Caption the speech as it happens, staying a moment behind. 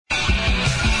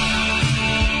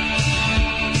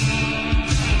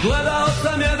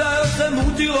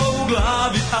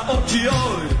oči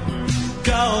joj,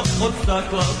 kao od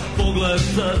stakla pogled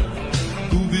se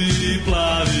gubi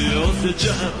plavi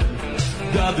osjećaj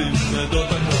da bi me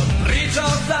dotakla. Pričao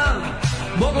sam,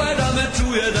 mogla je da me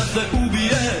čuje, da se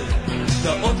ubije,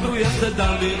 da otruje se,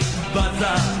 da mi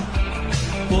baca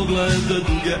poglede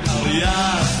duge, ali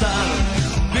ja sam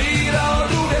birao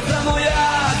druge, samo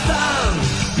ja sam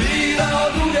birao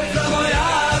druge, samo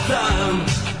ja sam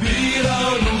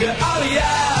birao druge, ali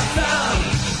ja sam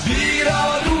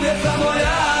birao druge, samo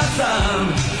ja sam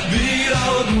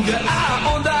birao druge,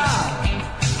 a onda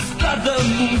stada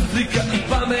muzika i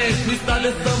pametni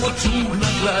stane, samo čuh na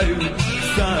kraju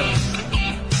sad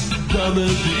da me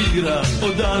bira,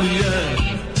 odan je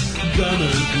da me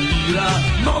bira.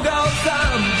 Mogao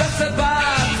sam da se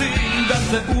bacim, da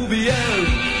se ubijem,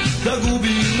 da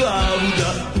gubim glavu,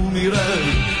 da umirem,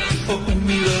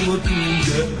 umirem od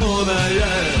tuge. Ona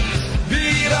je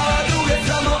birala druge,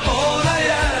 samo ona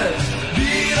je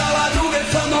birala druge,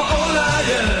 samo ona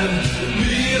je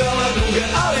birala druge,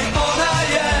 ali ona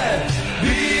je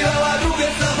birala druge,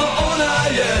 samo ona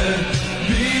je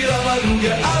birala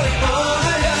druge, ali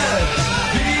ona je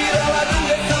birala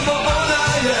druge, samo ona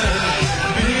je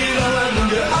birala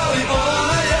druge, ali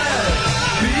ona je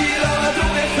birala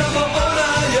druge, samo ona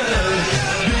je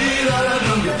birala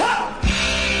druge.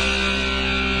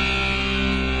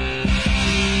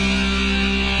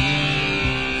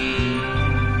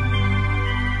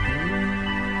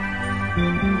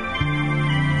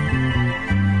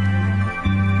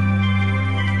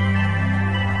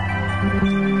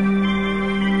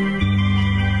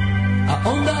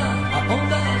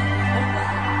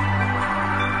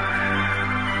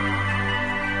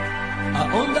 A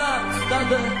onda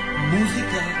stade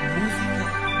muzika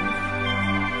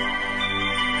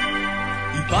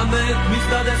i pamet mi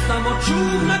stade, samo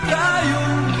čuh na kraju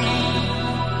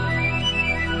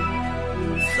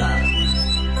sad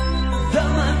da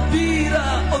me bira,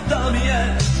 oda mi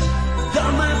je da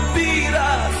me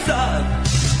bira sad,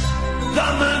 da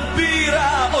me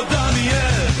bira, oda mi je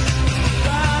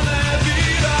da me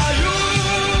biraju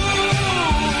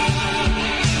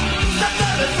za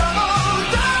tebe, samo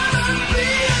da me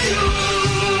biraju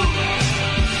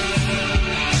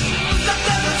za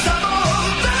tebe, samo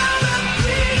da me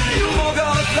biraju.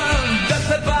 Mogao sam da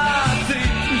se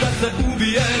bacim, da se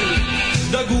ubijem,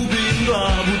 da gubim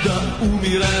glavu, da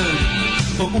umirem,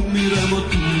 umirem od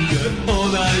tuge.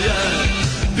 Ona je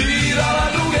birala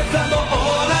druge, samo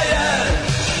ona je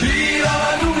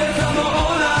birala druge, samo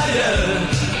ona je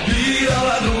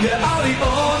birala druge, ali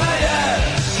ona je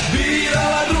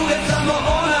birala druge, samo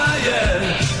ona je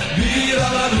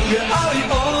birala druge, ali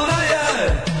ona je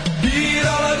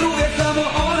birala druge, samo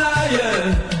ona je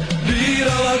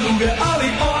birala druge, ali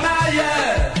ona je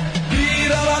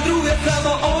birala druge,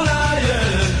 samo ona je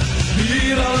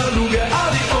birala druge,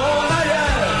 ali ona je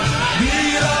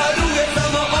birala druge,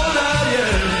 samo ona je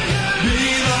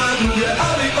birala druge,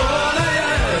 ali ona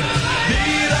je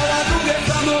birala druge,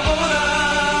 samo ona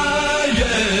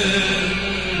je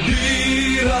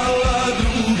birala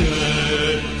druge.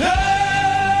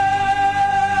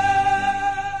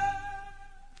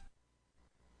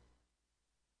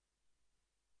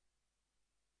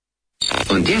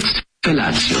 Und jetzt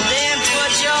Felatio. Then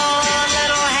put your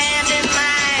little hand in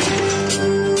mine.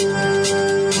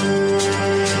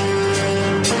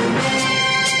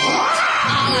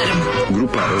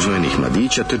 Grupa rozvojenih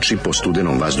mladića trči po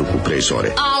studenom vazduhu pre zore.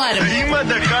 Alarm. Ima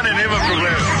da kane, nema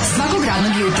problema. Svakog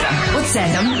radnog jutra od 7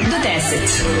 do 10.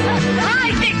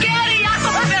 Hajde, Geri, jako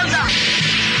se velda.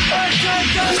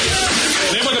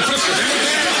 Nema da prska,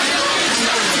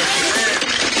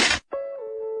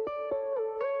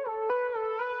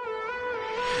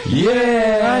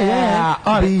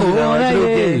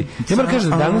 Ja moram kažem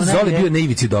da danas Zoli bio na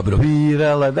ivici dobro.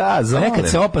 Birala, da, Zoli. Nekad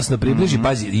se opasno približi,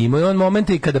 pazi, ima on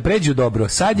momente i kada pređu dobro.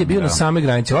 Sad je bio na same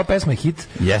granice. Ova pesma je hit.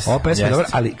 Ova pesma je dobra,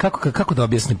 ali kako da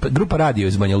objasnim? Grupa Radio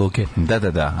iz Banja Luke.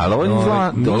 Da. Ali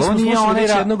ovo nije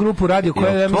onaj jednu grupu radio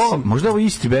koja je, mislim, možda ovo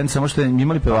isti bend, samo što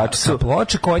imali pevačicu.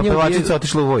 Ploče Konje. Pevačica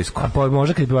otišla u vojsku. Pa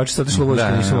možda kad pevačica otišla u vojsku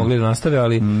nisu mogli da nastave,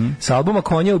 ali sa albuma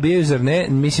Konje ubijaju, zar ne?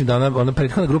 Mislim da ona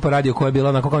prethodna grupa radio koja je bila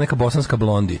onako kao neka bosanska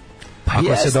blondi.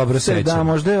 Ako se dobro sećam. Da,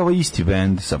 možda je ovo isti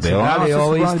bend sa Beom. Da li je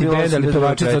ovo isti bend, ali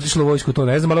pevačica otišla u vojsku, to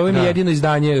ne znam, ali ovo je jedino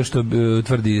izdanje što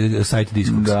tvrdi sajt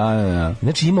Discogs. Da.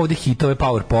 Znači ima ovdje hitove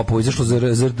power popu, izašlo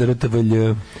za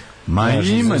RTVLJ. Ma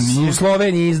ima, u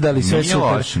Sloveniji izdali sve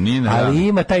super. Nije loš, ali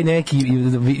ima taj neki,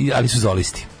 ali su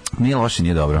zolisti. Nije loše,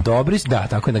 nije dobro. Dobri, da,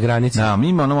 tako je na granici. Da, mi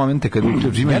ima ono momente kad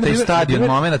ima taj stadion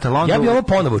momenta London. Ja bih ovo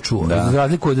ponovo čuo, za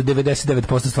razliku od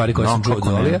 99% stvari koje sam čuo od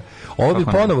Zolija. Ovo bi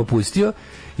ponovo pustio.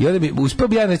 I onda bi uspeo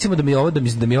bi ja recimo da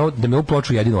mi ovu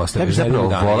ploču jedino ostavi. Ja bih zapravo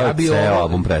volao ceo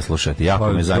album preslušati.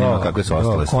 Jako me zanima kakve su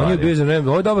ostale stvari. Konju bio za vreme,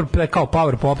 ovo je dobar kao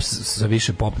power pop sa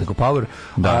više pop nego power,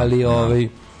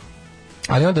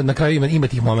 ali onda na kraju ima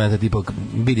tih momenta tipa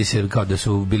vidi se kao da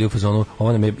su bili u fazonu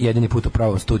ovo nam je jedini put u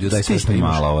pravom studiju, daj sve što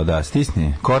imaš. Malo ovo, da,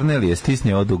 stisni. Kornelije,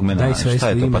 stisni od dugmena. Daj sve šta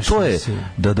je to? Imaš, pa to je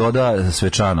da doda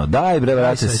svečano. Daj bre,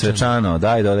 vrati svečano.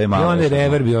 Daj, dodaj malo. I on je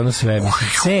reverb i ono sve.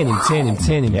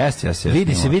 Cenim. Jeste.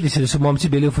 Vidi se da su momci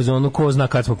bili u fazonu ko zna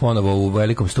kad smo ponovo u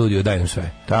velikom studiju, daj nam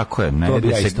sve. Tako je.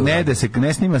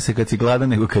 Ne snima se kad si gladan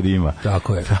nego kad ima.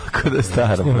 Tako je. Tako da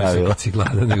staro pravilo. Kad si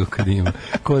gladan nego kad ima.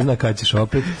 Ko zna kad ćeš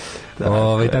opet.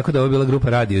 Tako da ovo je bila grupa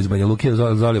radio iz Banja Luke,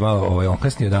 Zoli malo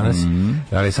okasnio danas,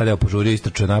 ali sad je požurio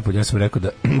istračio napolje, ja sam rekao da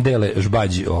dele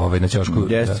žbađi na ćošku,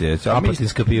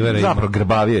 apatinska pivera. Zapravo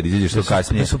grbavije, da izađeš to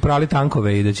kasnije. Da su prali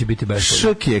tankove i da će biti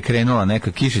besplatno. Šk je krenula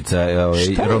neka kišica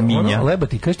rominja.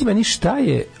 Lebati, kaži ti meni šta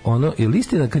je ili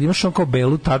istina kad imaš kao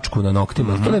belu tačku na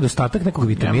noktima, to je nedostatak nekog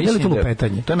vitamina ili to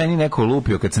lupetanje? To je meni neko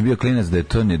lupio kad sam bio klinac da je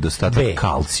to nedostatak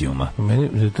kalcijuma. Meni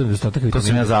je to nedostatak vitamina. To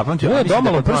sam ja zapamtio.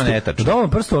 Domalom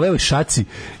prstu u levoj šaci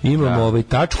imamo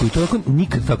tačku i to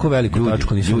nikad tako veliku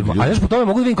tačku nisam imao. A po tome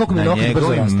mogu da vidim koliko mi nokti brzo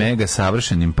raste. Na njegovim mega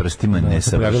savršenim prstima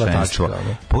nesavršenstvo.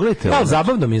 Pogledajte ovo.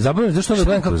 Zabavno mi je, zašto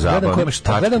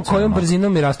gledam kojom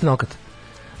brzinom mi raste nokat.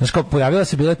 Znaš kao, pojavila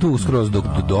se bila tu skroz do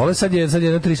dole, sad je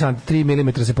 3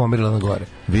 mm se pomerila na gore.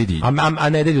 Vidi. A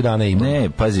nedelju dana ima. Ne,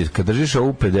 pazi, kad držiš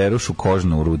ovu pederušu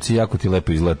kožnu u ruci, jako ti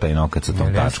lepo izgleda taj nokat sa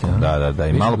tom tačkom. Da,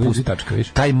 i malo pusti tačka, viš.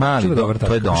 Taj mali,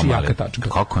 to je domali. Jaka tačka.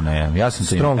 Kako ne, ja sam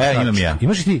to imao. Imam ja.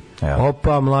 Imaš i ti?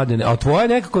 Opa, Mladene. A tvoja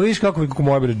nekako, vidiš kako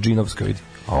moja bre džinovska vidi.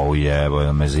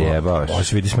 Jebo, me zajebavaš. Ovo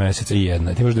se vidi s meseca i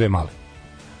jedna. Ti imaš dve male.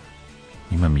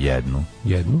 Imam jednu.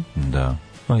 Jednu? Da.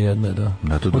 Jedna je, da.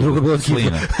 Da, to druga bila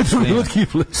slina. Druga od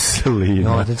kifle. Slina.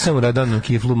 No, tad sam uradan u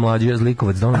kiflu, Mlađa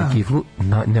Zlikovac, da on na kiflu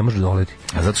ne može doleti.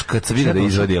 A zato što kad se vidi da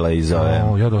izvadila iz ove...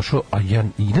 Ja došao, a ja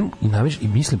idem i naviš i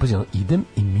mislim, idem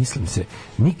i mislim se,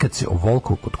 nikad se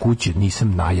ovoliko kod kuće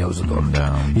nisam najao za doručak.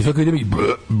 I svako idem i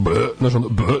znaš ono,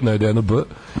 najedeno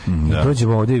i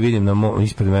prođemo ovdje i vidim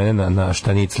ispred mene na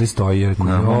štanicli stoji.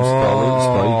 Na mom stolu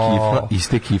stoji kifla,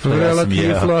 iste kifle, ja sam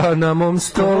jeo. Kifla na mom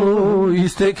stolu,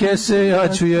 iste kese, ja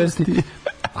ću jesti.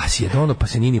 A sjedono pa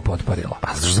se nini potparila.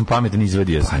 Pa zašto sam pametan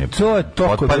izvadio sam je. To je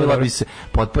to.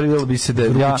 Potparila bi se da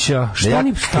ja... Šta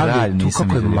ni stavljaju tu,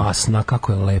 kako je masna,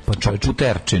 kako je lepa čovječ.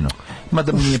 Puterčinu. Ma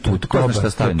da nije put, ko zna šta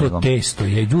stavljaju. To testo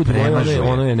je, ljudi,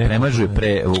 ono je neko.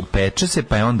 Premažuje, upeče se,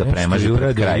 pa je onda premažuje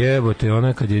pred kraj. Jebote,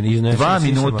 ona kad je iznese...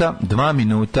 2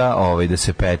 minuta da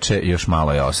se peče, još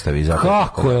malo je ostavi.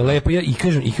 Kako je lepo.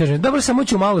 I kažem, dobro, samo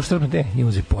ću malo štrpnuti.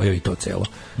 Ima se pojao i to celo.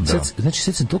 Znači,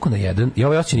 sad sam toliko na jedan, ja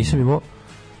ovaj osjećaj nisam imao.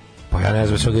 Pa ja ne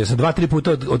znam, ja sam 2-3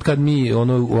 puta od kad mi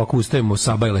ovako ustajemo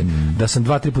sabajle, da sam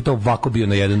 2-3 puta ovako bio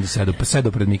na jedan da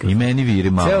sedo pred mikrofon. I meni viri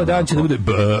malo. Ceo dan će da bude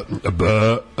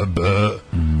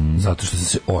zato što sam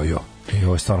se ojo. I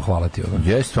ovo je stvarno hvala ti.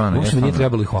 Je stvarno. Uopšte mi nije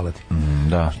trebalo i hvala ti.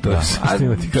 Da.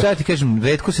 Sada ti kažem,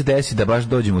 retko se desi da baš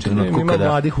dođemo u trenutku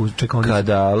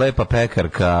kada lepa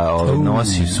pekarka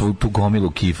nosi svu tu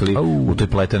gomilu kifli u toj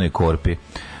pletenoj korpi.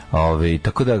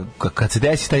 Tako da kad se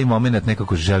desi taj moment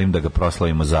nekako želim da ga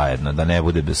proslavimo zajedno, da ne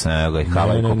bude bez njega i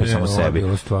halaj kopi samo sebi.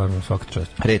 Bilo stvarno, svaka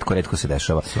čast. Retko se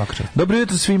dešava. Dobro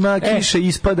jutro svima, kiša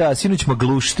ispada, sinoć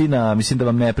magluština, mislim da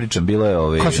vam ne pričam,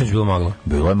 bilo je Kad sinoć bilo magla?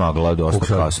 Bilo je magla dosta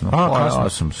kasno. Ja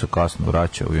sam se kasno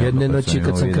vraćao. Jedne noći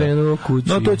kad sam krenuo kući.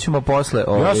 No to ćemo posle.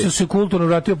 Ja sam se kulturno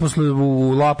vratio posle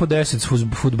u Lapo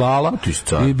 10 fudbala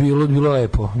i bilo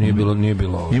lepo, nije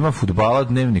bilo. Ima fudbala,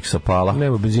 dnevnik sa pala.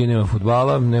 Nema benzina, ima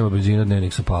fudbala, nema benzina,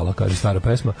 dnevnik sa pala, kaže stara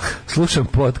pesma. Slušam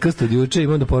podcast od juče,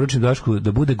 imam da poručim Dašku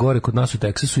da bude gore kod nas u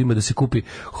Teksasu, ima da se kupi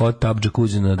hot tub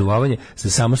jacuzzi na naduvavanje za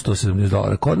samo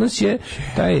 $170. Kod nas je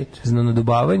taj na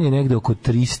naduvavanje negde oko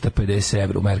 350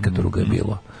 evra, u Mercatoru ga je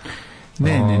bilo.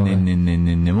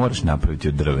 Ne moraš napraviti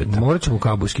od drveta. Morat ćemo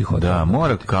kaubojski hot. Da,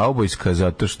 mora kaubojska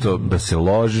zato što da se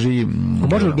loži.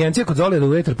 Može urgencija kod Zolija da u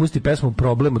vetar pusti pesmu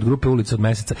Problem od grupe Ulica od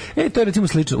meseca. To je recimo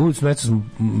slično. Ulicu od meseca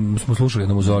smo slušali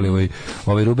na Zolijevoj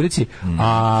ovoj rubrici,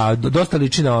 a dosta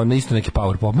liči na isto neki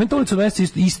power pop. Meni Ulica od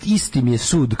meseca isti mi je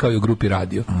sud kao i u grupi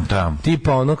radio. Da.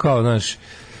 Tipa ono kao, znaš,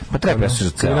 Pa treba se za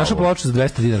celo. Naša ploča za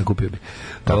 200 dinara kupio bi.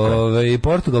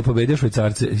 Portugal pobedio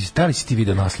Švajcarce. Da li si ti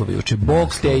video naslovi juče?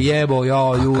 Bog te jebo,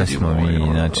 ljudi.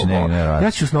 Znači,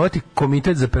 ja ću osnovati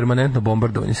komitet za permanentno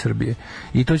bombardovanje Srbije.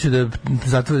 I to ću da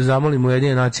zamolim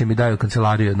Ujedinjene nacije mi daju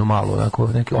kancelariju jednu malu, onako,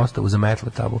 neki ostavu za metle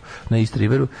tamo na East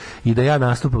Riveru i da ja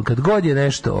nastupam kad god je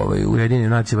nešto Ujedinjene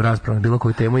nacije raspravno bilo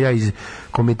koju temu, ja iz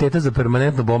komiteta za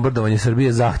permanentno bombardovanje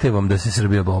Srbije zahtevam da se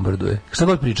Srbija bombarduje. Šta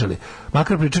god pričali?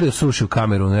 Makar pričali o suši u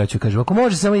kameru, ja ću kažem, ako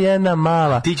može samo jedna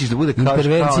mala ti ćeš da bude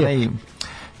intervencija.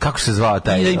 Kako se zvao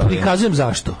taj? Ja im prikazujem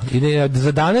zašto. I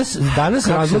za danas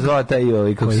kako razlog... se zvao taj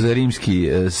kako se zove rimski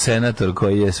senator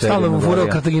koji je sve... Stalno mu furao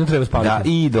Kartaginu treba spaliti. Da,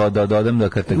 i dodam da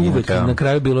Kartaginu uvek treba. Na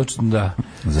kraju bilo, da.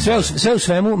 Sve u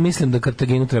svemu mislim da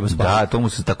Kartaginu treba spaliti. Da, to mu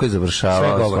se tako i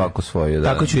završava svako svoje.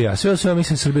 Da. Tako ću ja. Sve u svemu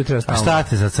mislim Srbiju treba spaliti. A šta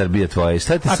te za Srbije tvoje?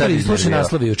 Šta te sad iznervirao?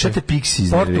 Šta te Pixi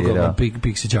iznervirao?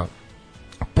 Pixi, čao.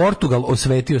 Portugal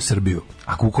osvetio Srbiju.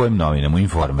 A u kojem novinama? U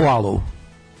Informeru? U Alovu.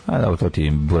 A da, to ti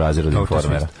je Burazir od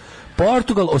Informera.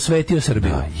 Portugal osvetio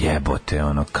Srbiju. Da, jebote,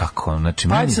 ono, kako, znači...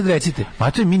 Pa ajde sad recite.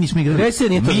 Ma to mi nismo igrali...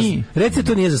 Recite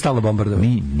to nije za stalno bombardovanje.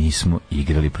 Mi nismo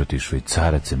igrali protiv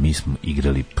Švajcaraca, mi smo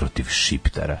igrali protiv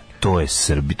Šiptara. To je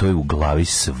Srbi, to je u glavi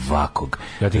svakog.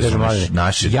 Ja ti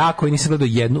kažem, ja koji nisam gledao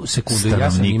jednu sekundu,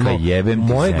 ja sam imao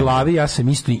moje glavi, ja sam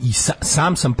isto i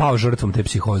sam sam pao žrtvom te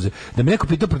psihoze. Da mi neko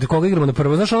pitao protiv koga igramo na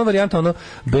prvo, znaš ona varijanta, ono,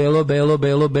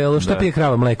 belo, šta pije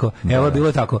krava, mleko? Evo, bilo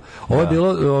je tako. Ovo je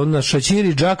bilo, ono,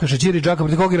 šačiri džaka,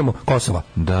 protiv koga igramo? Kosova.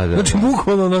 Da. Znači,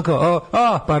 bukvalno onako,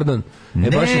 pardon.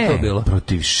 Baš je to bilo.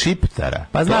 Protiv Šiptara.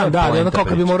 Pa znam, da, ono kao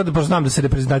kad bi morao da znam da se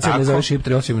reprezentacija ne zove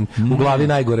Šiptari, osim u glavi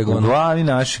najgore gono. U glavi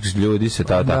naših ljudi se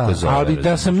tako zove. Ali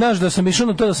da sam išao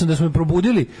na to da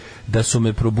su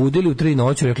me probudili u 3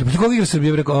 noći, rekli, pa koga igra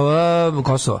Srbija, rekao,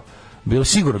 Kosova. Bilo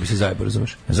sigurno bi se zajebao,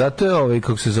 razumeš? Zato je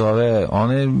kako se zove,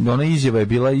 ona izjava je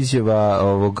bila izjava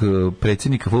ovog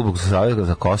predsjednika Fudbalskog saveza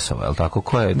za Kosovo, je l' tako?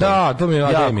 Ko je? Da, to mi je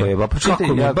Ademir.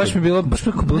 Baš mi bilo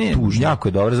tužno. Jako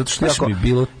je dobro, zato što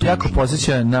jako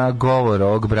posjeća na govor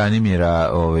ovog Branimira,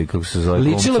 kako se zove.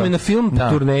 Ličilo mi na film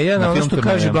Turneja, na ono što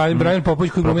kaže Branimir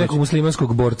Popović koji glumi nekog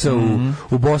muslimanskog borca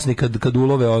u Bosni kad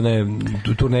ulove one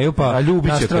Turneju, pa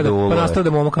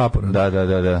nastrada Momo Kapor.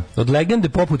 Da. Od legende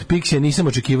poput Pixija nisam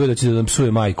očekivao da će da nam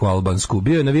psuje majku albansku.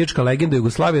 Bio je navijačka legenda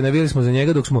Jugoslavije, navijali smo za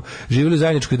njega dok smo živjeli u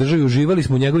zajedničkoj državi, uživali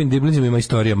smo u njegovim diblinzima i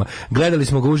istorijama. Gledali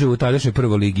smo ga uživo u tadašnjoj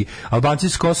prvoj ligi. Albanci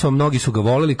s Kosova mnogi su ga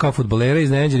voleli kao fudbalera i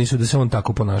iznenađeni su da se on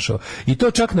tako ponašao. I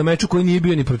to čak na meču koji nije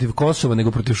bio ni protiv Kosova,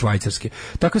 nego protiv Švajcarske.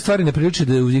 Takve stvari ne priliče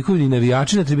da uzikuju ni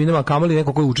navijači na tribinama, a kamoli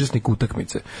neko ko je učesnik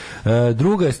utakmice.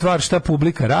 Druga je stvar šta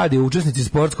publika radi, učesnici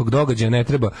sportskog događaja ne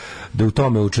treba da u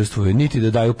tome učestvuju, niti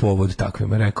da daju povod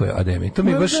takvima, rekao je Ademi. To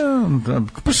mi baš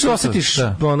osjetiš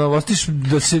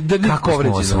da bi kako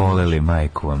smo osvolili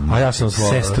majku vam. A ja sam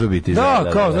osvolila. Sestru biti. Da,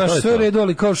 kao, znaš, sve u redu,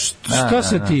 ali kao, šta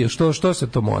se ti, što se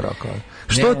to mora, kao?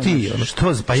 Što ti?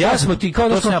 Pa ja smo ti, kao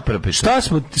da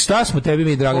šta smo tebi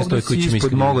mi, Dragan Stojković, mi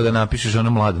ispod mogu da napišeš ono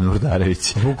Mladen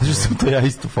Urdarević. Što sam to ja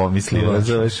isto pomislio.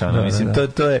 Mislim,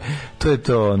 to je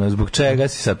to, zbog čega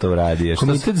si sad to radi?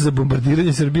 Komitet za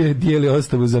bombardiranje Srbije dijeli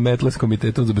ostavu za metla s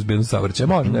Komitetom za bezbednost saobraćaja.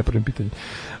 Može, ne prvim pitanje.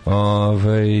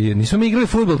 Nismo mi igrali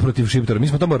fudbal protiv Šiptara, mi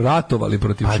smo tamo ratovali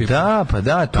protiv Šiptara. Pa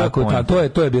da,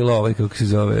 to je bilo kako se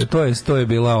zove, to je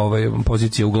bila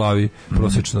pozicija u glavi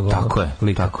prosječnog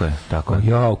lika. Tako je.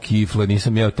 Jao, kifle,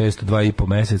 nisam jeo testo 2,5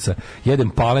 meseca. Jedem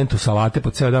palentu, salate, po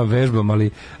ceo dan vežbam,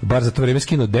 ali bar za to vrijeme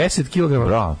skinuo 10 kg.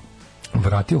 Bravo.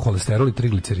 Vratio holesterol i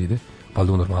trigliceride, pa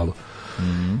da u normalu.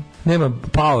 Nema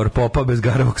power popa bez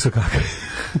garavog sokaka.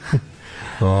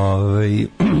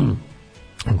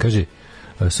 Kaže,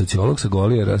 sociolog sa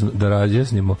Golije, da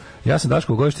razjasnimo. Ja sam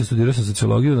Daško Gojište, studirao sam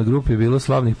sociologiju, na grupi je bilo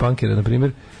slavnih pankera, na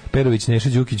primjer Perović, Neša,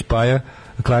 Đukić, Paja,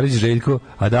 Klarić, Željko,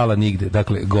 Adala nigde.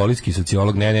 Dakle, golijski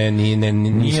sociolog,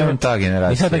 nisam ta generacija.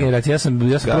 Nisam ta generacija, ja sam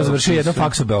prvo završio jednom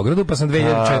faksu u Beogradu, pa sam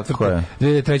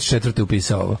 2003-2004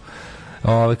 upisao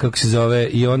ovo. Kako se zove,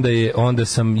 i onda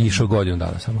sam išao godinu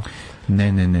dana samo.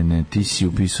 Ne, ti si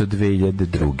upisao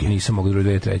 2002. Nisam mogu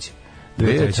 2003.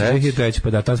 2003, pa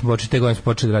da, tamo smo počeli, te godine smo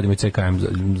počeli da radimo i CKM,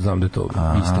 znam da je to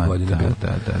iste godine bilo.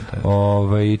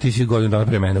 Da. I ti si godinu dana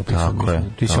pre mene upisao.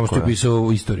 Ti si samo što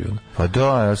upisao istoriju. Pa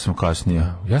da, ja sam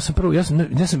kasnije. Ja sam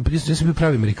bio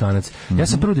pravi Amerikanac. Ja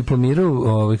sam prvo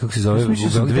diplomirao, kako se zove,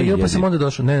 pa sam onda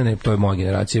došao, ne, to je moja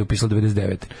generacija, upisala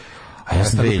 99. A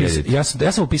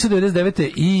ja sam upisao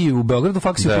 99. i u Beogradu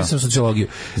faks i upisao sociologiju.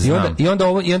 I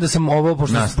onda sam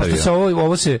pošto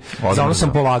se za ono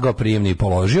sam polagao prijemni i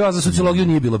položio, a za sociologiju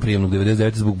nije bilo prijemnog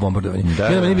 99 zbog bombardovanja. I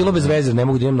onda meni bilo bez veze, ne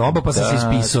mogu da idem na oba, pa sam se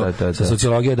ispisao sa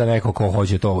sociologije da neko ko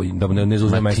hoće to, da ne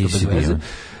zauzme mesto bez veze.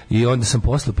 I onda sam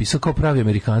posle upisao kao pravi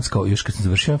Amerikanac, kao još kad sam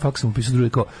završio faks sam upisao drugi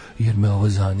kao, jer me ovo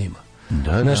zanima.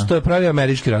 Znaš, to je pravi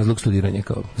američki razlog studiranja.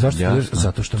 Kao. Zašto studiraš?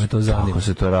 Zato što me to zanima. Tako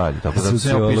se to radi. Tako da se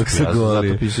zato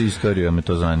pisao istoriju, a me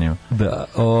to zanima. Da.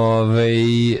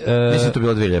 Mislim to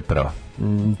bilo 2001.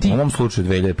 U mom slučaju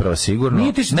 2001 sigurno.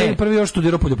 Nije ti prvi još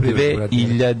studirao poljoprivredu?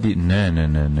 2000,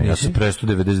 ne. Ja sam prestao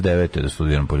 99. da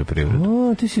studiram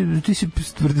poljoprivredu. Ti si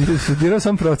studirao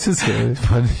sam proces.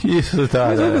 Pa nisu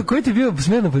tada. Koji ti bio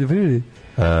smjer na poljoprivredi?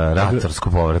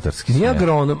 Ratarsko-povrtarski. Nije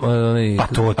agronom. Pa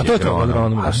to ti je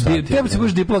agronom. Treba si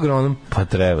budeš diploagronom. Pa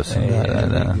treba sam,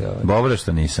 da. Dobro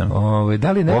što nisam.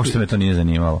 Uopšte me to nije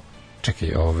zanimalo. Čekaj,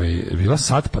 bila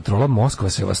sat patrola Moskva,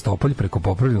 Sevastopolj preko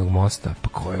popravljenog mosta. Pa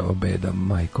ko je ovo beda,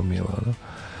 majko mila.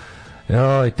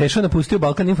 Tešo napustio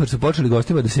Balkan Info, jer su počeli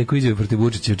gostima da seku izjave protiv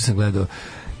Vučića, jer sam gledao.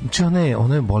 Znači,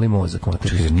 ono je boli mozak.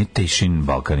 Čekaj, nije Tešin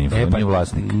Balkan Info, nije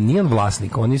vlasnik. Nije on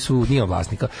vlasnik, nije on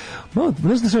vlasnik.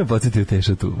 Ne znam što me podsjetio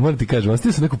Teša tu. Moram ti kažem,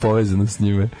 ostavio sam neku povezanost s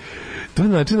njime. To je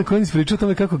način na koji on ispričao o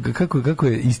tome kako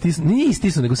je istisnuo, nije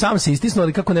istisnuo, nego sam se istisnuo,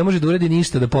 ali kako ne može da uredi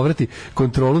ništa, da povrati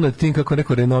kontrolu nad tim kako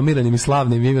neko renomiranim i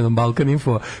slavnim imenom Balkan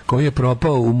Info, koji je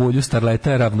propao u mulju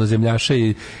starleta, ravnozemljaša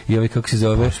i kako se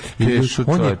zove.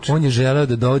 On je želeo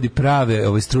da dovodi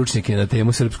prave stručnjake na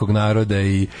temu srpskog naroda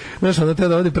i, znaš, ono te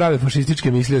dovodi prave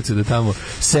fašističke mislioce da tamo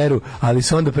seru, ali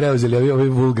su onda preuzeli ovi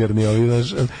vulgarni,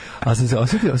 znaš, a sam se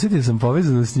osjetio sam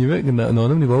povezano s njime na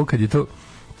onom nivou kad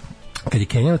je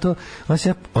Kenjao to, znači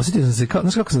ja osjetio sam se kao,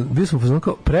 znaš kako bio smo poznali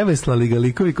kao preveslali ga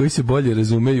likovi koji se bolje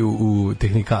razumeju u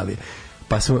tehnikalije.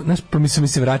 Pa mi su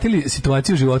se vratili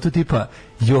situaciju u životu tipa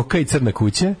Joka i Crna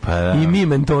kuća i mi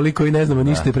mentoli koji ne znamo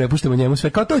ništa i prepuštamo njemu sve.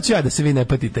 Kao to ću ja da se vi ne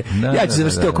patite. Ja ću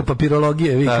završiti oko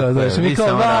papirologije, vi kao, znaš, mi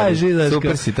kao važi, znaš,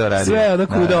 super si to radio. Sve ono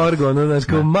kuda orgo, znaš,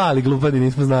 kao mali glupani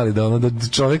nismo znali da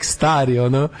čovek stari,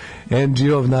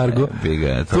 NGO nargo.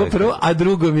 To prvo, a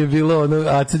drugo mi je bilo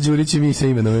Aca Đurić i mi sa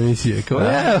imenom emisije. Kao,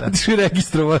 ti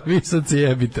registrovao mi sad se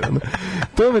jebite.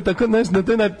 To me tako, znaš,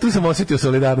 tu sam osjetio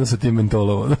solidarnost sa tim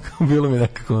mentolom. Bilo mi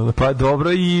nekako. Pa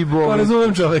dobro i pa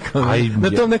razumem čoveka. Na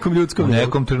tom nekom ljudskom. U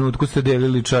nekom trenutku ste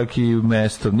delili čak i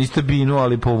mesto. Niste binu,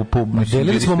 ali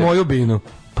delili smo moju binu.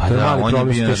 Pa da, on je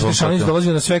bio na Šanić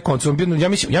dolazio na sve koncerte. Ja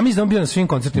mislim da on bio na svim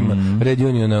koncertima Red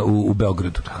Uniona u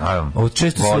Beogradu.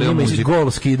 Često se njima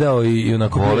gol skidao i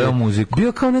onako voleo muziku.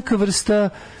 Bio kao neka vrsta,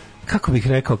 kako bih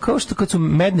rekao, kao što kad su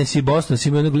Madness i Boston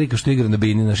imali onog lika što igra na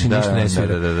bini, naši ništa ne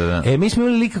svira. Mi smo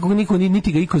imali lika kako niko,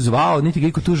 niti ga iko zvao, niti ga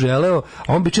iko tu želeo,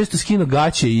 a on bi često skinuo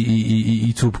gaće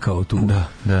i cupkao tu.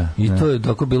 I to je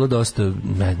tako bilo dosta,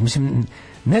 mislim,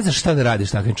 ne znaš šta da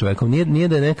radiš takvim čovekom, nije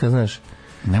da je neka, znaš,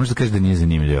 ne možeš da kažeš da nije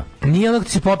zanimljivo. Nije ono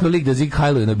ti se popio lik da Zig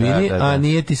hajluje na bini, a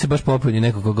nije ti se baš popio ni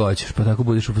nekog koga hoćeš, pa tako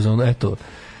budeš u fazonu, eto,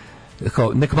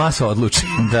 kao, nek masa odluči.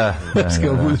 Da.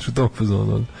 Budeš u tom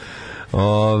fazonu.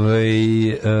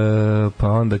 Pa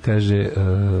onda kaže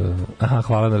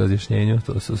hvala na razjašnjenju,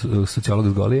 to su sociolog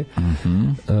iz Golije.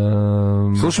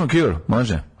 Slušamo Cure,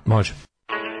 može.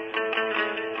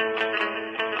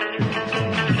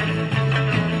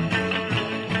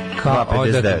 Ka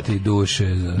odati duše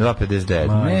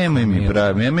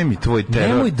 2.59. Nemoj mi tvoj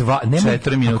teror.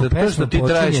 4 minuta. Prosto ti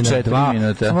traješ 4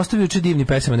 minuta. Sam ostavio divni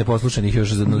pesama neposlušanih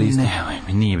još za listu. Nemoj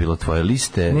mi, nije bilo tvoje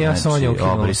liste. Znači,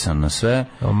 obrisan na sve.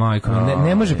 O majko,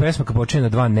 ne može pesma kad počinje na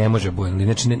 2, ne može Bojan.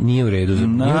 Znači, nije u redu.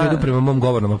 Nije u redu prema mom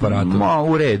govornom aparatu.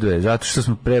 U redu je, zato što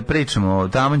smo pričamo,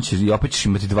 tamo će i opet ćeš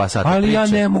imati 2 sata priče. Ali ja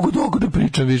ne mogu dugo da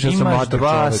pričam više. Imaš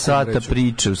 2 sata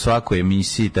priče u svakoj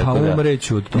emisiji, tako da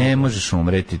ne možeš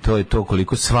umreti. To je to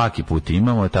koliko svaki put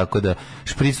imamo, tako da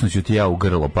špricnuću ti ja u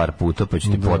grlo par puta, pa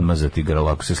ću ti podmazati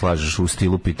grlo, ako se slažeš, u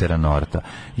stilu Petera Norta,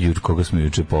 koga smo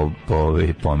juče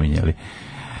pominjali.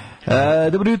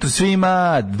 Dobro jutro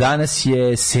svima, danas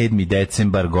je 7.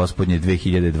 decembar gospodnje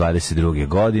 2022.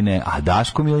 godine, a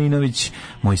Daško Milinović,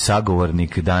 moj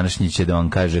sagovornik današnji, će da vam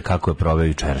kaže kako je proveo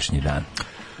jučerašnji dan.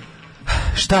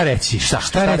 Šta reći a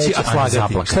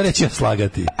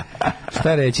slagati?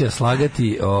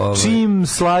 Čim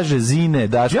slaže zine,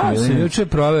 Daško Milinović? Ja sam juče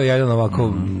proveo jedan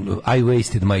ovako I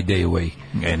wasted my day away.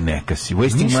 Neka si,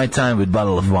 wasting my time with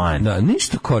bottle of wine. Da,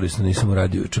 ništa korisno nisam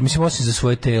uradio juče. Mislim, osim za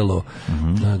svoje telo,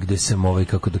 gde sam,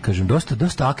 kako da kažem,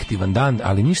 dosta aktivan dan,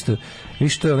 ali ništa,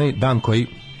 to je onaj dan koji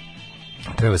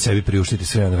treba sebi priuštiti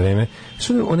sve na vreme.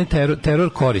 Što je onaj teror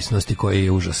korisnosti koji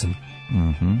je užasan.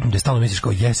 gde stalno misliš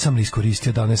kao jesam li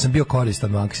iskoristio da sam bio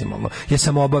koristan maksimalno,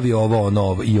 jesam obavio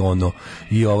ovo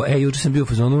i ovo. Juče sam bio u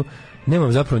fazonu,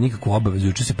 nemam zapravo nikakvu obavezu,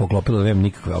 juče se poklopilo da nemam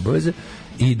nikakve obaveze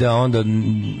i da onda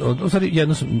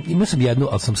imao sam jednu,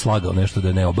 ali sam slagao nešto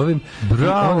da ne obavim.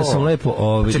 Bravo. Onda sam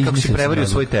lepo kako si prevario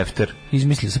svoj tefter.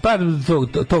 Izmislio sam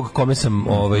tog kome sam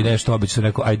nešto obično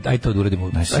rekao aj to da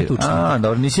uradimo. Aj to učinimo.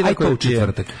 Dobro, nisi rekao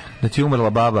četvrtak. Da ti umrla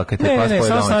baba kad te pas pojela. Ne,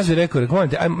 samo sam nađe rekao,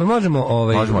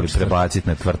 možemo li prebaciti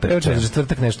na četvrtak?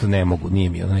 Četvrtak nešto ne mogu, nije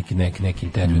mi neki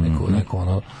intervju,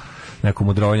 neko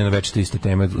mudrovanje na večite iste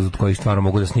teme od kojih stvarno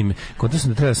mogu da snimim. Konta sam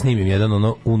da treba da snimim jedan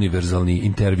univerzalni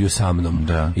intervju sa mnom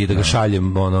i da ga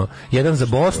šaljem jedan za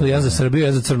Bosnu, jedan za Srbiju,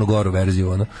 jedan za Crnu Goru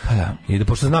verziju i da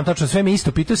pošto znam tačno sve mi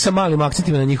isto pitaju sa malim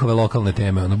akcentima na njihove lokalne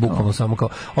teme, bukvalno samo kao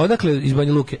odakle iz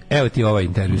Banja Luke, evo ti ovaj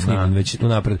intervju snimam već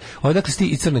unapred, odakle si ti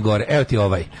iz Crne Gore, evo ti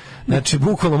ovaj. Znači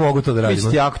bukvalno mogu to da radim. Biće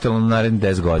ti aktualno na narednih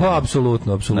 10 godina. Pa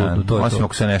apsolutno, to je to. Osim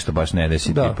ako se nešto baš ne desi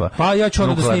tipa. Pa ja ću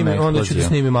onda ću da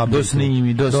snimim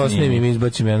snimim,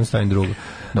 izbacim jedno, stavim drugo.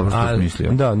 Dobro što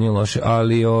mislio. Da, nije loše,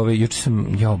 ali juče sam,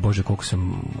 bože, koliko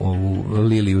sam ovu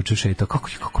Lili juče šetao,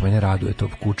 kako mene raduje to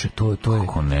kuće, to je...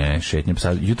 Kako ne, šetnje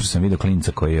psa. Jutro sam vidio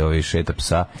klinca koji šeta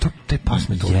psa. Te pas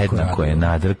me toliko raduje. Jednako je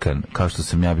nadrkan, kao što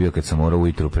sam ja bio kad sam morao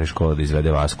ujutru pre škole da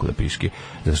izvede Vasku da piški,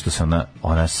 zato što se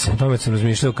ona se... O tome sam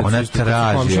razmišljao kad ona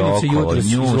traži okolo,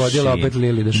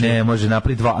 njuši. Ne, može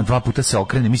napraviti dva puta se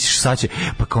okrene, misliš sad će,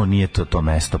 pa kao nije to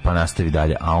mesto, pa nastavi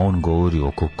dalje, a on govori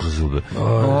oko kroz zube.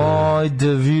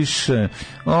 Ajde, više,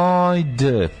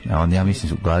 ajde. A on, ja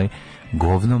mislim, u glavi,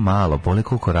 govno malo, boli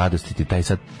koliko radosti ti taj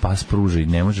sad pas pruži i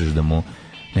ne možeš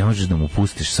da mu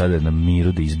pustiš sada na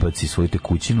miru da izbaci svoju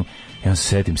tekućinu. Ja se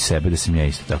setim sebe da sam ja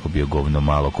isto tako bio govno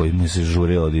malo, koji mu se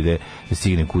žurilo da ide da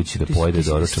stigne kući da pojede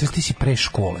doručak. Ti si pre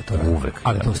škole to uvek.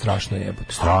 Ali to strašno je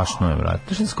jebote. Strašno je, brate.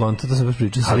 To sam skonto, to sam baš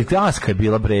pričao. Ali Aska je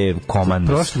bila bre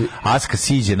komandos. Aska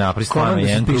siđe napred stvarno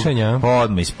jedan krug,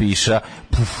 odmah ispiša,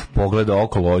 pogleda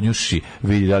okolo, onjuši,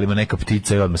 vidi da li ima neka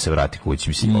ptica i odmah se vrati kući.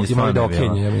 Mislim, nije stvarno da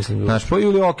okenje, ja mislim. Znaš, pa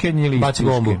ili okenje ili baci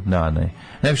bombu. Da, ne.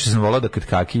 Najviše sam volao da kad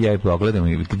kaki ja pogledam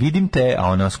i vidim te, a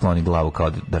ona skloni glavu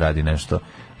kao da radi nešto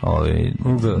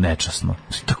nečasno.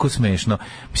 Tako smešno.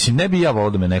 Mislim, ne bi ja volao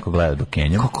da me neko gleda do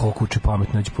Kenjam. Kako kuće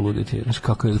pametno neće poluditi. Znaš,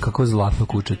 kako je zlatno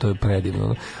kuće, to je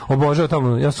predivno. Obožao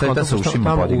tamo, ja sam sa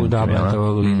ušima podignutim.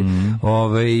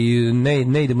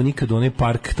 Ne idemo nikad u onaj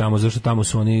park tamo, zašto tamo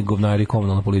su oni govnari,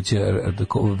 komunalna policija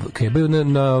kebaju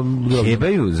na...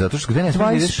 Kebaju? Zato što gde ne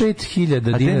smiješ?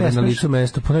 25.000 dinara na licu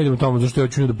mesta. Pa ne idemo tamo, zašto ja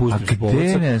ću nju da pustim. A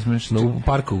gde ne smiješ? U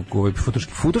parku,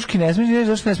 Futoški. Futoški ne smiješ,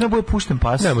 zašto ne smije bude pušten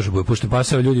pas? Ne može bude pušten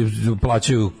pas, ljudi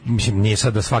plaćaju, mislim, nije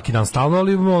sad da svaki dan stalno,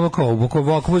 ali ono kao,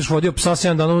 ako budeš vodio psa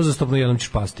 7 dana uzastopno, jednom ćeš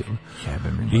pasti.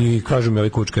 I kažu mi ovi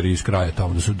kučkari iz kraja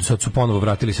tamo, da sad su ponovo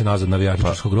vratili se nazad na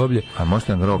avijačarsko groblje. A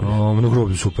možete na groblje? Na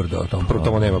groblju super, da.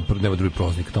 Tamo nema drugi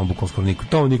prolaznik, tamo bukvalno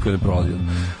tamo niko ne prolazi.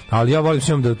 Ali ja volim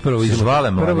svem da prvo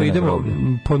idemo,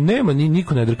 pa nema,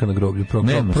 niko ne drka na groblju.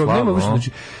 Nema više,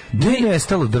 znači, gde je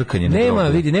stalo drkanje na groblju? Nema,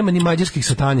 vidi, nema ni mađarskih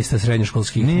satanista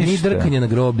srednjoškolskih, ni drkanje na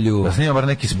groblju. Da snima bar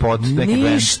neki spot,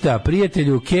 ništa,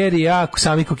 prijatelju, Ker i ja,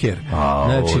 sami ko Ker.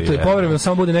 Znači, to je povremeno,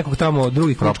 samo bude nekog tamo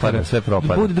drugih kučkara. Sve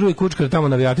propada. Bude drugi kučkar tamo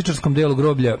na avijatičarskom delu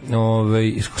groblja.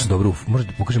 Isko sam dobro,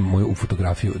 možete pokažem moju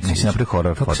fotografiju. Nisi napravio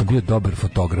horor kako sam bio dobar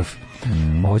fotograf.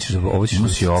 Ovo ćeš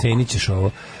cenit ćeš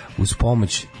ovo. Uz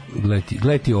pomoć,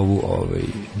 gledaj ovu,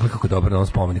 gledaj kako je dobar na ovom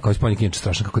spomenik, ovaj spomenik je inače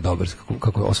strašan, kako je dobar,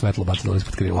 kako je osvetlo bacilo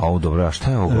ispod krila. Dobro, a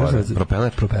šta je ovo gore?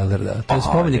 Propeler? Propeler, da. To je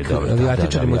spomenik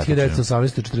avijatičarima od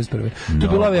 1918-41. To je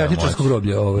bilo avijatičarsko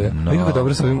groblje, i kako je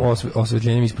dobro sa ovim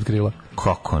osvetljenjem ispod krila.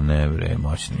 Kako ne, bre,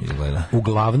 moćno izgleda.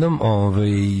 Uglavnom,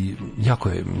 jako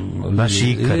je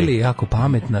Lili jako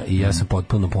pametna i ja sam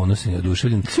potpuno ponosan i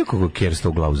oduševljen. Sve kako Kersta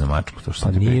u glavu za mačku, to što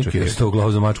sam ti pričao. Nije Kersta u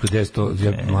glavu za mačku, da je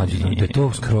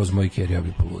to skroz moj Ker, ja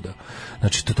bih poludao.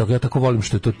 Znači, ja tako volim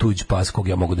što je to tuđ pas kog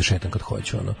ja mogu da šetam kad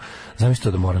hoću. Zamisli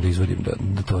to da moram da izvodim,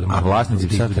 da to da moram. A vlasnici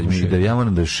psa, da ja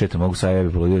moram da šetam, mogu sad ja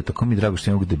bih poludio, tako mi je drago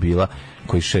što je mogu debila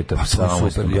koji šeta psa.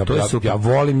 Ja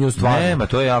volim nju stvarno. Nema,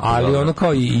 to je jako ali dobro. Ono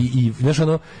kao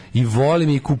i volim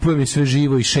i kupujem i sve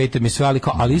živo i šetam i sve,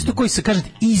 ali isto koji se kažete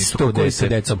isto koji sa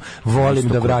decom volim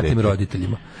da vratim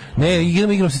roditeljima. Ne,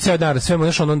 igram se ceo dan, sve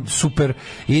super,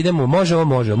 idemo,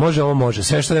 može,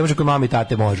 sve što ne može kod mame i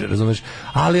tate može, razumeš?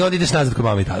 Ali onda ideš nazad kod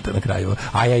mame i tate na kraju.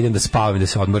 A ja idem da spavam, da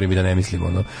se odmorim i da ne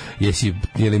mislim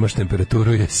jeli imaš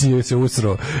temperaturu, jesi se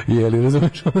usro, jeli,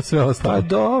 razumeš, sve ostalo. Pa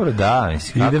dobro, da,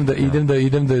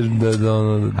 idem da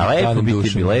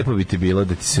lepo bi ti bilo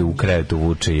da ti se u krevetu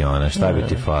vuče i šta bi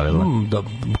ti falilo?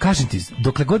 Kažem ti,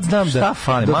 dokle god znam da... Šta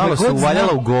fali? Malo se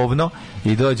uvaljala u govno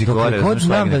I dođi gore. God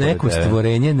znam da neko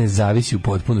stvorenje ne zavisi u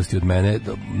potpunosti od mene,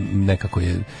 nekako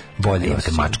je bolje.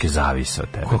 Imate mačke zavise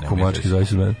od tebe. Kako mačke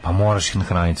zavise od mene? Pa moraš ih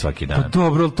nahraniti svaki dan. Pa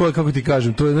dobro, to je, kako ti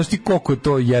kažem, to je, znaš ti koliko je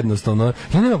to jednostavno.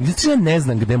 Ja ne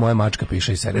znam gde moja mačka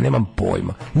piše iz serije, nemam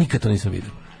pojma. Nikad to nisam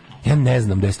vidio. Ja ne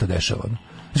znam gde se to dešava.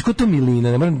 Znači, ko to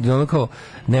milina,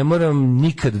 ne moram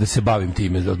nikad da se bavim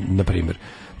time, na primjer.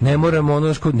 Ne moram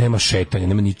nema šetanja,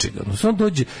 nema ničega. Samo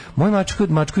dođe, moj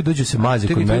mačko dođe se mazi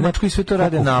kod mene. Mačko i sve to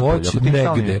rade napolje,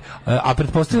 negde. A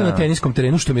pretpostavljam na teniskom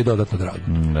terenu, što mi je dodatno drago.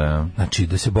 Da. Znači,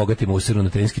 da se bogatimo usirno na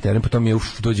teniski teren, potom je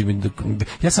dođe mi...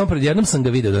 Ja samo pred jednom sam ga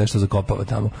video da nešto zakopava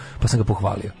tamo, pa sam ga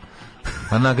pohvalio.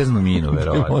 A nagaznu minu,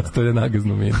 verovatno. Ostavlja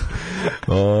nagaznu minu.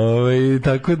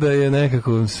 Tako da je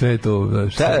nekako sve to...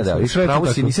 Da,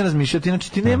 pravo si, nisam razmišljao,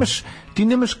 ti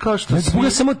nemaš kao što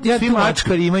svi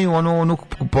mačkari imaju onu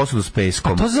posudu s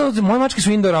peskom. Moje mačke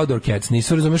su indoor-outdoor cats,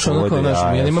 nisu, razumeš, ono kao naš,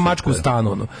 ja nemam mačku u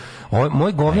stanu,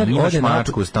 moj govnar ode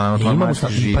mačku u stanu, to je mačka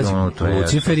živa, to je...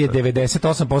 Lucifer je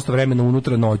 98% vremena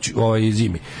unutra noć,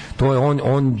 zimi. To je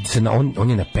on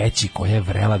je na peći koja je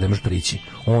vrela da možeš prići.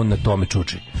 On na tome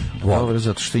čuči. Dobro,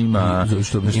 zato što ima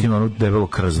ono debelo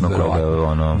krzno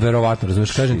koga verovatno,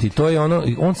 razumiješ, kažem ti, to je ono,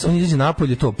 on izađe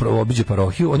napolje, to obiđe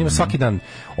parohiju, on ima svaki dan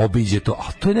obiđe to,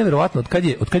 a to je neverovatno,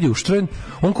 od kad je uštrojen,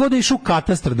 on kao da je išao u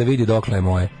katastar da vidi dokle je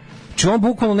moje. Či on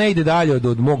bukvalno ne ide dalje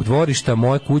od mog dvorišta,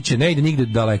 moje kuće, ne ide nigde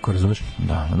daleko, razumiješ?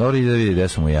 Da, dobro ide da vidi gde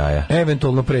su mu jaja.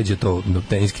 Eventualno pređe to na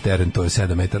teniski teren, to je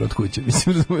 7 metara od kuće,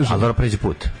 mislim, razumiješ? A dobro pređe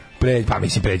put.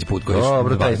 Pređe put koji je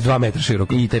 2 metra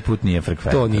široko. I taj put nije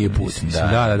frekventan. To nije put, mislim,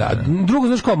 da. Drugo,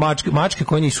 znaš kao mačke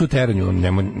koje nisu u terenju,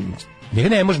 njega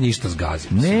ne može ništa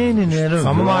zgaziti. Ne.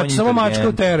 Samo mačka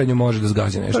u terenju može da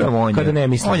zgazi nešto. Kada ne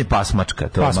mislim. On je pas mačka,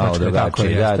 to je malo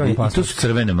drugačije. To su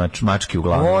crvene mačke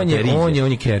uglavnom. On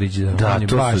je kerić. Da,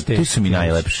 ti su mi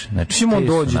najlepše. Znači, on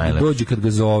dođe kad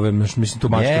ga zovem, mislim, to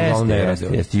mačka uglavnom ne rade.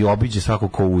 Jeste, i obiđe svako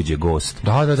ko uđe, gost.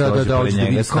 Da,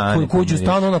 kako uđe u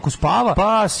stan, on ako spava,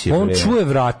 on čuje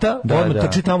vrata, on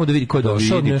trči tamo da vidi ko je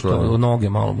došao, nešto od noge,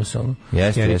 malo mu se ono.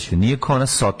 Jeste, nije kao ona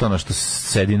sotona što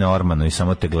sedi na ormanu i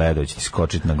samo te gleda,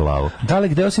 skočiti na glavu. Da li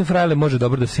gde osim frajle može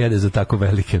dobro da sjede za tako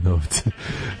velike novce?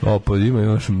 Pa ima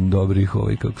još dobrih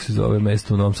kako se zove,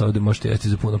 mesto u Novom Sadu gde možete jesti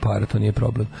za puno para, to nije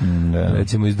problem.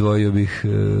 Recimo izdvojio bih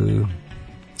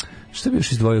šta bi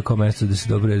još izdvojio kao mesto da se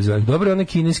dobro je zove? Dobro je onaj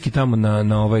kineski tamo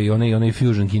na onaj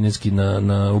fusion kineski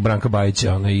u Branka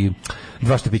Bajića, onaj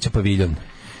dva štepića paviljon.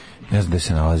 Ne znam gde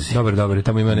se nalazi. Dobro,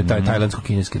 tamo ima taj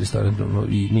tajlandsko-kineski restoran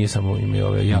i nije samo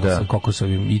ima sa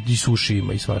kokosovim i suši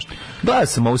ima i svašta. Gledao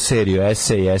sam ovu seriju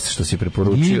SAS što si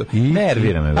preporučio.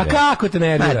 Nervira me, bre. A kako te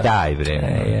nervira? Daj,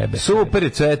 bre. Super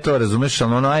je sve to, razumeš,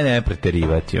 ali aj ne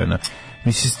preterivati,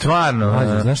 Mislim,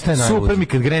 stvarno, super mi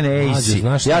kad grene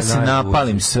AC, ja se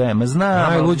napalim sve, ma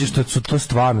znam. Najluđe što su to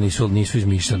stvarno nisu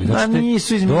izmišljali.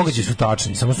 Nisu izmišljali. Događaji su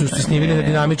tačni, samo su snimili na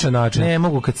dinamičan način. Ne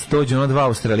mogu kad se dođe dva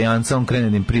Australijanca, on krene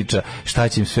da im priča šta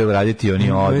će im sve uraditi i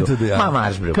oni odu. Ma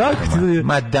marš bre.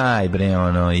 Ma daj bre,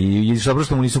 i dobro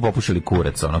što mu nisu popušili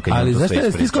kurac, ali znaš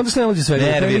šta, ti skontaš najluđe sve.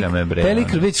 Nervira me bre. Pelik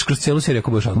već kroz cijelu seriju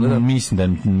ako budeš odgledao.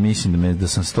 Mislim da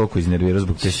sam stoko iznervirao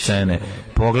zbog te scene.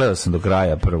 Pogledao sam do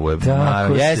kraja prvu.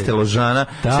 Jeste ložana,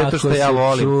 sve to što ja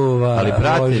volim, ali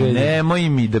brate, nemoj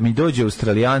mi da mi dođe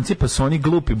Australijanci, pa su oni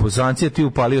glupi bozanci, a ti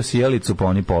upalio si jelicu, pa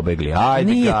oni pobegli.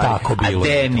 Ajde, nije tako bilo.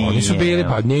 Oni su bili,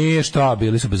 pa nije šta,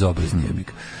 bili su bezobrazni.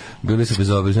 Bili su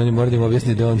bezobrazni, oni moraju da im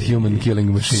objasniti da on human killing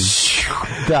machine.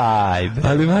 Daj, bre.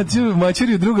 Ali Mačur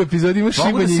je u drugoj epizodi ima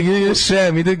šibanje i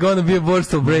šem, ide gonna be a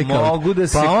burst of breakout.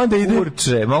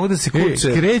 Mogu da se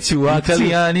kurče. Kreću u akciju.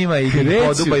 Italijanima i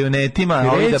podubaju netima,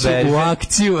 a ovi da beže. Kreću u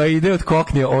akciju, a ide od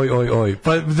koknje, oj.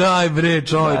 Pa daj bre,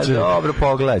 čovječe. Dobro,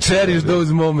 pogledaj. Cherish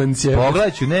those moments, je.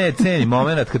 Pogledaj ću, ceni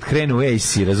moment kad krenu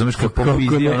AC, razumeš, kad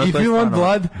popizdi ono. If you want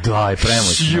blood, daj,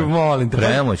 premoćno. Molim te.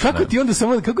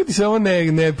 Kako ti samo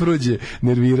ne pruđe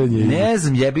nerviranje? Ne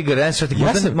znam, jebi ga,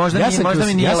 možda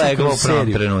mi nije leglo u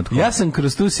pravom trenutku. Ja sam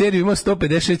kroz tu seriju imao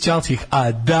 156 čalskih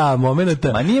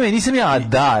momenata. Ma nisam ja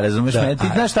razumeš me, ti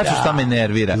znaš tačno šta me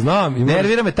nervira. Znam.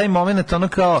 Nervira me taj moment, ono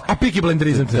kao... A Peaky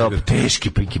Blinderizam te nervira. Teški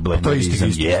Peaky Blinderizam,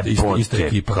 ista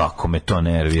ekipa. Kako me to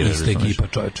nervira. Ista ekipa,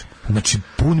 čovječe. Znači,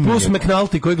 pun mi je... Plus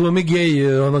McNulty koji glumi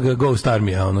gej onoga Ghost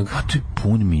Army-a. A to je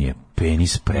pun mi je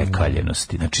penis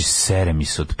prekaljenosti, znači sere mi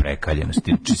se od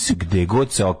prekaljenosti, znači gde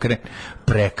god se okre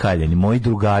prekaljeni, moji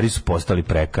drugari su postali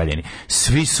prekaljeni,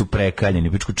 svi su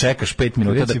prekaljeni, pičku čekaš 5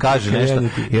 minuta da kaže nešto,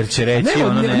 jer će reći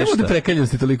ono nešto. Nema da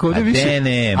prekaljenosti toliko, ovdje više.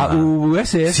 Nema. A u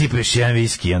SAS... Sipreš jedan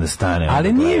viski i onda stane.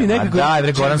 Ali nije mi nekako... Daj,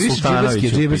 bre, Goran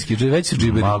Sultanović. Već su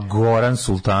džiberi. Ma, Goran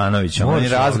Sultanović, on je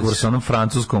razgovor sa onom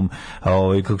francuskom,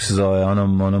 kako se zove,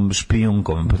 onom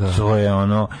špijunkom, to je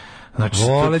ono...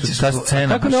 Znači, ta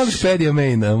scena. Kako ne voliš Pedija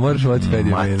Maina? Moraš voliti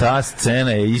Pedija Maina. Ta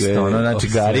scena je isto, ono, znači,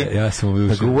 Gari,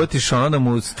 da ga uvatiš, ono,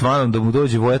 da mu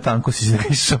dođe Voja Tankosić da ga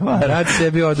išamara.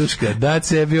 Dat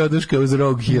sebi oduška uz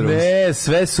Rogue Heroes. Ne,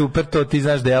 sve super, to ti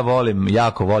znaš da ja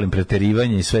jako volim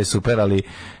preterivanje i sve super, ali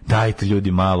dajte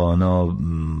ljudi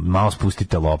malo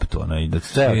spustite loptu, ono, i da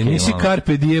sve okej. Nisi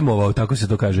Carpe Diemovao, tako se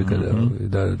to kaže kada,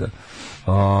 da.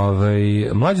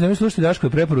 Mlađe, nemoj slušati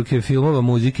Daškove preporuke filmova,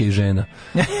 muzike i žena.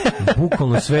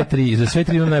 Bukvalno za sve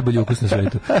tri imam najbolji ukus na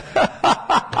svetu.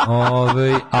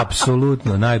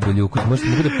 Apsolutno najbolji ukus. Možete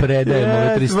mogu da predajem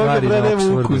ove tri stvari na Oxfordu.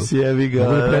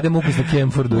 Mogu da predajem ukus na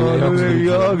Kemfordu.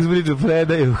 Oxfordu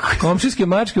predaju. Komšijske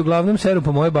mačke uglavnom seru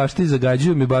po moje bašti i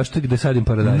zagađuju mi baštu gde sadim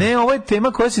paradajz. Ne, ovo je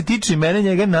tema koja se tiče mene,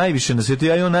 njega najviše na svetu.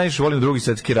 Ja i on najviše volim Drugi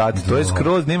svjetski rat. To je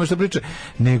skroz, nema šta priča.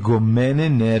 Nego mene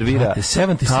nervira.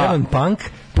 77 punk,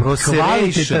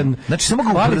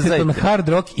 kvalitetan hard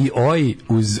rock i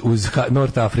uz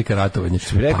North Africa ratovanje.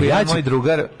 Rekao ja moj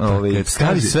drugar,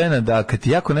 stavi sve da kad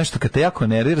te jako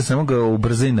nervira, samo ga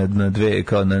ubrzaj na dve,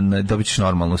 kao dobit ćeš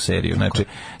normalnu seriju. Znači,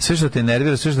 sve što te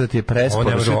nervira, sve što ti je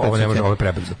presporo. Ovo je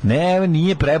prebrzo. Ne,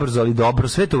 nije prebrzo, ali dobro,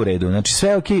 sve to u redu. Znači, sve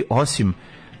je okej, osim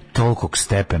tolikog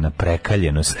stepena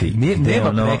prekaljenosti.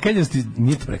 Nema prekaljenosti,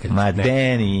 nije to prekaljenost. Ma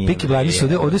Deni. Piki Bladi su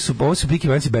ovo su Piki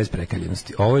Bladi bez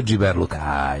prekaljenosti. Ovo je džiberluk.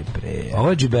 Aj bre. Ovo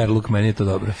je džiberluk, meni je to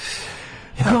dobro.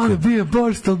 Gonna be a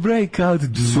Borstal breakout.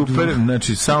 Super,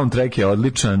 znači soundtrack je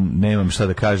odličan, nemam šta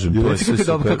da kažem. To je super.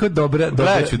 Kako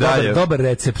dobar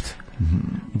recept.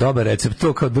 Dobar recept,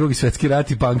 to kao Drugi svjetski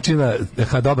rat i punkčina,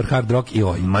 dobar hard rock i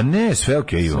Ma ne, sve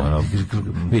okej, ono.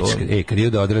 Kad idu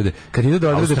da odrede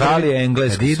Australija,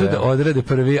 Engleska, kad idu da odrede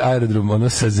prvi aerodrom, ono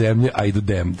sa zemlje, a idu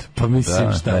damned. Pa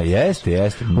mislim šta.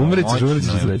 Jeste. Umrećeš.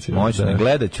 Moćno,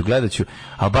 gledaću.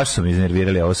 Ali baš su mi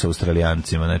iznervirali ovo sa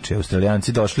Australijancima. Znači,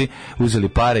 Australijanci došli, uzeli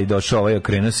pare i došao ovaj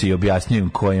okrenuo se i objasnio im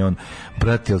ko je on.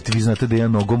 Brate, jel ti vi znate da ja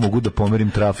nogom mogu da pomerim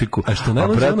trafiku? A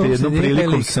brate, jednom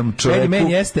prilikom sam čoveku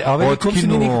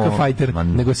otkinuo... Nije nikakav fajter,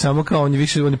 nego samo kao on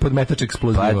je podmetač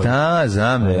eksploziva. Pa da,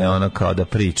 znam da je ono kao da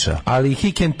priča. Ali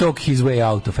he can talk his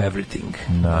way out of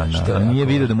everything. Da. Nije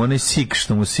vidio da mu onaj sik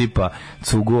što mu sipa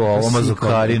cugu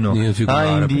omazokarinu. A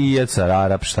Indijac,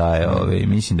 Arab, šta je?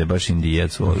 Mislim da je baš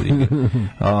Indijac.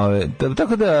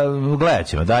 Tako da gledat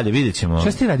ćemo dalje, vidjet ćemo.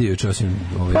 Šta si ti radio juče osim?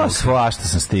 Pa svašta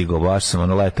sam stigao, baš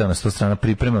sam letao na 100 strana,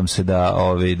 pripremam se da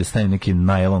stavim neki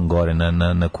najlon gore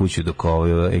na kuću dok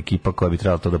ekipa koja bi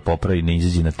trebala to da popravi ne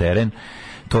izađe na teren.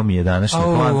 To mi je današnji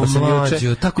plan, pa sam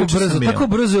juče... Tako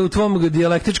brzo je u tvom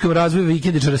dijalektičkom razvoju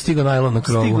vikendičara stigao najlon na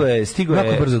krovu. Stigo je.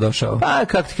 Kako brzo došao? Pa,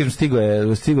 kako ti kažem, stigo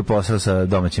je posao sa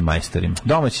domaćim majstorima.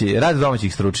 Rad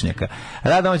domaćih stručnjaka.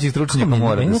 Rad domaćih stručnjaka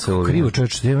mora da se uvijek. Krivo,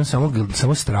 čovječ, ja imam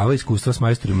samo strava iskustva s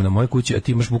majstorima na mojoj kući, a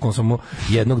ti imaš bukvalno samo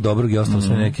jednog dobrog i ostalo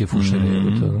sve neke fušere.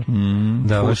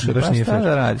 Da, baš nije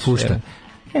fušta.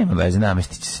 Nema veze,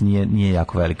 namestić nije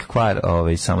jako velika kvar,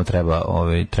 samo treba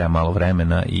malo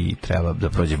vremena i treba da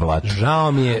prođe vlač.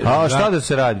 Žao mi je. A šta da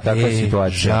se radi, takva je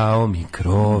situacija. Žao mi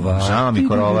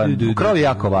krova. Krov je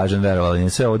jako važan, verovali.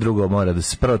 Sve ovo drugo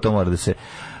prvo to mora da se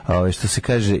što se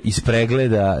kaže iz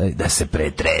pregleda da se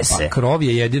pretrese. Pa krov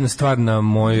je jedina stvar na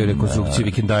mojoj rekonstrukciji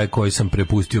vikendaje koji sam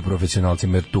prepustio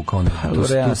profesionalcima, jer tu kao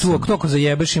tu ako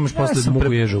zajebeš imaš posle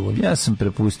muku ježovu. Ja sam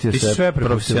prepustio sve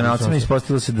profesionalcima,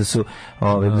 ispostavilo se da su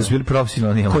bili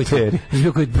profesionalni amateri.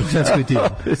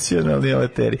 Profesionalni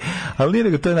amateri. Ali nije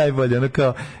nego to je najbolje, ono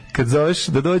kao kad zoveš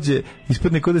da dođe,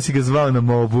 ispadne kod da si ga zvao na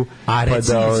mobu. A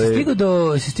reci, si stigao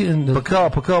do...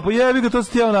 Pa jebi ga, to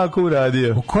si ti onako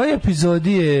uradio. U kojoj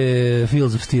epizodi je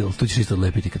Fields of Steel? Tu ćeš isto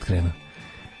odlepiti kad krenu.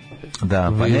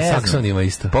 Da, pa ne Saxon ima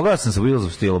isto. Pogledao sam sa Wheels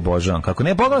of Steel, obožavam. Kako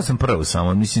ne, pogledao sam prvu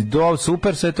samo. Mislim,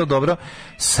 super, sve to dobro.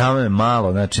 Samo je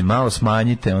malo, znači malo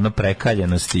smanjite ono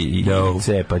prekaljenosti i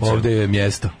cepaće. Ovdje je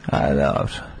mjesto. A,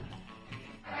 dobro.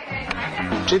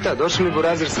 Čita, došli mi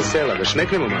burazir sa sela, da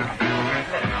šneknemo malo.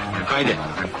 Ajde,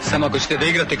 samo ako ćete da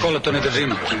igrate kola, to ne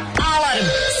držimo. Alarm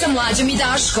sa Mlađom i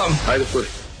Daškom. Ajde, furi.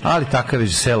 Ali takav je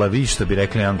sela vi, što bi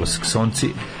rekli anglosaksonci.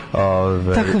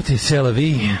 Takav ti je sela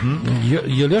vi.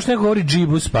 Je li još neko govori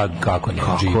džibus? Pa kako ne?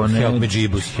 Help me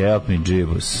džibus. Help me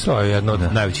džibus. To je jedno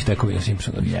od najvećih tekovina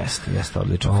Simpsona. Jeste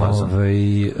odličan fazon.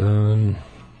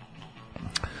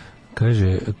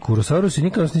 Kaže, Kurosaurus,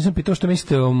 nikad vas nisam pitao što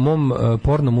mislite o mom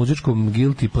porno muzičkom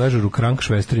guilty pleasure-u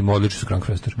Krankšvesterim, odlični su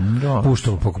Krankšvester.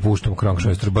 Puštamo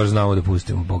Krankšvester, baš znamo da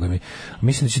pustimo, boga mi.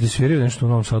 Mislim da će da sviraju nešto u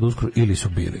Novom Sadu uskoro, ili su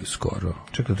bili skoro.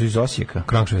 Čekaj, to je iz Osijeka?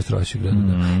 Krankšvester Osijek,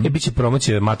 da. Biće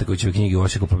promocija Matakovićeve knjige u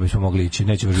Osijeku, pa bismo mogli ići,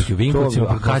 neće baš biti u Vinkovcima.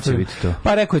 A kad će biti to?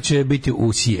 Pa rekao će biti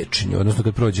u siječnju, odnosno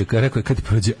kad prođe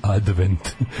Advent.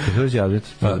 Kad prođe Advent,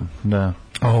 da.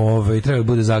 Treba da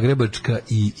bude zagrebačka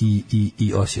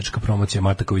i osječka promocija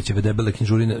Matakovićeve debele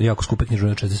knjižurine, jako skupe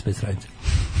knjižurine, 45 stranica.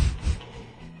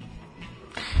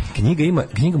 Knjiga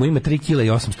mu ima 3 kg i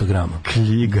 800 grama.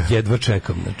 Knjiga. Jedva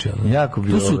čekam, znači ono. Jako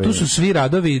bi tu su svi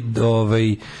radovi,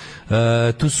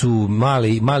 tu su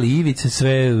mali Ivice,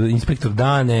 sve inspektor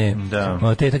Dane,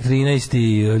 tetak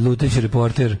 13, luteći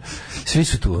reporter, svi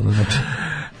su tu, ono, znači.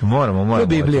 Moramo. To je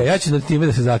Biblija, ja ću na time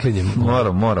da se zaklinjem.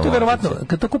 Moramo. To je verovatno,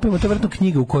 kad to kupimo, to je verovatno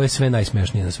knjiga u kojoj je sve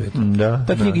najsmešnije na svetu.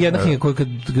 Ta knjiga je jedna knjiga koju kad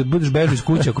budeš bežao iz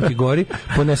kuće, ako ti gori,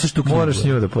 poneseš tu knjigu. Moraš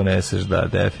nju da poneseš, da,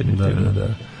 definitivno. Da.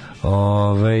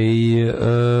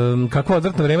 Kakvo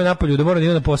odvrtno vreme napolju, da moram da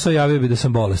idem na posao, javio bi da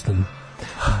sam bolestan.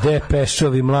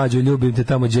 Depešovi, Mlađo, ljubim te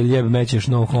tamo gdje ljeb mećeš,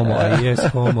 no homo, a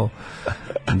yes homo.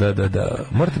 Da.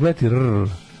 Morate gledati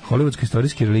hollywoodski,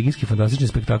 istorijski, religijski, fantastični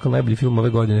spektakl, najbolji film ove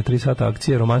godine, 3 sata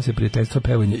akcije, romanse, prijateljstva,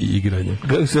 pevanje i igranje.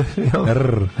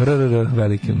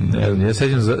 Veliki. Ja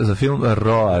sećam za film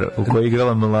Roar, u kojoj je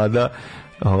igrala mlada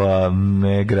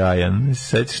Meg Ryan.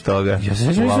 Sećaš toga? Ja se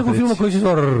sećam nekog filma koji se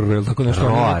zvao tako nešto.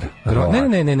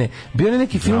 Roar. Ne. Bio je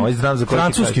neki film,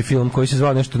 francuski film koji se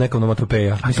zvao nešto neka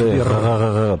onomatopeja. Mislim da je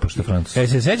pošto je francuski.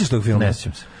 Se sećaš tog filma? Ne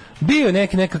sećam se. Bio je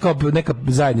neka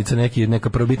zajednica, neka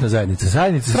prvobitna zajednica.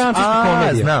 Francuska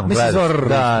komedija.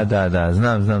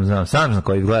 Znam, znam. Sam na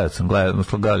koji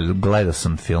gledao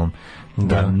sam film.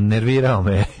 Da, nervirao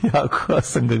me jako,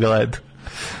 sam ga gledao.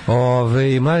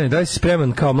 Mladen, da li si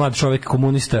spreman kao mlad čovjek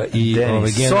komunista i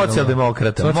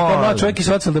socijaldemokrata? Kao mlad čovjek i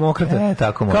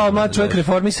socijaldemokrata. Kao mlad čovjek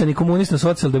reformisan i komunista,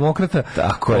 socijaldemokrata.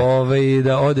 Tako je.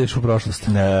 Da odeš u prošlost.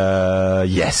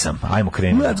 Jesam. Ajmo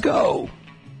krenuti. Let's go!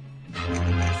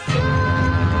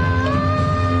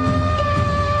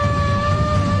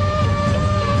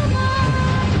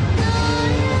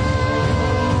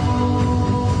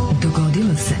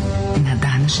 Dogodilo se na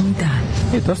današnji dan.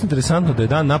 To je interesantno da je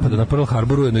dan napada na Pearl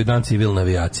Harboru ujedno i dan civilne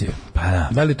avijacije. Pa da.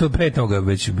 Da li to pre toga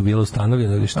već bilo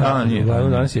ustanovljeno ili šta?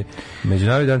 Danas je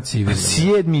Međunarodni dan civilne.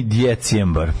 7.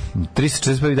 decembar.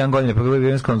 341 dan godine, prvi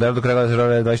vremensko kalendaru do kraja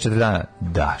 24 dana.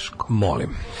 Daško. Molim.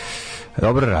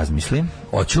 Dobro razmisli.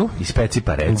 Hoću. Ispeci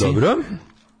pa reci. Dobro.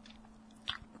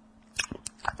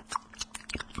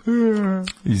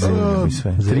 Izvinjam mi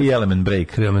sve. 3 element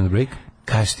break.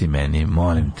 Kaži ti meni,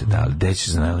 molim te, da li dećeš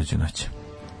za najluđu noć?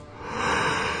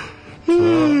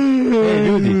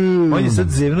 Ljudi, on je sad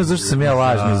zevno, zašto sam ja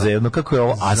lažno zevno, kako je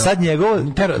ovo? A sad njegovo...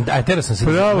 Tero sam se...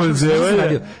 Pravo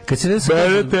zevno. Kad se ne...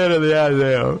 Bene tero da ja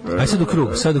zevno. Aj sad u krug.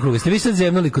 Jeste vi sad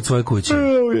zevnuli kod svoje kuće?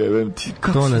 Jebem ti.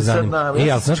 To nas zanima.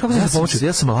 Ali znaš kako sam se pomoću?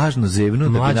 Ja sam lažno zevno,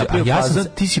 da bi napravio fazan,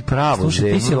 ti si pravo zevno.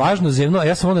 Slušaj, ti si lažno zevno, a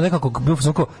ja sam onda nekako bio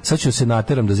samo sad ću se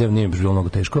nateram da zevno, nije mi bilo mnogo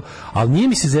teško, ali nije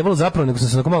mi se zevalo zapravo, nego sam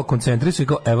se onako malo koncentrisao i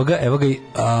kao, evo ga i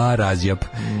razjap.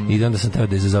 I onda sam teo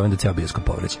da izazovem da cijel bioskop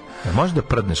povreće. Možeš da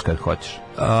prdneš kad hoćeš?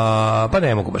 Pa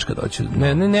ne mogu baš kad hoću.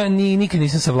 Nikad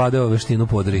nisam savladao veštinu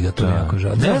podriga, to je jako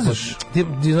žal. Ne znaš? Ti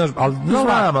znaš, ali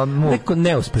neko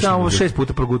neuspešno. Samo 6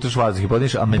 puta progutaš vazduh i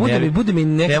podniš, a bude mi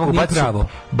neko nije pravo.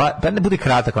 Pa ne bude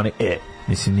kratak, onaj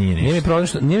mislim nije ništa.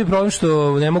 Nije mi problem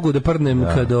što ne mogu da prdnem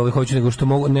kad hoću, nego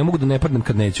što ne mogu da ne prdnem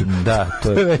kad neću. Da,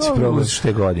 to je već problem.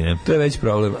 Šte godine. To je već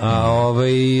problem. A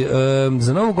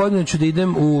za Novu godinu ću da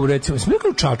idem u, recimo, sam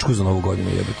rekao u Čačku za Novu godinu,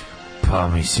 jebati. Pa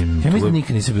mislim... Ja mislim da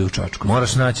nikad nisam bio u Čačku.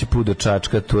 Moraš naći put do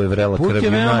Čačka, tu je vrela krv i mačka. Put je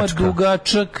veoma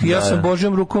dugačak, ja sam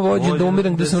Božjom rukom vođen da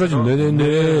umiram gde sam rođen.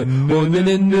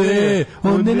 Ne.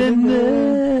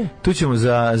 Tu ćemo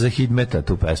za Hidmeta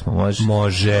tu pesmu, može?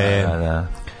 Može. Da.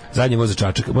 Zadnji voz za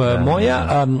Čačak.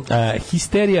 Moja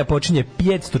histerija počinje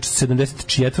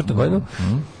 574. godinu.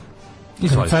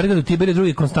 Carina do Tiberije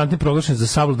II. Konstantni proglašen za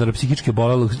savladara psihičke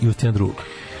bolesti Justina II.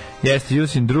 Jeste,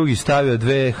 Justin drugi stavio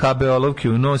 2 HB olovke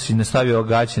u nos i nastavio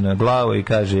ogaće na glavu i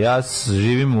kaže, ja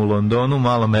živim u Londonu,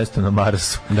 malo mesto na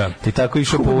Marsu. Da. I tako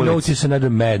išao po ulici. Who notice another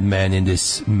madman in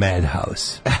this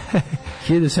madhouse?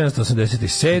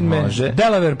 1787.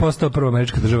 Delaware postao prva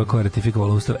američka država koja je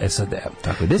ratifikovala ustav SAD-a.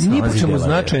 Tako, ni po čemu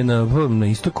značajna na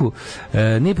istoku,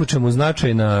 ni po čemu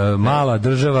značajna mala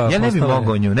država. Ja ne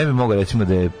bi mogao recimo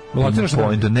da je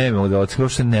point, ne bi mogao da otkrio,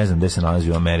 što ne znam gde se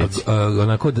nalazi u Americi.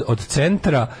 Onako od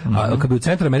centra, kad bi u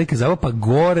centru Amerike zavao, pa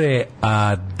gore,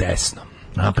 a desno.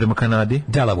 A prema Kanadi?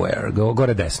 Delaware,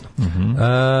 gore desno.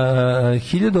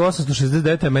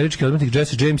 1869. američki odmetnik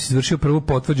Jesse James izvršio prvu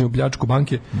potvrđenu pljačku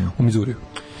banke u Mizuriju.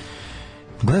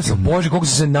 Bože, koliko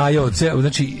sam se najao.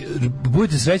 Znači,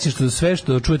 budite srećni što sve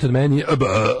što čujete od meni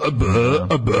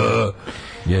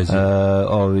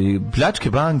pljačke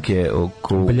banke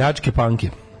pljačke banke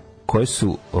koje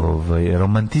su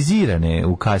romantizirane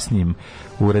u kasnijim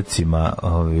uradcima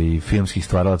filmskih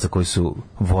stvaralaca koji su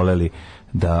voleli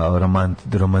da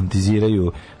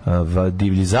romantiziraju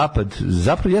divlji zapad.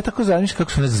 Zapravo ja tako zamišljam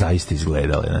kako su one zaista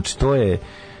izgledale. Znači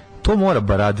to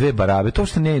mora dve barabe.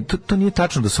 To nije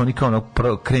tačno da su oni kao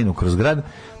krenu kroz grad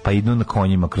pa idu na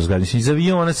konjima kroz grad. Iz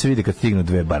aviona se vidi kad stignu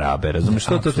dve barabe. Razumeš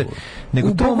što to?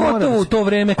 Nego to mora u to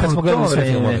vreme kad smo gledali sve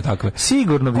filmove takve.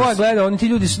 Sigurno bi. Ko je gledao, oni ti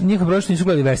ljudi njihov prošli nisu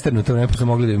gledali western u to vreme, pa su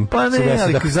mogli da im. Pa ne,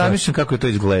 ali zamišljam kako je to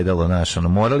izgledalo,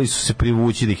 morali su se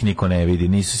privući da ih niko ne vidi.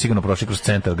 Nisu sigurno prošli kroz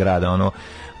centar grada,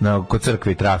 kod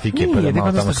crkve i trafike, pa da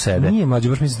malo tamo sede. Nije, mlađe,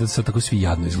 baš mislim da su tako svi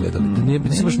jadno izgledali. Nije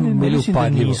baš bili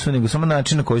upadljivo. Nisu, nego samo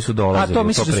način na koji su dolazili. A to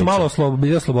misliš da su malo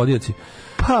oslobodioci?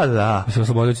 Pa da. Mislim,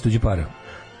 oslobodioci tuđi para.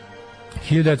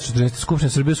 1914. Skupština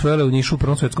Srbije usvojila u Nišu u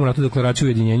Prvom svetskom ratu deklaraciju o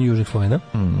ujedinjenju Južnih Slovena.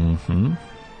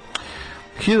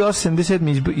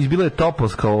 1977. izbila je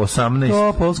Topolska 18.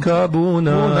 Topolska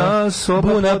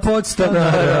buna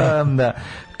podstanara. Da.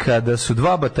 Kada su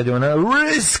dva bataljona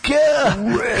Reska!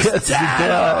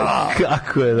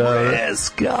 Kako je da?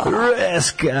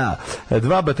 Reska!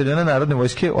 Dva bataljona narodne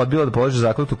vojske odbila da polože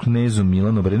zakletvu knezu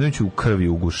Milanu Obrenoviću u krvi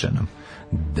ugušenom.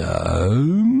 Da.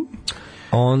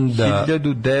 Onda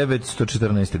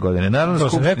 1914. godine. Naravno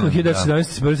skupština. Rekao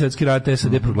 1917. Prvi svjetski rat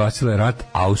SAD proglasila je rat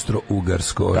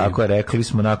Austro-Ugarskoj. Tako je, rekli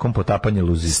smo nakon potapanja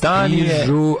Luzistanije.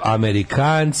 Stižu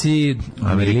Amerikanci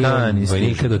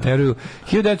vojnika doteruju.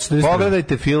 1940.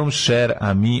 Pogledajte film Cher,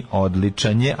 a mi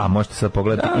odličan je, a možete sad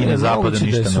pogledati i na zapadu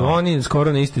ništa. Da su oni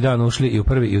skoro na isti dan ušli i u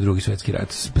prvi i u drugi svjetski rat.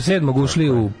 7. ušli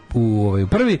u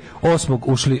prvi, 8.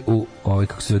 ušli u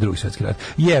kako se zove drugi svjetski rat.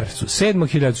 Jer su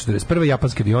 7. 1941.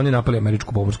 japanski avioni napali američku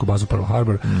pomorsku bazu Pearl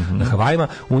Harbor na Havajima,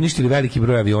 uništili veliki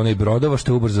broj aviona i brodova,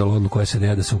 što je ubrzalo odluku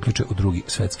SAD-a da se uključe u drugi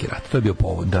svetski rat. To je bio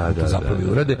povod da zapravo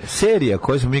urade. Serija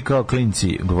koju smo mi kao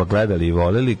klinci gledali i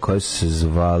voleli, koja se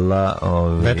zvala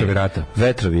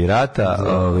Vetrovi rata,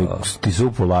 ti su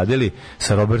upoladili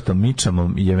sa Robertom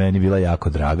Mitchumom, je meni bila jako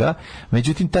draga.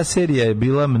 Međutim, ta serija je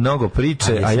bila mnogo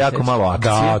priče, a jako malo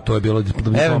akcije. Da, to je bilo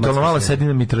diplomatska. Eventualno malo sedi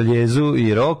na mitraljezu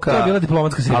i roka. To je bila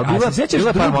diplomatska serija.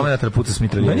 Bila par momenta puta s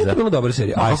mitraljeza. Meni je to bilo dobra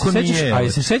serija. A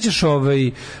se sećaš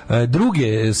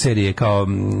druge serije, kao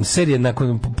serije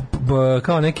nakon,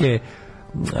 kao neke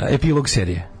epilog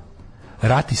serije?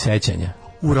 Rat i sećanja.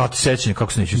 U Rat i sećanja,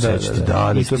 kako se neću sećati.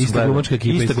 Da, ista glumačka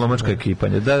ekipa. Ista glumačka ekipa.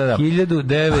 Da.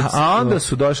 1900. A onda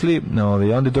su došli,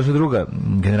 onda je došla druga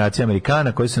generacija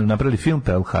Amerikana koji su napravili film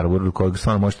Pearl Harbor, kojeg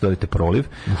stvarno možete dobiti proliv,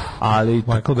 ali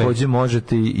takođe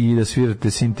možete i da svirate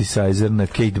synthesizer na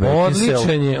Kate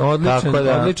Beckinsale.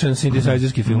 Odličan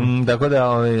synthesizerski film. Tako da,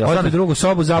 odete drugu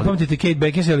sobu, zapamtite Kate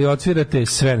Beckinsale i odsvirate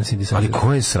sve na synthesizer. Ali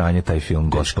koje je sranje taj film,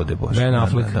 gospode Bože. Ben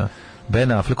Affleck.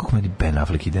 Ben Affleck, kako meni Ben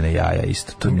Affleck ide na jaja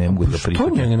isto, to ne mogu da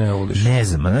prihvatim. Što njega ne voliš? Ne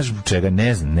znam, znaš čega,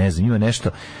 ne znam, ima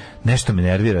nešto me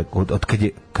nervira,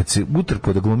 kad se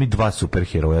utrpo da glumi dva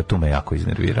superheroja, to me jako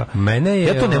iznervira.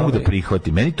 Ja to ne mogu da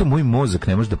prihvatim, meni to moj mozak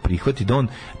ne može da prihvati, da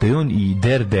je on i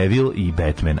Daredevil i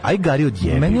Batman. Aj Gari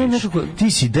odjebi,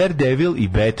 ti si Daredevil i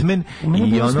Batman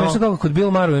i ono... Smešno kako kod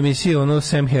Bill Maher u emisiji,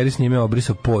 Sam Harris njime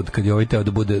obrisao pod, kad je teo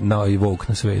da bude i woke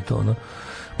na svetu,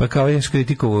 pa kao ješ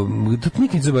kritikovo, to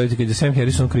nikad ne zabavite kad je Sam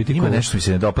Harrison kritikovo. Ima nešto mi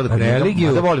se ne dopada,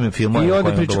 religiju, da volim filmove. I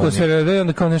onda pričao se,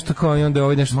 onda kao nešto kao, i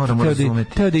onda nešto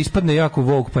teo da ispadne jako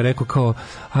woke, pa rekao kao,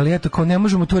 ali eto, kao ne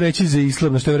možemo to reći za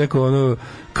islam, na što je rekao,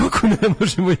 kako ne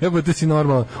možemo, jebote si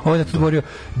normalno. On je to govorio,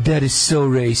 that is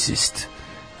so racist.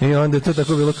 I onda je to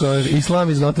tako bilo kao, Islam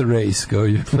is not a race, kao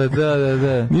je. Pa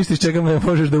da. Ništa iz čega ne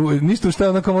možeš da, ništa šta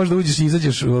onako možeš da uđeš i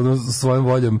izađeš svojom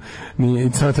voljom,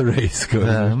 it's not a race, kao je.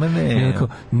 Da, ma ne. I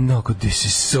no, this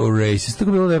is so racist.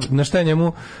 Tako bilo da na šta je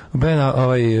njemu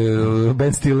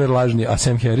Ben Stiller lažni, a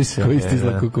Sam Harris, koji isti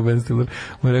izgleda kako Ben Stiller,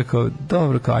 mu je rekao,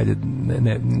 dobro, kao, ajde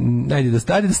da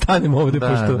stanemo ovde,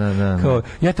 pošto, kao,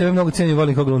 ja tebe mnogo cijenim,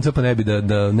 volim kao glumca, pa ne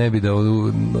bi da,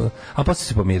 a posle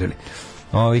se pomirili.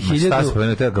 Šta se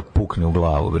pomenuo, tega ga pukne u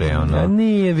glavu, bre, ono.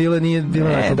 Nije bilo. Ne,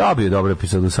 dobio je dobro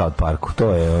epizod u South Parku,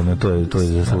 to je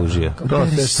zaslužio. To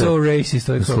je so racist,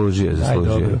 to je zaslužio.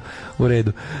 Dobro, u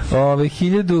redu.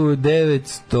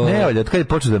 1900... Ne, od kada je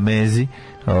počeo da mezi,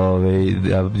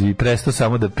 i prestao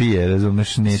samo da pije,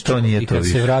 razumeš, to nije to više. I kad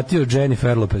se vratio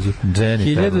Jennifer Lopezu.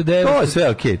 To je sve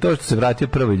okej, to što se vratio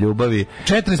prvoj ljubavi.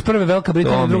 41. Velika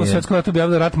Britanija u drugom svjetskom ratu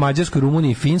objavila rat Mađarskoj,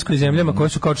 Rumuniji i Finskoj, zemljama koje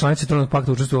su kao članice Trojnog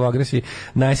pakta učestvovale u agresiji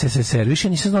na SSSR. Više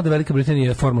nisam znao da Velika Britanija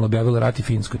je formalno objavila rat i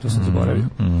Finskoj, to sam zaboravio.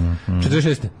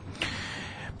 46.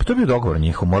 To To je bio dogovor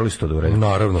njihov, morali su to da urediti.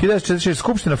 Naravno. 1946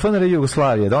 Skupština FNR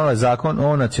Jugoslavije donela je zakon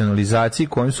o nacionalizaciji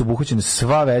kojim su obuhvaćene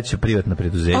sva veća privatna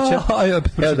preduzeća. Evo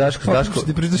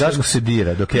Daško se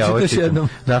dira dok ja ovo čitam.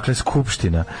 Dakle,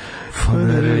 Skupština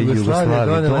FNR Jugoslavije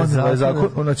donela je zakon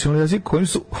o nacionalizaciji kojim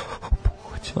su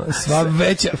sva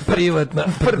veća privatna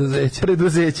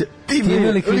preduzeća.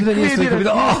 Time likvidirani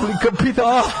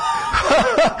kapital.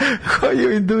 Koji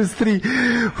u industriji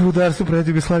rudarstvu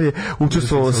protiv Jugoslavije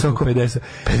učestvovao sam oko 50.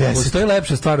 Postoji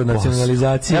lepša stvar od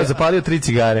nacionalizacije. Ja zapalio 3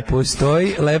 cigare.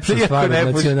 Postoji lepša stvar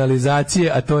od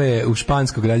nacionalizacije, a to je u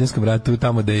španskom građanskom ratu,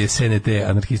 tamo da je SNT,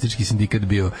 anarhistički sindikat,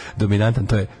 bio dominantan,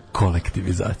 to je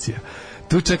kolektivizacija.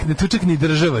 Tu čak ni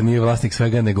država nije vlasnik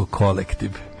svega, nego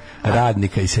kolektiv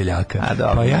radnika i seljaka.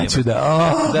 Pa ja ću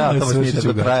da to nije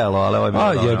tako trajalo, ali ovo je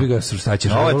bilo. Jer bi ga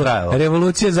srustaćeš.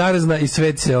 Revolucija zarazna i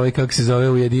svet se, kako se zove,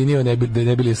 ujedinio, ne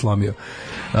bi li je slomio.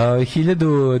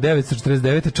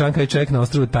 1949. Chiang Kai-shek na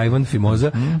ostrvu Tajvan,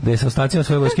 Fimoza, da je sa ostacima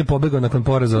svoje vojske pobegao nakon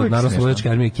poraza od Narodno-slobodačke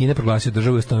armije Kine, proglasio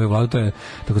državu i ustanovio vladu, to je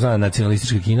takozvana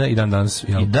nacionalistička Kina i dan danas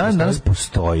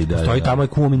postoji. Postoji, tamo je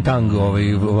Kuomintang,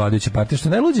 vladajuća partija, što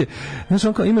je najluđe. Znaš,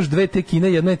 imaš dve te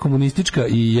Kine, jedna je komunistička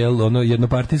i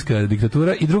jednopartijska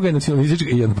diktatura i druga je nacionalistička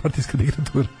i jednopartijska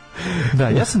diktatura. Da,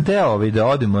 ja sam teo da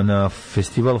odemo na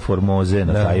festival Formoze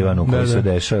na Tajvanu koji se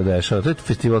dešava. To je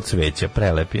festival cveća,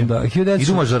 prelep je.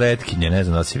 Idu mažoretkinje, ne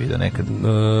znam da si vidio nekad.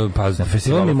 Pa,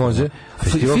 festival Mimoze.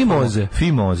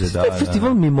 Fimoze, da.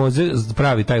 Festival Mimoze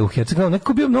pravi taj u Hercegovini,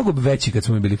 nekako bio mnogo veći kad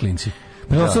smo bili klinci.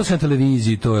 Prenosilo se na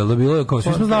televiziji to, je li bilo kao,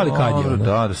 svi smo znali kad je.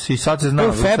 Da, i sad se zna.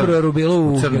 U februaru bilo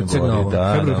u Hercegovini.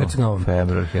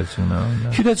 Februar Hercegovini.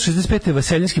 1965.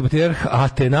 Vaseljenski patrijarh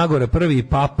Atenagora I i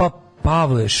Papa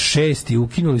Pavle VI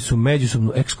ukinuli su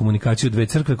međusobnu ekskomunikaciju dve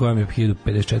crkve kojom je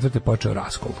 1054. počeo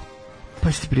raskol.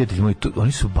 Pa ste prijatelji moji,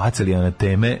 oni su bacali na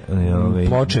teme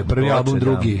ploče, prvi album,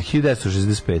 drugi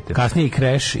 1965. Kasnije i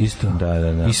Crash isto.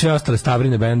 Da. I sve ostale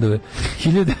stavrine bendove.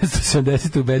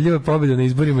 1970. ubedljiva pobjeda na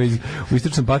izborima u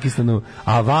istočnom Pakistanu,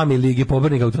 Avami Ligi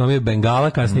pobornika autonomije Bengala,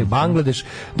 kasnije Bangladeš,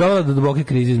 dovela do duboke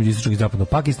krize između istočnog i zapadnog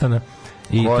Pakistana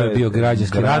i to je bio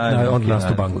građanski rat, a onda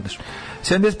nastao Bangladeš.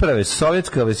 71.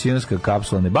 Sovjetska avionska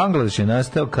kapsula Bangladeš je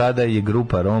nastao kada je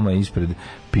grupa Roma ispred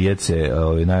pijace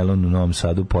najlon u Novom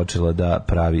Sadu počela da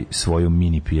pravi svoju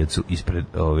mini pijacu ispred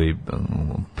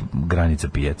granica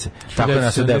pijace. Tako je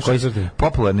nastao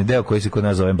popularni deo koji se kod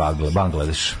nas zove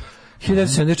Bangladeš.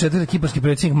 1974. kiparski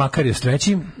predsjednik Makarije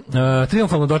III.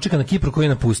 Triumfalno dočeka na Kipru koji je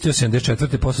napustio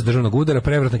 74. posle državnog udara,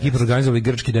 prevrat na Kipru organizovali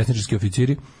grčki desničarski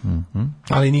oficiri,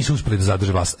 ali nisu uspeli da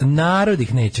zadrže vlast. Narod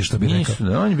ih neće, što bi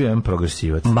rekao. On je bio jedan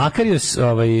progresivac. Makarios,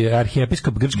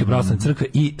 arhijepiskop Grčke pravoslavne crkve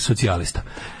i socijalista.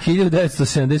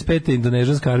 1975.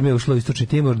 indonežanska armija ušla u istočni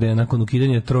Timor, da je nakon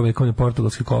ukidanja trovekovne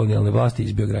portugalske kolonijalne vlasti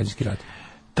izbio građanski rat.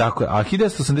 Tako je, a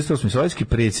 1988. sovjetski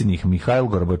predsjednik Mihail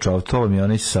Gorbačov, to vam je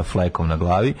onaj sa flekom na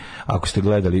glavi. Ako ste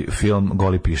gledali film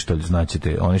Goli pištolj,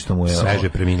 znaćete, oni što mu je sveže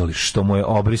preminuli, što mu je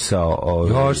obrisao,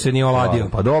 još se nije oladio.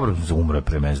 Pa dobro, umre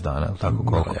pre mesec dana, tako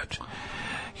koliko.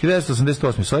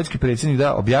 1988. sovjetski predsjednik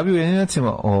objavio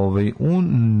jedinacima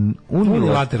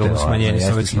unilateralno smanjenje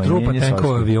sovjetskih trupa,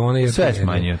 tenkova, aviona i sve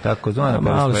smanjio, tako zvana.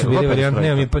 Malo su bili varijant,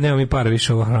 nema mi para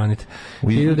više ovo hraniti.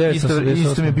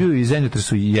 Isto mi je bio i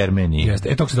zemljotres u Jermeniji.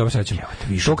 Tog se dobro sećam.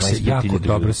 Tog se jako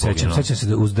dobro sećam. Sećam se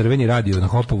da uz drveni radio na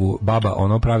Hopovu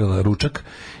baba pravila ručak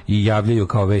i javljaju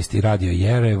kao vesti radio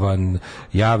Jerevan,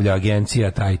 javlja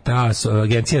agencija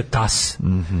agencija TAS,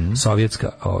 sovjetska,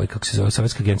 kako se zove,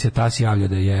 sovjetska agencija TAS javlja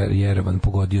da je Jerevan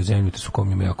pogodio zemljotres u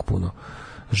kom ima jako puno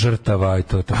žrtava i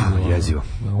to je tako jezivo.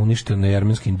 Uništena je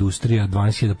jermenska industrija,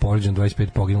 12.000 poređeno, 25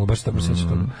 poginulo, baš tako sećam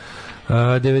toga.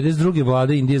 92.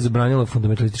 vlada Indije zabranila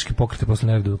fundamentalističke pokrete posle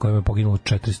nereda u kojem je poginulo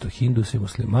 400 hindusa i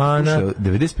muslimana.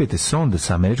 95. sonda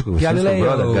sa američkog svemirskog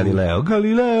broda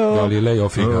Galileo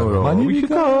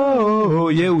Figaro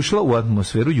je ušla u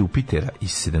atmosferu Jupitera i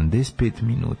 75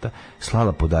 minuta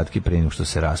slala podatke pre nego što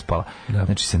se raspala.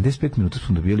 Znači 75 minuta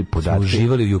smo dobili podatke. Smo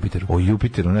uživali u Jupiteru. O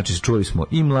Jupiteru, znači čuli smo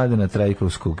i Mladena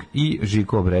Trajkovskog i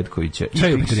Žiko Bretkovića i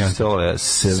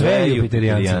sve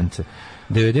Jupiterijance.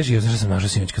 90, ja sam našao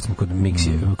sinoć kad smo kod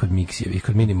Miksijevih,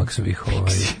 kod Minimaksovih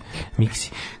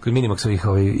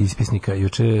ispisnika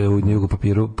juče u Jugo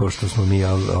papiru, pošto smo mi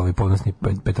ponosni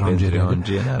Petronđeri,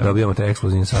 dobijamo taj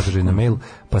ekskluzivni sadržaj na mail,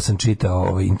 pa sam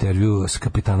čitao intervju s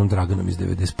kapitanom Draganom iz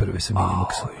 91. sa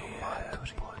Minimaksom.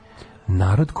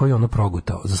 Narod koji ono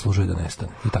progutao zaslužuje da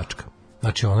nestane. I tačka.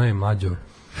 Znači ono je Mlađo,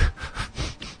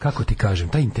 kako ti kažem,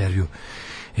 taj intervju,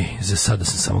 za sada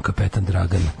sam samo kapetan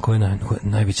Dragan, koja je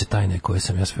najveća tajna koje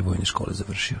sam ja sve vojne škole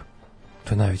završio.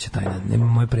 To je najveća tajna.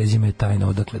 Moje prezime je tajna,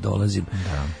 odakle dolazim.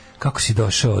 kako si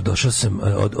došao? Došao sam,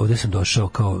 ovdje sam došao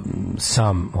kao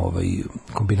sam,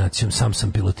 kombinacijom,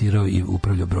 sam pilotirao i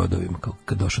upravljao brodovima,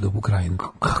 kad došao do Ukrajine.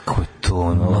 Kako je to,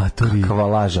 ono, kakva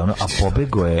laža, ono, a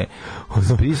pobego je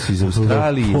iz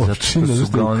Australije, zato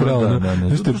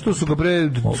što su ga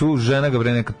žena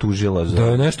ga neka tužila. Da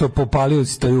je nešto popalio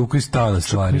stajuku iz stana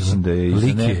stvari. Mislim da je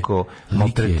iza neko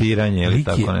maltretiranje ili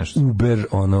tako nešto. Uber,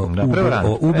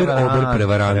 Uber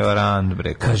prevarant.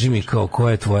 Kaži mi kao,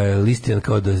 koja je tvoja listina,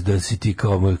 kao da si ti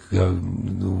kao,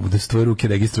 da su tvoje ruke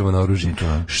registrovane na oružje.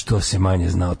 Što se manje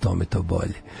zna o tome, to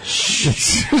bolje.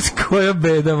 Koja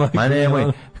beda, majka. Ma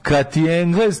nemoj. Kad ti je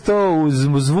Engles to uz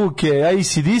zvuke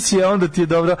ACDC, onda ti je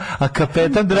dobro, a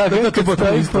kapetan Dragan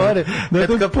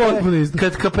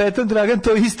kad kapetan Dragan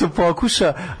to isto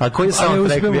pokuša, a koji je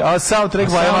soundtrack bio? A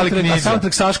soundtrack Vaja Mali Knjiža. A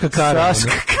soundtrack Saška Kara.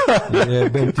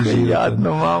 Jebem ti život.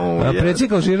 Jadno, mamu.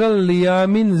 Predsjednik Alžira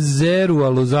Lijamin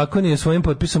Zerual ozakonio svojim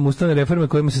potpisom ustavne reforme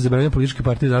kojima se zabranjuju političke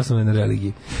partije zasnovane na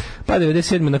religiji. Pa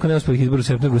 97. nakon neuspelih izbora u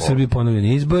septembru u Srbiji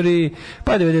ponovljeni izbori,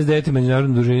 pa 99.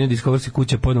 međunarodno udruženje Diskoverskih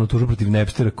kuća podnelo tužbu protiv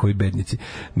Napstera, koji bednici.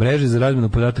 Mreže za razmjenu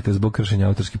podataka zbog kršenja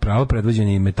autorskih prava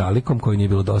predvođeni Metalikom, koji nije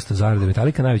bilo dosta zarade.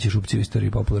 Metalika, najveći šupci u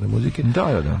istoriji popularne muzike.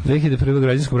 Da. 2001.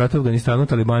 građanskom ratu u Afganistanu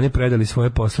talibani predali svoje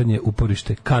poslednje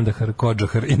uporište Kandahar,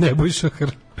 Kodžahar i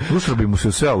Nebojšahar. Usro bi mu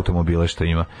se sve automobile što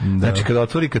ima. Znači, kada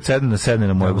otvori, kad sedne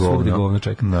na moje govno.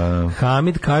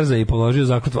 Hamid Karzai položio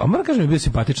zakletvu. A moram kažem, je bio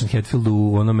simpatičan Hetfield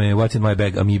u onome What's in my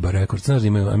bag, Amoeba Records. Znaš da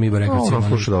imaju Amoeba Records? On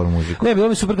sluša dobru muziku. Ne, bilo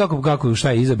mi super kako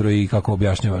šta je izabrao i kako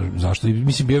objašnjava zašto.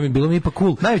 Mislim, bilo mi ipak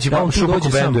cool. Najveći šupak u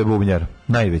bendu je bubnjar.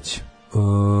 Najveći.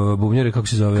 Bubnjar je kako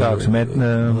se zove? Kako se metne...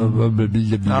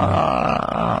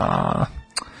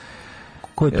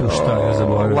 Ko je tu šta, ja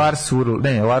zaboravim?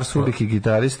 Lars Ulrich je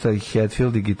gitarista i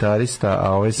Hetfield je gitarista,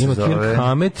 a ovaj se zove... Kirk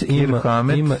Hammett,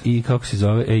 ima i kako se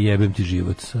zove, jebem ti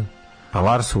život sad. Pa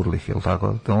Lars Ulrich, je li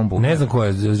tako? Ne znam ko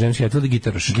je, James Hetfield i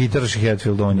gitaraš. Gitaraš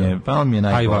Hetfield, on je, pa on mi je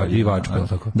najbolji. I vačka, je li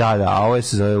tako? Da, a ovo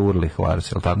se zove Ulrich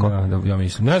Lars, je li tako? Da, ja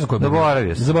mislim. Ne znam ko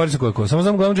je. Zaboravio se ko je ko. Samo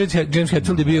znam gledam James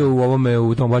Hetfield je bio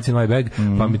u tom What's in my bag,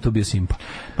 pa mi to bio simpa.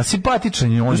 Pa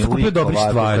simpatičan je on. Isto kupio dobrih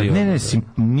stvari. Ne,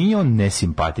 nije on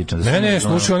nesimpatičan. Ne,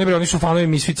 slušaj, oni su fanovi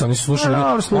Misfica, oni su slušali.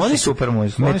 Oni su super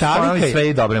muziku. Metallica sve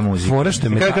i dobre muzike.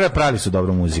 Kako pravili su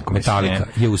dobru muziku. Metallica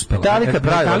je uspela.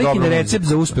 Metallica je recept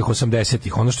za uspeh 80-ih.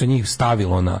 Ono što njih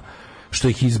stavilo na, što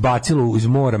ih izbacilo iz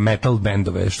mora metal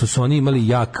bendove, što su oni imali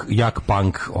jak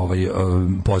punk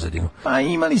pozadinu. Pa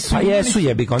imali su. Pa jesu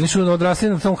jebika, oni su odrasli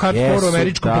na tom hardcore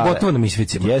američkom, pogotovo na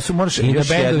Misficima. Jesu, možeš i na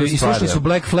bendovi, i slušali su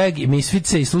Black Flag i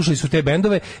Misfice i slušali su te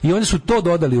bendove i onda su to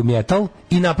dodali u metal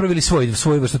i napravili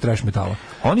svoju vrstu thrash metala.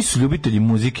 Oni su ljubitelji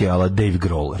muzike ala Dave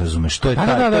Grohl, razumeš? To je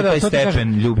taj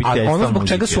stepen ljubiteljstva muzike. A ono zbog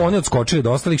čega su oni odskočili od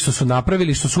ostalih, što su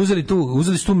napravili, što su uzeli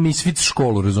tu Misfits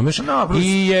školu, razumeš?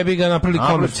 I jebi ga napravili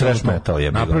komercijalno.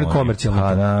 Napravili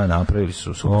komercijalno. Napravili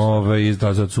su.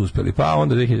 Zato su uspjeli. Pa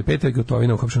onda 2005.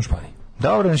 gotovina u Kopšnom Španiji.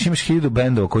 Dobro, znači imaš 1000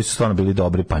 bendova koji su stvarno bili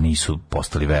dobri, pa nisu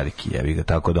postali veliki, jebi ga,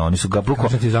 tako da oni su ga bruko.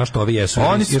 Kažem ti zašto ovi jesu?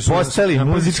 Oni su postali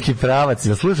muzički pravac.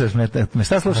 Da slušaš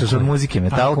šta slušaš od muzike,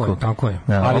 metalku? Tako je.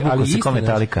 Ali istina,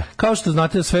 Metallica. Kao što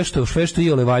znate, sve što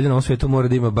iole valja na ovom svijetu mora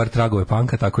da ima bar tragove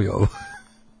panka, tako i ovo.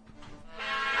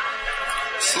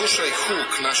 Slušaj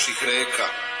huk naših reka.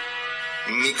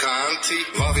 Mikanti,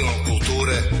 Vavilon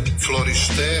kulture,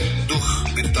 Florište,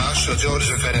 duh Birtaša,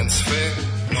 Đorđe Ferenc Fe,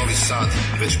 Novi Sad,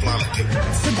 već plameti.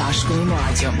 Sa Daškom i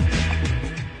Mlađom.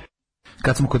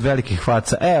 Kad smo kod velikih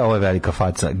faca, ovo je velika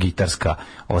faca gitarska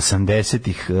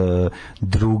 80-ih,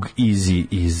 drug Easy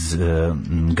iz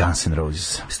Guns N'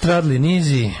 Roses. Struggling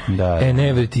Easy, and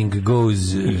everything goes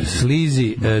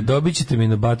sleazy. Dobit ćete mi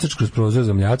nabacač kroz prozor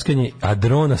za mljackanje, a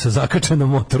drona sa zakačenom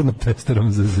motornom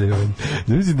testerom za zevanje.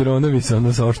 Znači dronovi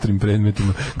sa oštrim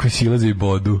predmetima koji silaze i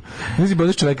bodu. Znači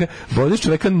bodiš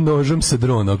čoveka nožom sa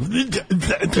dronom.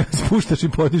 Spuštaš i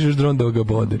podižeš dron da ga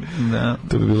bode.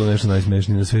 To bi bilo nešto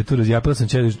najsmešnije na svetu. Razjapila sam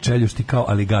čeljušti kao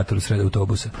aligator u sred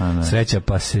autobusa. Sreća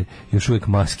pa se još uvijek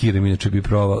maskiram, inače bi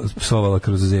psovala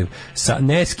kroz zev.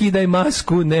 Ne skidaj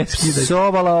masku, ne skidaj.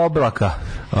 Psovala oblaka.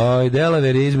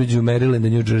 Delaware je između Marylanda,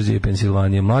 New Jersey i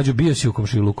Pensilvanije. Mlađo, bio si u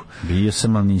komšiluku? Bio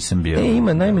sam, ali nisam bio.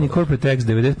 Ima najmanji corporate tax,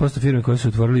 90% firme koje su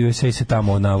otvorili USA se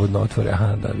tamo navodno otvore.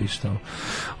 Aha, da, viš tamo.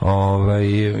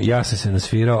 Ja sam se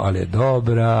nasvirao, ali je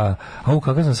dobra.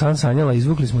 Kako sam sanjala,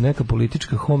 izvukli smo neka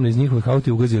politička homna iz njihovih auta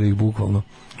i ugazili ih bukvalno.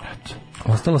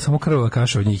 Ostala samo krvava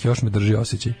kaša od njih, još me drži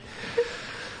osjećaj.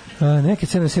 Neke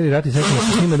scene serije Rati sećam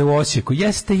su snimane u Osijeku.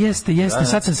 Jeste.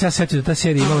 Sad sam se ja setio da ta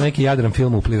serija imala neki Jadran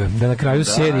film uplive. Da na kraju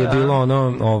serije bilo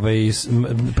ono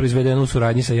proizvedeno u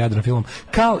suradnji sa Jadran filmom.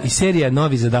 Kao i serija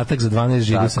Novi zadatak za 12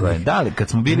 židosanih. Da li, kad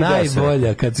smo bili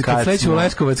najbolja, kad sleću u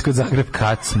Leskovac kod Zagreb.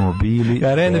 Kad smo bili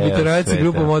Arena Bitorajac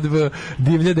grupom odbio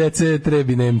divlje dece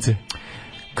trebi Nemce.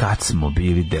 Kad smo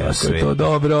bili deo sveta. To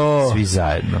dobro. Svi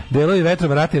zajedno. Delovi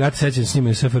Vetrova Rata i Rati sećam s njima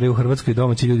u SFRJ u Hrvatskoj,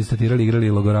 domaći ljudi statirali, igrali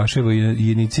Logoraševo i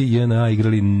jenici JNA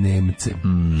igrali Nemce.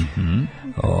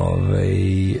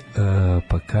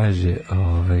 Pa kaže,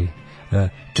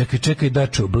 čekaj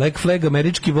dačo, Black Flag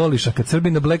američki voliš, a kad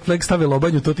Srbi na Black Flag stave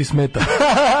lobanju, to ti smeta.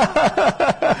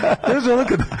 Znaš, ono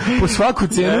kad po svaku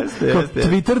cijenu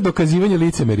Twitter dokazivanje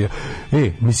licemerja.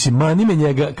 Mislim, mani me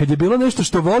njega, kad je bilo nešto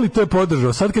što voli, to je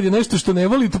podržao, sad kad je nešto što ne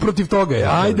voli, to protiv toga je.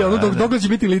 Ajde, ono dok će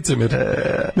biti licemer.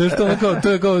 Nešto ono kao,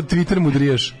 to je kao Twitter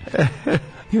mudrijaš.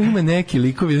 Ima neki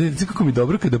likovi, kako mi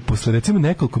dobro kada posle recimo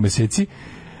nekoliko meseci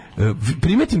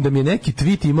primetim da mi je neki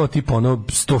tweet imao tipa ono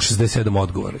 167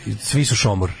 odgovora i svi su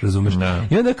šomor, razumeš?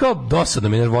 I onda kao dosadno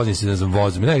mi, vozim se, ne znam,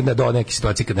 vozim do neke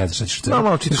situacije kad ne znaš šta ćeš.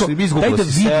 Malo čitaš, izgubilo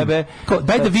si sebe.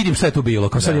 Daj da vidim šta je tu bilo,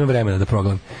 kao sad imam vremena da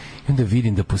progledam. I onda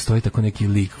vidim da postoji tako neki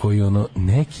lik koji ono,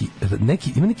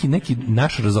 ima neki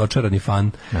naš razočarani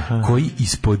fan koji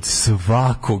ispod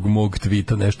svakog mog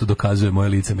tweeta nešto dokazuje moje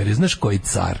licemerje. Znaš koji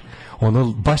car?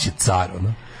 Ono, baš je car,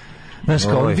 ono. Znaš,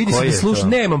 kao, vidi se da sluša,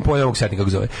 nemam pojma ovog setnika kako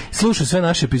zove. Sluša sve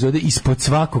naše epizode, ispod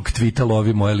svakog tvita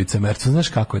lovi moje licemerstvo. Znaš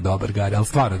kako je dobar Gari, ali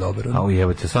stvarno je dobar.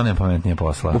 Jebote, stvarno je pametnije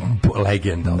posla.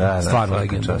 Legenda, stvarno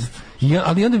legenda.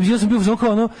 Ali onda ja sam bio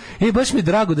kao ono, baš mi je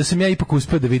drago da sam ja ipak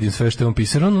uspeo da vidim sve što je on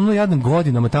pisao. Ono jednom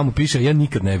godinama tamo piše, a ja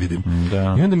nikad ne vidim.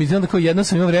 I onda mi izgleda kao jednom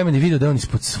sam imao vremena i vidio da on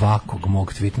ispod svakog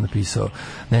mog tvita napisao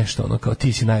nešto, ono kao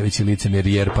ti si najveći licemjer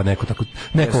jer pa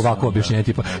neko ovako objašnjenje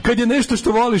tipa kad je nešto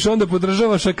što voliš onda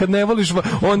podržavaš, a kad ne voliš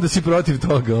onda si protiv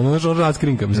toga. Ono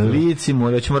raskrinkam se.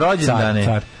 Licimur, hoćemo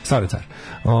rođendane. Car.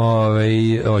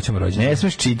 Hoćemo rođendane. Ne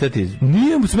smeš čitati.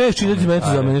 Nije smeš čitati, meni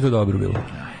za mene to dobro bilo.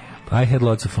 I had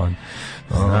lots of fun.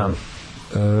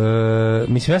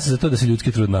 Mislim, ja sam za to da se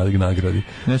ljudski trud nagradi.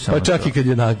 Pa čak i kad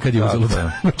je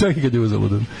uzaludan. Čak i kad je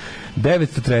uzaludan.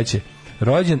 903.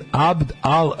 Rođen Abd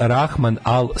al-Rahman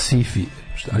al-Sifi.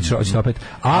 Hoćete opet?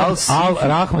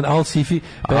 Al-Rahman al-Sifi,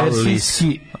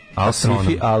 persijski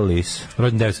al-Sifi al-Lis.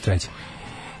 Rođen 903.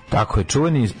 Tako je,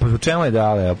 čuveni, po čemu je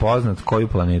Dale poznat, koju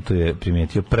planetu je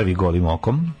primijetio prvi golim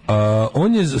okom?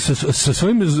 On je sa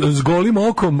svojim golim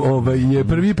okom je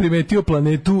prvi primetio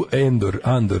planetu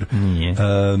Andor. Nije.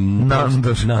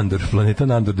 Nandor, planeta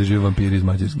Nandor, gde žive vampiri iz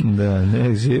Mađarske. Da,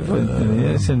 ne živi,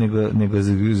 nego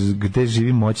gde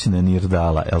živi moćna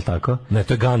Nirdala, je li tako? Ne,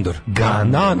 to je Gandor.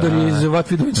 Nandor je iz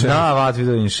Vatvidovin Šeda. Da,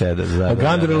 Vatvidovin Šeda. A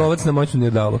Gandor je lovac na moćnu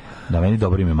Nirdalu. Da, meni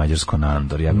dobro ime mađarsko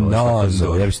Nandor. Ja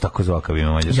bi se tako zvao kao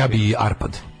ime mađarsko. Ja bi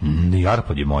Arpad. Ni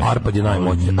Arpad je moćan. Arpad je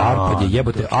najmoćniji. Arpad je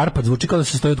jebote. Arpad zvuči kao da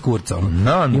se stoji od kurca.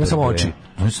 Ima samo oči.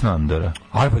 Nandora.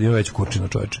 Arpad ima veću kurčinu,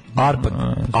 čoveče.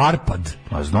 Arpad.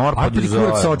 A zna Arpad je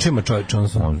kurac sa očima, čoveče.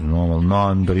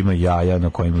 Nandor ima jaja na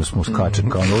kojima smo skačem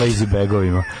kao na lazy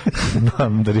bagovima.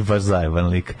 Nandor je baš zajeban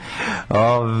lik.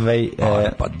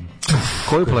 Arpad.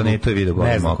 Koju planetu je vidio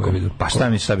golim okom? Pa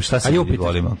šta se vidi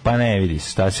golim okom? Pa ne vidi,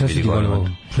 šta se vidi golim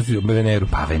okom? Šta se vidi? Veneru.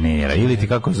 Pa Venera, ili ti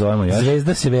kako zovemo još?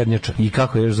 Zvezda severnjača. I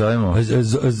kako još zovemo?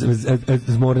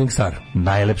 Morning Star.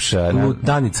 Najlepša.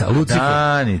 Danica,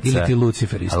 Lucifer. Ili ti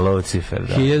Lucifer isto. Lucifer,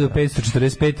 da.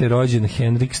 1545. rođen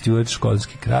Henrik Stuart,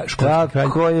 školski kralj.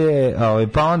 Tako je,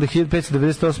 pa onda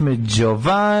 1598.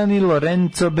 Giovanni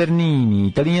Lorenzo Bernini,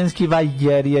 italijanski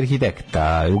vajer i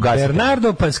arhitekta.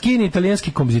 Bernardo Paschini,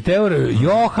 italijanski kompozitor.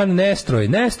 Johan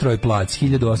Nestroj plac,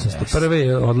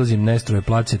 1801. Odlazim Nestroj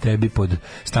plac je tebi pod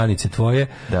stanice tvoje.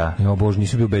 Da. O Bože,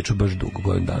 nisam bio u Beču baš dugo,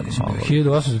 godin dana nisam bio.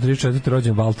 1834.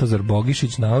 rođen Valtazar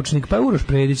Bogišić, naučnik, pa Uroš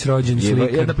Predić rođen,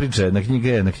 slikar. Jedna priča, jedna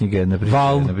priča.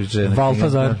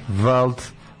 Valtazar.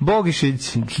 Bogišić,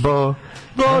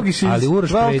 ali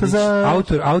Uroš Predić,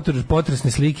 autor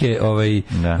potresne slike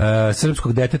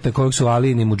srpskog deteta kojeg su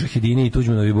Alijini mudžahidini i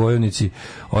Tuđmanovi bojovnici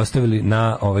ostavili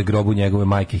na grobu njegove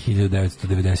majke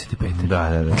 1995.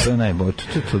 Da, to je najbolje, to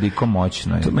je toliko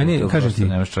moćno. Meni, kažem ti,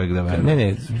 nemaš čovjek da veruje.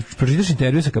 Ne, pročitaš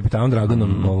intervju sa kapitanom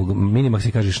Draganom ovog Minimax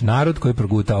i kažeš, narod koji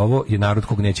proguta ovo je narod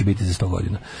kog neće biti za 100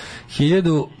 godina.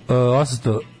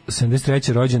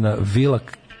 1873. rođena Vila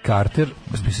Carter,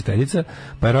 spisateljica,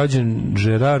 pa je rođen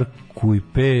Gerard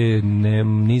Kuipe,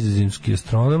 nizozemski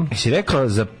astronom. Si rekao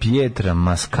za Pietra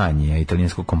Mascanija,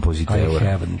 italijanskog kompozitora? I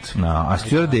haven't. No, a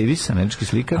Stuart Davis, američki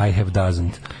slikar? I have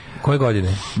doesn't. Koje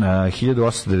godine?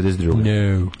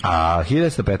 1892. No. A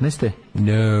 1915.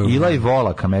 No. Eli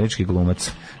Volak, američki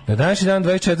glumac. Na današnji dan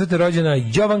 24. rođena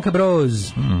Jovanka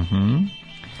Broz.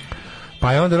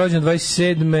 Pa je onda rođen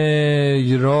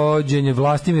 27. rođen je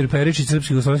Vlastimir Perišić,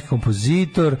 srpski jugoslovenski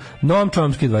kompozitor, Noam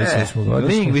Chomsky 28.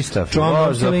 godišnje.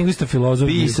 Lingvista, filozof,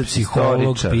 pisac,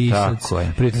 psiholog, pisac,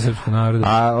 prijatelj srpskog naroda.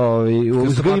 A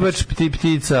uzgajivač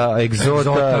ptica,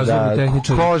 egzota,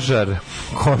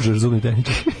 kožar, zubni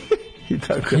tehničar.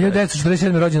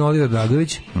 1947. rođen Oliver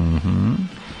Dragović.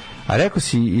 A rekao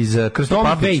si iz Krsto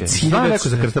Papića. Znam rekao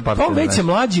za Krsto Papića. Tom Vejc je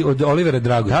mlađi od Olivera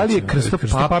Dragovića. Da li je Krsto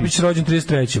Papić rođen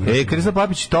 33. Krsto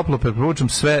Papić toplo preporučujem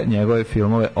sve njegove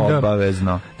filmove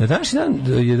obavezno. Na današnji dan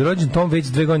je rođen Tom Vejc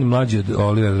 2 godine mlađi od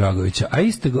Olivera Dragovića. A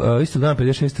isto dan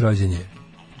 56. rođen je.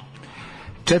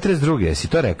 42. Jesi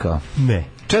to rekao? Ne.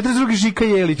 42. Žika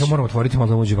Jelić. Ja moram otvoriti malo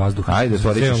da uđe vazduh. Ajde,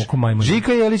 otvorit ćeš.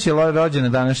 Žika Jelić je rođen na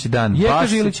današnji dan. Jeka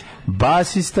Žilić.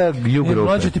 Basista Ju grupe.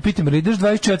 Mlađo, te pitam, ideš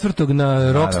 24.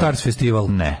 na Rock Stars festival?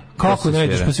 Ne. Kako ne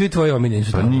ideš? Pa svi tvoji omiljeni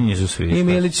su tamo. Pa nisu svi. I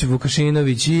Milić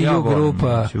Vukašinović, i Ju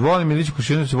grupa. Volim Milić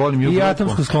Vukašinović, volim Ju grupu. I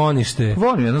Atomsko sklonište.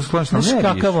 Volim Atomsko sklonište, ali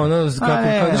ne kakav ono,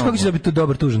 kako će da biti to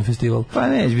dobar tužan festival? Pa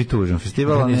neće biti tužan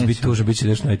festival, neće biti tužan, bit će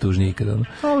nešto najtužnije ikada.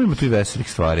 Ali ima tu i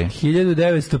veselih stvari.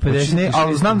 1950.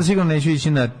 Ali znam da sigurno neću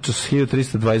ići na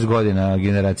 1320 godina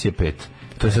generacije 5.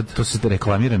 To se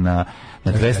reklamira na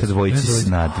 200 dvojici,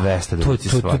 na 200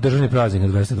 dvojici. To je državni praznik na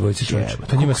 200 dvojici čovječa.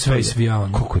 To njima sve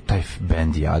isvijavano. Koliko je taj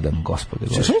bend jadan, gospode.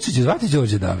 Što će zvati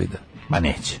Đorđe Davida? Ma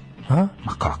neće. A?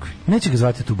 Ma kakvi? Neće ga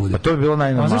zvati tu bude. Pa to bi bilo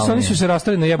najnormalnije. A zašto oni su se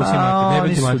rastali na jebo svima? Ne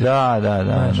biti mater.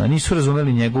 Da. Nisu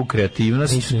razumeli njegovu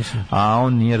kreativnost, nisu. A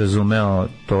on nije razumeo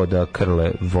to da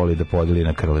Krle voli da podeli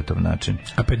na Krletov način.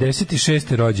 A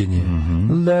 56. rođen je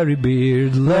Larry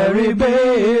Beard, Larry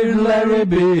Beard, Larry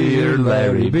Beard,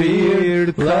 Larry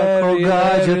Beard, kako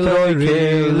gađa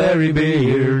trojke, Larry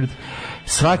Beard.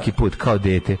 Svaki put kao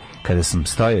dete, kada sam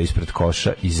stojao ispred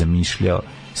koša i zamišljao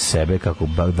sebe kako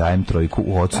dajem trojku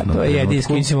u odsutnom trenutku. To je jedini s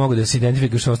kojim si mogu da se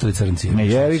identifikuješ sa ostali crnci. Ne,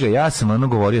 jevi ga, ja sam ono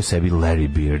govorio sebi Larry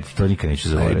Beard, to nikad neću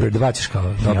zaboraviti. Larry Beard, baciš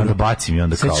kao. I onda bacim i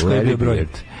onda kao Larry Beard.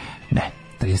 Ne.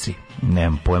 33.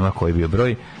 Nemam pojma koji je bio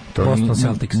broj. Boston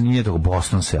Celtics. Nije to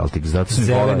Boston Celtics, zato sam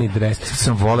zeleni dres.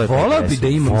 Volao bi da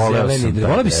imam zeleni dres.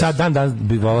 Volao bi sad dan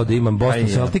bi volao da imam Boston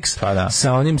Celtics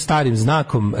sa onim starim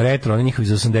znakom retro, onih iz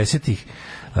 80-ih.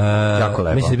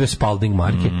 Mislim da je bio Spalding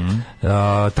marke.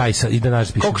 Taj i da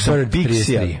naš piše Bird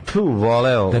 33.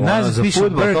 Voleo. Da naš piše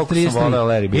Bird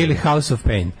 33 ili House of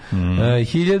Pain.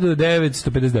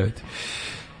 1959.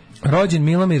 Rođen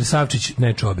Milomir Savčić,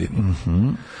 ne Čobi.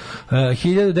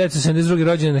 1972.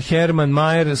 rođen Herman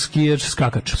Mayer, skijač,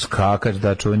 skakač. Skakač,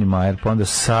 da, čuveni Mayer. Pa onda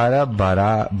Sara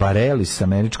Bareilles,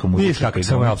 američka muzička. Nije skakač,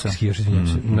 samo alpski skijač.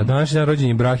 Na današnji dan rođen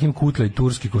Ibrahim Kutlaj,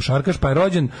 turski košarkaš, pa je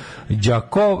rođen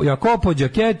Jacopo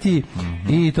Giachetti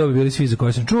i to bi bili svi za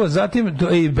koje sam čuo. Zatim,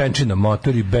 i Benčina,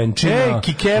 motori Benčina.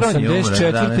 Kikeron je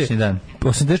umre na današnji dan.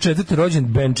 84. rođen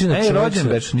Benčina. Rođen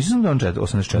Benčina, nisam da on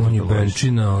 84. On je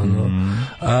Benčina, ono.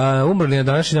 Umrli na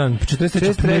današnji dan,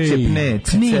 43. Pne,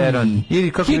 Ciceron.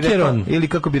 Ili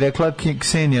kako bi rekla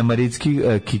Ksenija Maritski,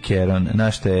 Kikeron.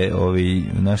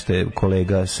 Naš te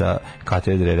kolega sa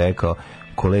katedre rekao,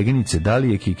 koleginice, da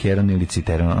li je Kikeron ili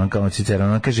Citeron?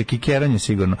 Ona kaže, Kikeron je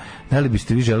sigurno. Da li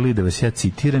biste vi želeli da vas ja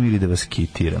citiram ili da vas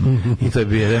kitiram? I to je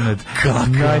bio jedan od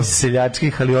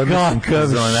najseljačkih, ali odličnih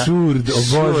zona. Kakav šurd,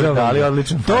 obožavam. Ali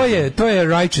odličan. To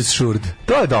je righteous šurd.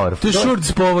 To je dobro. To je šurd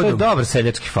s povodom. To je dobar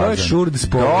seljački fazon. To je šurd s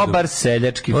povodom. Dobar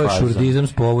seljački fazon. To je šurdizam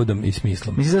s povodom i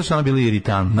smislom. Mislim da su ona bili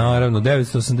irritant. Naravno,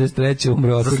 983.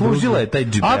 umro. Zaslužila je taj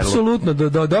džiberlu. Apsolutno,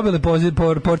 dobile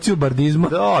porciju bardizma.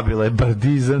 Dobila je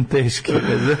bardizam teški.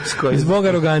 Zbog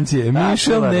arogancije.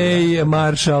 Michel Ney,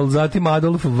 Marshall, zatim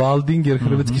Adolf Waldinger,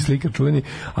 hrvatski slikar čuveni,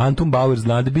 Anton Bauer,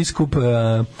 nadbiskup,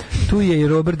 tu je i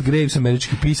Robert Graves,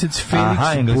 američki pisac,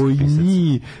 Felix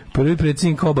Bojnji, prvi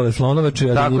predsjednik obale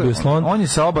Slonovače, a da nije bio slon. On je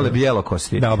sa obale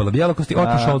Bjelokosti. Da, obale Bjelokosti.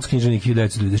 Otto Scholz, književnik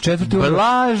 1924.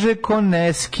 Blaže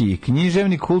Koneski,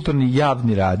 književni, kulturni,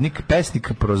 javni radnik,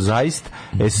 pesnik, prozaist,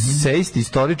 esejist,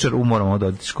 istoričar, moramo da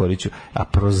otići Škoriću, a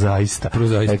prozaista.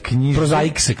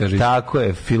 Prozaik se kaže. Tako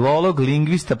je, filolog,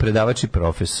 lingvista, predavač i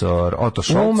profesor. Otto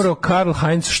Scholz. Umro Karl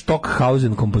Heinz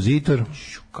Stockhausen, kompozitor.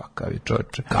 kakav je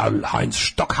čoče.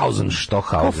 Karl-Heinz Stockhausen.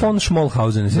 Kao von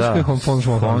Schmollhausen. Da,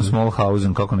 von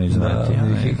Schmollhausen, kako ne znati.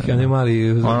 Ja ne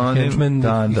mali henchman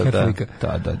i katolika.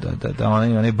 Da,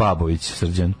 onaj Babović,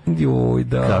 Srđan. Joj,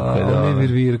 da, onaj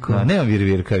Virvirko. Da, nema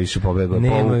Virvirka više pobegao.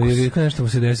 Nema Virvirka, nešto mu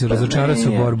se desilo, razočara se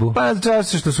u borbu. Pa razočara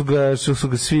se što su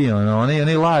ga svi,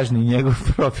 onaj lažni, njegov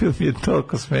profil mi je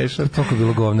toliko smešan. Toliko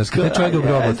bilo govnarski. Taj čovjek je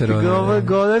groboter.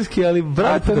 Govnarski, ali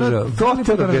brate,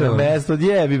 totalno ga na mesto,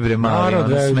 odjebi bre mali.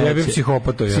 Jebi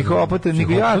psihopata. Psihopata,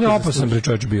 nego ja. Ne opasan bre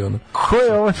čovjek bio ono. Ko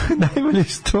je ovo najbolje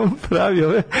što on pravi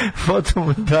ove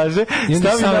fotomontaže?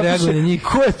 Stavi reaguje na njih.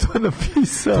 Ko je to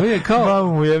napisao? To je kao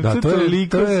mamu je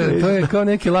to je kao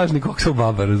neki lažni koksel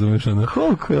baba, razumeš ono.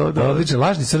 Koliko je ovo? Odličan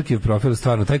lažni Srkijev profil,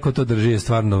 stvarno taj ko to drži je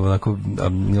stvarno onako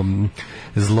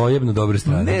zlojebno dobre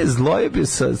strane. Ne, zlojeb je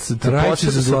sa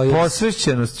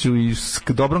posvećenošću i s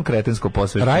dobrom kretenskom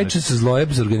posvećenošću. Rajče se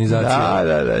zlojeb za organizaciju.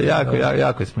 Da,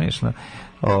 jako je smiješno.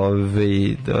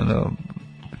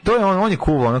 To je on je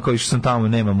kuva, ono kao što sam tamo,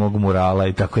 nema mog murala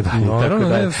i tako dalje.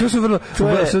 No, sve su vrlo,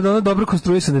 sve ono dobro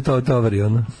konstruisane tovari,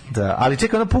 ono. Da, ali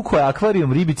čekaj, ono puko je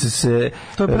akvarijum, ribice se,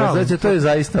 to je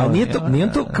zaista... Ali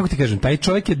nije to, kako ti kažem, taj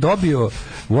čovjek je dobio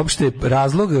uopšte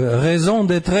razlog, raison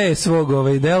d'être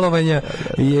svog delovanja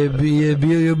je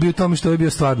bio tome što je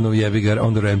bio stvarno jebigar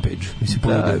on the rampage. Mislim,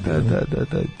 da,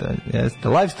 jeste.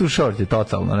 Life's too short je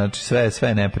totalno, znači sve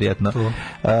je neprijatno.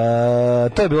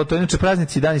 To je bilo to, inače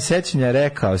praznici i dani sećanja,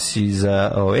 rekao si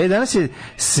za danas je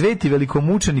sveti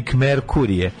velikomučenik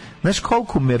Merkurije. Znaš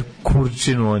koliko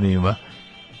Merkurčinu on ima?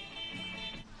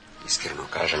 Iskreno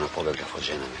kažemo, pobegla od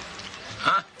žena me.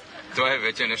 Ha? To je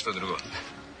već nešto drugo.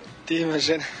 Ti imaš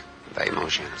žene? Da, imam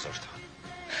žena, zašto?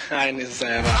 Aj, ne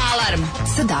zajeba. Alarm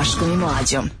sa Daškom i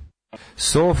Mlađom.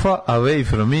 Sofa Away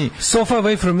From Me. Sofa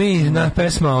Away From Me, na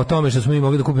pesma o tome što smo mi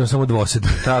mogli da kupimo samo dvosed.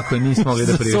 Tako je, nismo mogli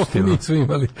da priuštimo. Sofa nismo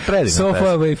imali. Predivna Sofa pesma.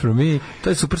 Away From Me. To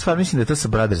je super stvar, mislim da je to sa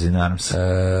Brothers in Arms.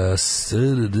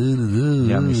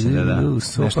 Ja mislim da.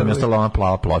 Nešto mi je ostala ona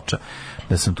plava ploča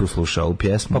da sam tu slušao u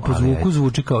pjesmu. Pa po zvuku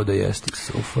zvuči kao da jeste.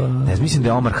 Sofa. Ne, mislim da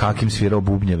je Omar Hakim svirao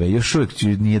bubnjeve. Još uvijek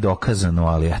nije dokazano,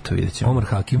 ali eto, vidjet ćemo. Omar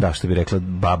Hakim? Da, što bi rekla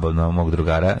baba na mog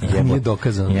drugara. Nije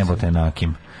dokazano. Jebote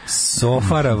Nakim. So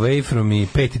Far Away From Me,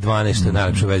 5:12, što je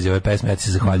najlepša veze ove pesme. Ja ti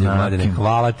se zahvaljujem, Mladene.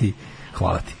 Hvala ti.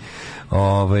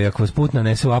 Ako vas put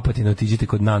nanese u Apatinu, otiđite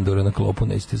kod Nandora na klopu,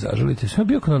 nećete zažaliti. Sve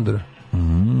bio kod Nandora.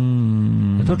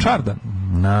 Je to čarda?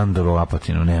 Nandor u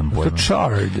Apatinu, nemam pojma. To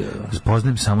čard.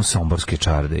 Poznajem samo somborske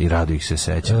čarde i rado ih se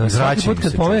sećam. Svaki put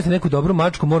kad pomenete neku dobru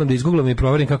mačku, moram da izgooglam i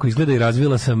proverim kako izgleda i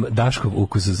razvila sam Daškov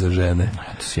ukus za žene.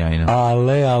 Eto, sjajno.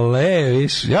 Ale,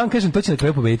 viš. Ja vam kažem, to će na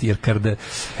kraju pobediti, jer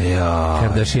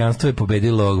kardašijanstvo je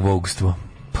pobedilo vogstvo.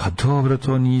 Pa dobro,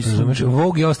 to nisu.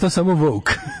 Vogue je ostao samo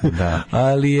Vogue. Da.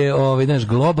 Ali je, znaš,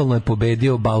 globalno je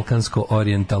pobedio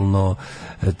balkansko-orijentalno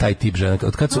taj tip žena.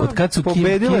 Od kad su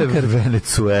pobedila je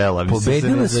Venezuela.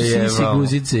 Pobedila su Sisi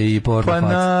Guzice i Porno Fac. Pa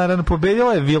naravno,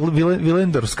 pobedila je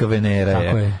Vilendorska Venera.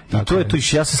 Tako je. I to je to,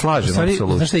 ja se slažem.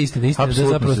 Znaš šta je istina? Istina da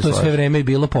zapravo to sve vreme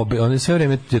bilo sve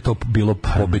vreme je to bilo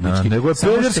pobednički. Nego je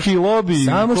pederski lobby.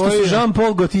 Samo što su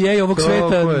Jean-Paul Gaultier ovog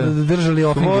sveta držali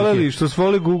ofingerke. Što su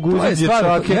voli guziti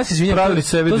dječake. Ja se izvinjam,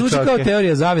 to zvuči kao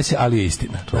teorija zavese, ali je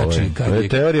istina. To je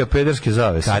teorija pederske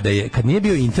zavese. Kad nije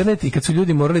bio internet i kad su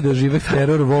ljudi morali da žive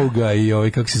teror Vogue-a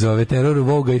i kako se zove, teror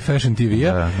Vogue-a i Fashion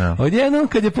TV-a, odjednom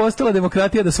kad je postala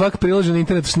demokratija da svak priloži na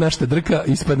internet našta drka,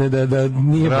 ispadne da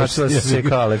nije baš...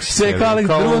 Seka Alex,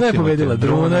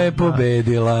 Druna je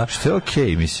pobedila. Što je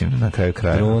okej, mislim, na kraju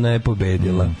kraja. Druna je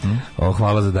pobedila.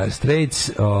 Hvala za Dire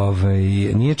Straits.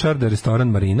 Nije čarda, restoran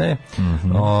Marina je.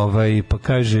 Pa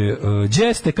kaže,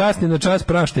 gdje ste kasni na čas,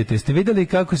 praštajte. Ste vidjeli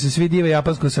kako se svi dive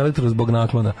japanskom selektoru zbog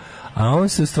naklona? A on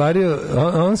se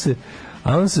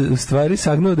u stvari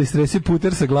sagnuo da istresi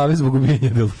puter sa glave zbog ubijenja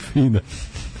delfina.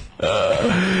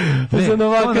 Za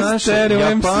Novaka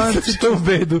stereo MC to u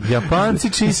bedu. Japanci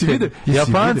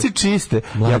čiste.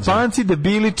 Japanci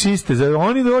debili čiste.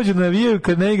 Oni dođu da navijaju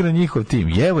kad ne igra njihov tim.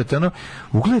 Jebote,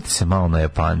 ugledajte se malo na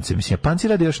Japance. Mislim, Japanci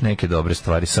rade još neke dobre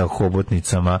stvari sa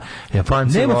hobotnicama.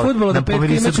 Japanci nema fudbala do petka,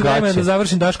 imaću vremena da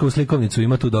završim Daškovu slikovnicu.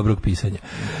 Ima tu dobrog pisanja.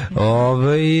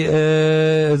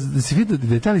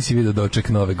 Detalji si vidio doček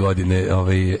nove godine,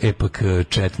 epak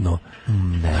četno.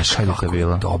 Ne, kada je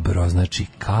bilo? Dobro, znači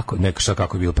kako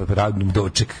je bilo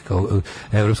doček kao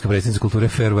Evropska predsjednica kulture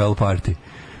farewell party.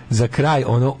 Za kraj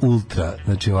ono ultra,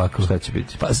 znači ovako. Šta će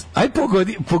biti? Pa aj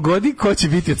pogodi ko će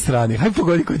biti od strane. Aj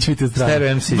pogodi ko će biti od strane.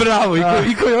 Stereo MC. Bravo,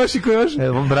 i ko još?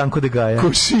 Evo Branko de Gaja.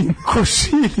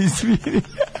 Košin, izvini.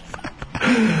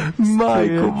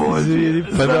 Majko Bože.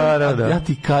 Pa da. Ja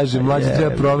ti kažem, mlađi,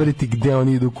 treba proveriti gde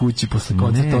oni idu kući posle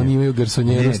koncerta, oni imaju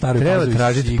garsonjeru u staroj Treba Pazovi.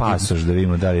 tražiti pasoš da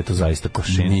vidimo da li je to zaista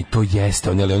Košin. Ni to jeste,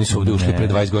 ali oni su ovde ušli pre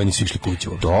 20 godina, su išli kući.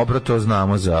 Dobro, to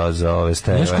znamo za ove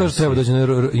stereo. Znaš kaže treba dođe na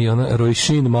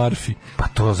Roisin Marfi. Pa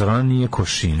to zar nije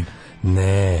Košin?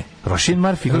 Ne. Roisin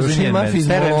Marfi iz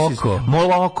Moloko.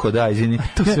 Moloko, da, izvini.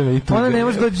 To se meni tuga. Ona ne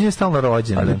može doći, nije stalno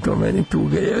rođena. Ali to meni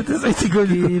tuga je.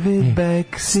 Give it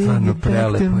back, sing it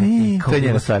back to me. To je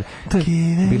njena stvar.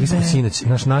 Bili smo sinoć,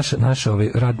 naša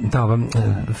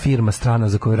firma strana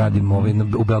za koju radim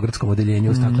u beogradskom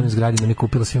odeljenju u staklenoj zgradi nam je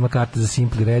kupila svima karte za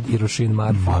Simply Red i Roisin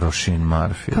Marfi. Roisin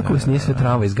Marfi. Kako vas nije sve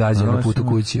tramvaj izgađeno na putu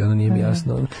kući, ono nije mi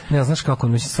jasno. Ne, znaš kako,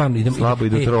 mislim, stvarno idemo. Slabo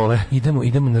idu trole.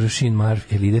 Idemo na Roisin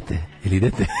Marfi. Jel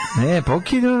idete? Ne, pa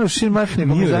ok, idemo na Roisin Marfi,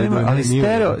 nego me zanima, ali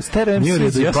stereo MC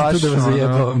je ja baš... Ja sam tu da vas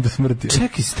zajebavam do smrti.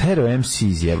 Čekaj, stereo MC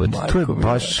izjebati, to je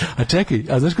baš... A čekaj,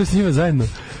 a znaš ko s njima zajedno?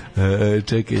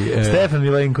 Čekaj. Stefan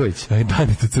Milenković.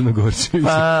 Danica Crnogorčević.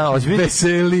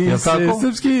 Veseli se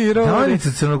srpski rod.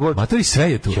 Danica Crnogorčević. Matori,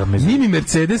 sve je tu. Mini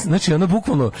Mercedes, znači ono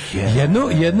bukvalno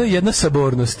jedna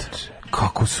sabornost.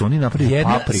 Kako su oni napravili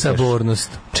jedna paprikaš? Sabornost.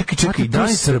 Čekaj,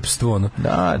 Danica srpstvo ono.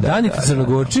 Danica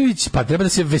Crnogorčević, pa treba da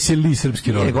se veseli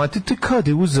srpski rod. Nego, to je kao da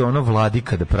je uzeo ono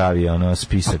Vladika da pravi ono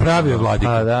spisak. A pravio je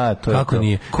Vladika. A da, to je kako to.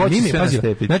 nije? Ko će sve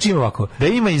nastepiti? Znači ima ovako. Da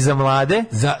ima i za mlade,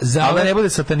 ali da ne bude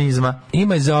satanizma.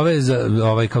 Ima i za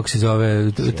ovaj, kako se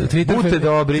zove,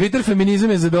 Twitter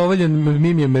feminizam je zadovoljen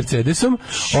Mimijem Mercedesom,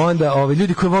 onda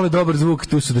ljudi koji vole dobar zvuk,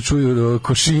 tu su da čuju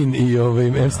Košin i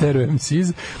Stereo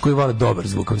MCs, koji vole dobar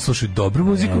zvuk, oni slušaju dobru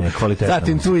muziku.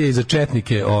 Zatim tu je i za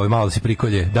četnike, malo da se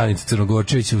prikolje Danica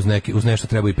Crnogorčević uz nešto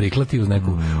treba i priklati, uz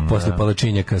neku posle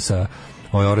palačinjaka sa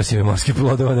orasima morskih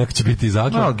plodova, neko će biti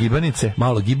zaklad.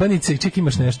 Malo gibanice. Ček,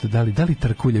 imaš nešto, da li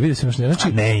tarkulje, vidio sam još nešto.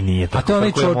 Znači, ne, nije tako. A to je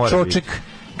onaj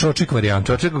čoček varijant.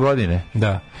 Čoček godine?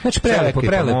 Da. Znači prelepo.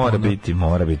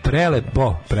 Mora biti.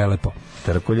 Prelepo.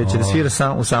 Tarkulje će da svira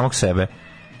u samog sebe.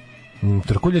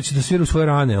 Trkulja će da svira u svoje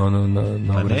rane,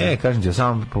 na ne, kažem ti,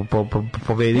 samo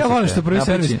povedite.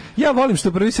 Ja volim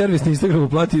što prvi servis na Instagramu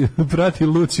prati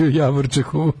Luciju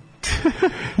Javorčakovu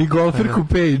i golferku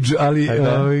Page, ali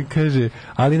kaže,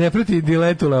 ali ne prati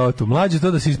Diletu Leotu. Mlađe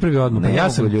to da se ispravi odmah. Ja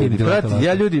sam tim Dileta Leotu.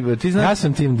 Ja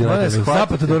sam tim Dileta Leotu.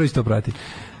 Zapad Todorović to prati.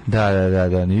 Da.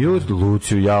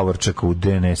 Luciju Javorčakovu,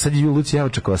 ne. Sad je Lucija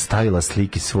Javorčakova stavila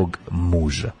slike svog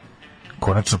muža.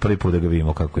 Konačno prvi put da ga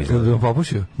vidimo kako izgleda. Da bi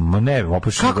popušio? Ma ne bi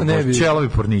popušio. Kako ne bi? Čelovi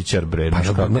porničar, bre.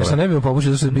 Pa nešto ne bi mu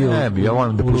popušio, zato je bio. Ne bi, ja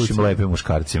volim da pušim lepe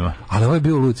muškarcima. Ali ovo je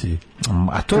bio u Luciji.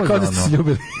 A to je kao da ste se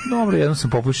ljubili. Dobro, jednom sam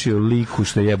popušio liku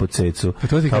što je jebo cecu.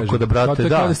 Tako da, brate,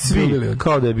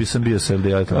 kao da sam bio sa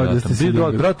LDA.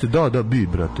 Brate, da,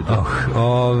 brate.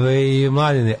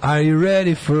 Mladine, are you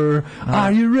ready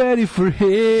for him,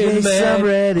 yes, I'm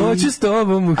ready. Hoću s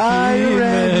tobom u him,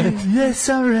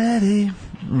 yes, I'm ready.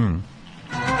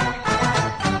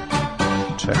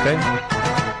 Čekaj.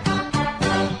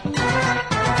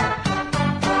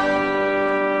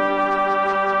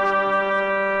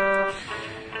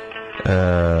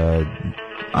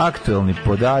 Aktualni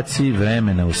podaci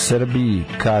vremena u Srbiji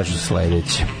kažu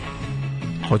sledeće.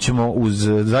 Hoćemo uz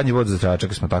zadnji vod za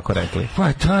tračak, smo tako rekli.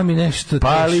 Pa tam i nešto teško.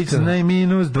 Palicna i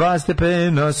 -2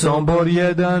 stepena, Sombor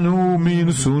 1 u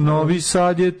minusu, Novi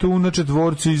Sad je tu na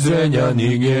četvorci,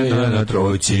 Zrenjanin je na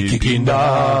trojci,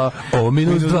 Kikinda o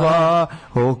 -2,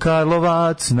 o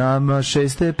Karlovac nama 6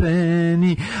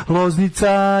 stepeni,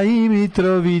 Loznica i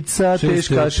Mitrovica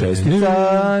teška 6,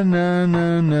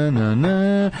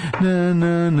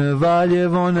 na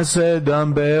Valjevo na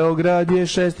 7, Beograd je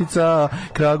 6,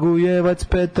 Kragujevac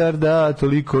petarda,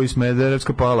 toliko i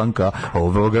Smederevska Palanka,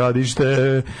 ovo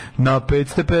gradište na 5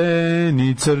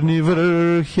 stepeni, Crni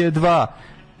Vrh je 2,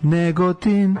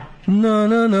 Negotin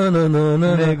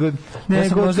ja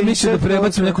sam možda mislio da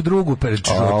prebacim neku drugu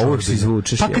uvijek si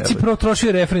zvučeš. Pa kad si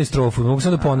protrošio refren i strofu, mogu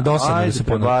sam da ponovim, da se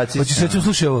ponovim. Hoćeš reći,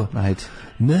 slušaj ovo. Ajde.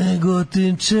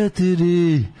 Negotin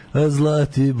 4, a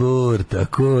Zlatibor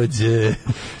takođe,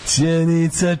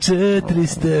 Sjenica 4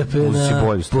 stepena,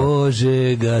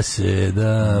 Požega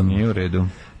 7, nije u redu,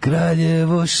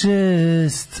 Kraljevo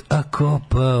 6, a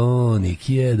Kopaonik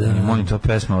 1. Molim, to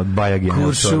pesma od Bajagina.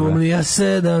 Kuršumlija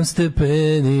 7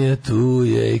 stepeni, a tu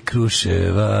je i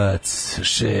Kruševac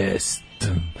 6.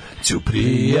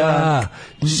 Ćuprija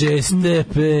 6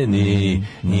 stepeni,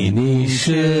 ni Niš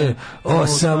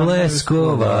 8,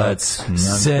 Leskovac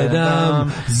 7,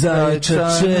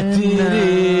 Zaječar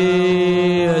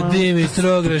 4,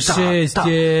 Dimitrograd 6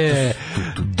 je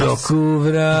Dok u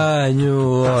Vranju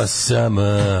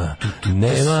 8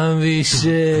 nemam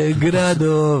više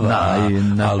gradova,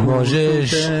 ali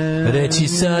možeš reći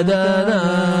sada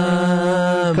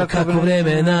nam kako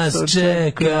vreme nas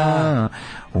čeka.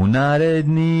 U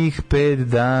narednih 5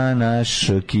 dana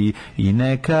ški i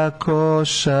neka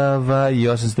košava i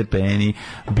 8 stepeni,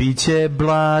 biće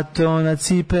blato na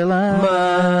cipelama,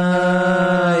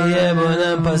 jebo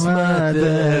nam pas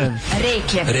mater.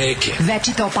 Reke.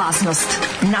 Večita opasnost.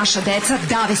 Naša deca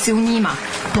dave se u njima.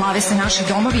 Plave se naši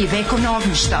domovi i vekovna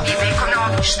ognjišta.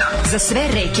 Za sve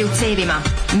reke u cevima.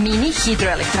 Mini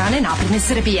hidroelektrane napredne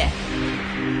Srbije.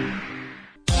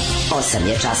 8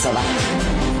 je časova.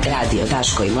 Radio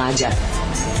Daško i Mlađa.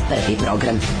 Prvi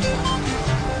program.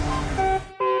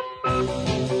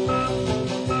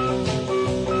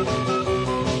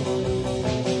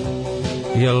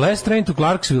 Je Last Train to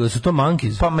Clarksville, su to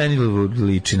Monkeys? Pa meni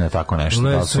liči na tako nešto,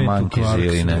 da su Monkeys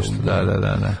ili nešto.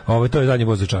 Da. To je zadnji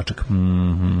voz za čačak.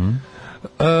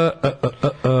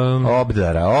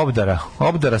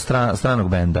 Obdara stranog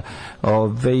benda.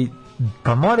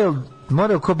 Pa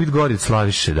mora ko biti gori od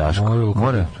Slaviše, Daško?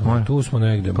 Mora. Tu smo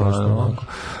negde, baš onako.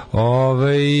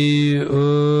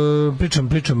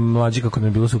 Pričam mlađi kako nam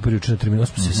je bilo super juče na terminu,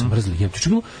 smo se smrzli.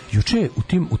 Juče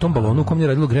u tom balonu u kom je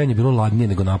radilo grejanje bilo ladnije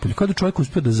nego napolju. Kada čovjek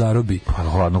uspio da zarobi. Pa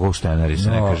hladno kao šteneri se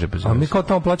ne kaže bez. A mi kao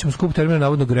tamo plaćamo skup termin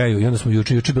navodno greju i onda smo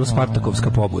juče je bila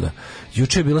Spartakovska pobuda.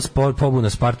 Juče je bila pobuna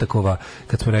Spartakova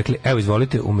kad smo rekli evo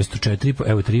izvolite umesto 4,5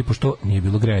 evo 3,5 što nije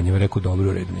bilo grejanje. Rekao dobro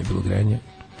u redu nije bilo grejanje.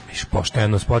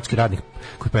 Pošteno, sportski radnik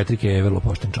kod Petrike je vrlo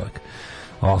pošten čovjek.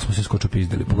 Smo se skoču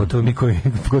pizdali, pogotovo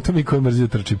mi koji mrzio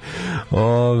trčim.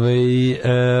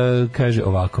 Kaže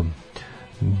ovako,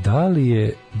 da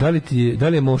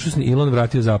li je mošusni Ilon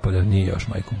vratio zapada? Nije još,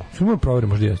 majko. Sve provjerim,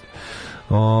 možda jeste.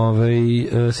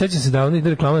 Sećam se davno ide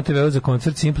reklama na TV-u za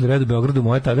koncert Simple Red u Beogradu,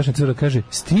 moja tadašnja cura kaže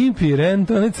Stimpy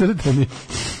Rent, on je crtani.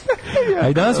 A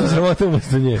i danas smo sramotili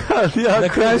umesto nje. Na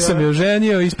kraju sam je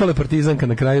oženio, ispala partizanka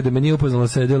na kraju, da me nije upoznala,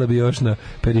 sedjela bi još na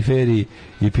periferiji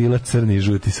i pila crni i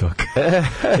žuti sok.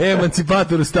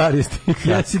 Emancipator u starosti.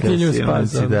 Ja si ti nju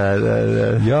spasao.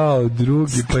 Jao,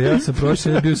 drugi, pa ja sam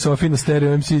prošao, bio Sofi na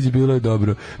stereo MCG, bilo je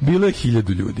dobro. Bilo je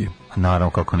 1000 ljudi. Naravno,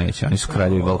 kako neće, oni su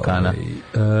kraljevi Balkana.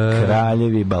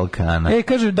 Kraljevi Balkana.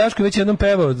 Kaže, Daško već jednom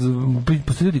pevao,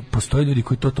 postoje ljudi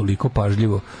koji to toliko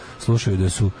pažljivo slušaju da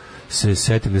su se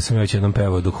setili da sam ja već jednom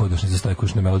pevao dok hodoš za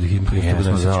stajkuš na Melody Hymn.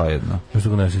 Jesmo zajedno. Ja se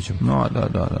ga ne sjećam. No,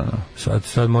 da.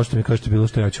 Sad možete mi kažete bilo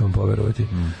što, ja ću vam poverovati.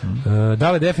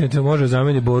 Da li definitivno može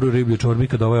zameni Boru riblju čorbi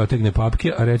kad ovaj otegne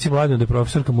papke, a reci Mladinu da je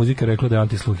profesorka muzike rekla da je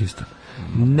antisluhista.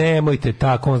 Nemojte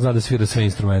tako, on zna da svira sve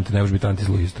instrumente, ne može biti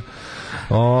antisluhista.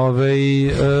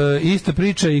 Ista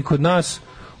priča i kod nas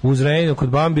u Zrenjaninu, kod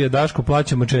Bambija, Daško,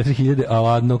 plaćamo 4.000, a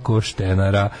ladno ko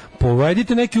štenara.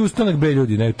 Povedite neki ustanak, bre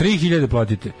ljudi, 3.000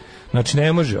 platite. Znači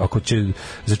ne može, ako će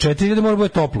za 4.000 mora bude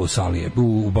toplo u sali,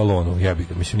 u balonu, jebi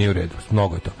ga, mislim nije u redu,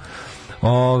 mnogo je to.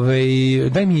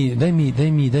 Daj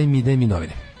mi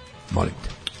novine, molim te.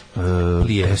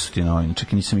 Gde su ti novine,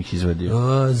 čak i nisam ih izvadio.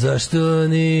 Zašto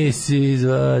nisi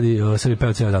izvadio? Sad bi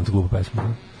peo cijel dan tu glupu pesmu.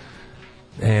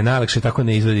 Najlakše je tako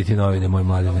ne izvaditi novine, moj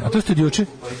Mladine. A to ste od juče?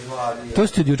 To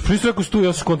ste od juče. Prvi ste rekao su tu,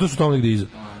 ja sam konto su tamo negdje iza.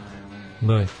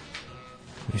 Daj.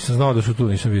 Nisam znao da su tu,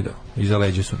 nisam vidio. Iza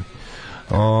leđe su mi.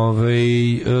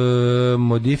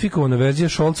 Modifikovana verzija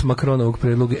Scholz-Macronovog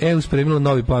predloga. Spremila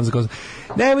novi plan za Kosovo.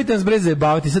 Nemojte nas bre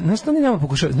zajebavati. Znaš šta oni nama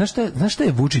pokušaju? Znaš šta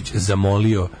je Vučić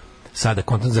zamolio sada,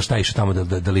 kontent za šta išao tamo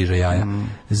da liže jaja?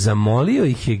 Zamolio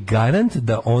ih je garant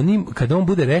da oni, kada on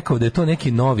bude rekao da je to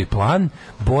neki novi plan,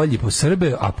 bolji po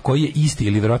Srbe, a koji je isti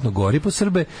ili vjerojatno gori po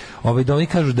Srbe, da oni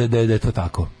kažu da je to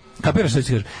tako. Kapiraš što ću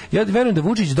kažeš? Ja verujem da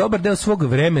Vučić dobar deo svog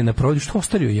vremena provodi, što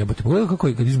ostario jebote, pogledaj kako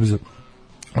je kad izbrzo.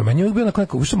 A meni je uvijek bio na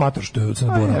neko, što mator što je od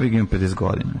Crna Gora. Ja bih imam 50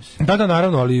 godina. Da,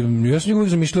 naravno, ali ja sam uvijek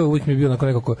zamišljao, uvijek mi je bio na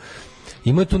nekako.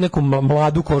 Ima tu neku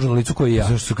mladu kožu na licu koju ja.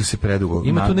 Zašto ga se predugo?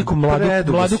 Ima tu neku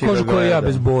mladu kožu koju ja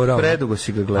bez bora. Predugo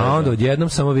si ga gledao. A onda odjednom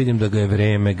samo vidim da ga je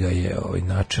vreme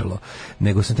načelo.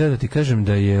 Nego sam trebao da ti kažem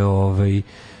da je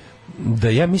da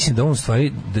ja mislim da on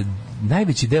stvari da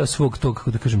najveći deo svog tog,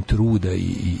 kako da kažem, truda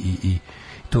i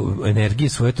to energije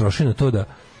svoje troši na to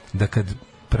da kad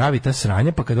pravi ta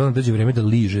sranja, pa kada onda dođe vrijeme da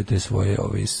liže te svoje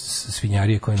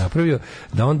svinjarije koje je napravio,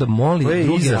 da onda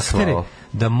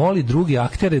moli drugi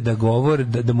aktere da govore,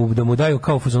 da mu daju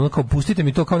kao fuzon, kao pustite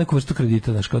mi to kao neku vrstu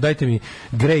kredita, znači kao dajte mi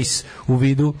grace u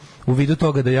vidu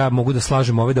toga da ja mogu da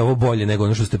slažem da je ovo bolje nego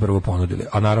ono što ste prvo ponudili,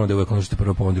 a naravno da je uvijek ono što ste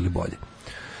prvo ponudili bolje.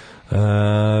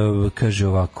 Kaže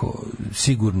ovako,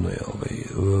 sigurno je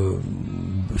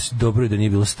dobro je da nije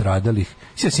bilo stradalih.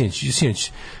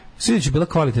 Sinoć Sinoć je bila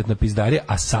kvalitetna pizdarija,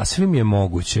 a sasvim je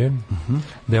moguće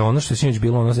da je ono što je sinoć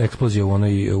bilo, ona eksplozija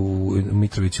u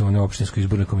Mitrovici, u onoj opštinskoj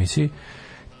izbornoj komisiji,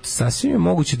 sasvim je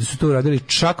moguće da su to uradili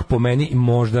čak po meni i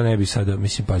možda ne bi sada,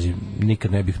 mislim, pazi,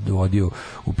 nikad ne bih dovodio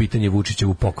u pitanje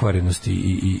Vučićevu pokvarenost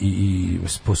i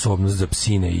sposobnost za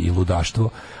psine i ludaštvo,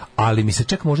 ali mi se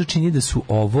čak možda čini da su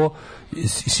ovo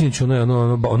sinoć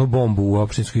ono bombu u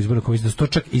opštinskoj izbornoj komisiji, da su to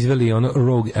čak izveli ono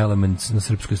rogue elements na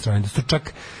srpskoj strani,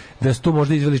 da su to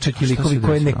možda izveli čak i likovi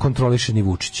koje ne kontroliše ni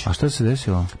Vučić. A šta se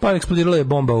desilo? Pa eksplodirala je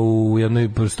bomba u jednoj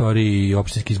prostoriji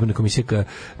opštinske izborne komisije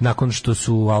nakon što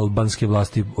su albanske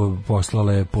vlasti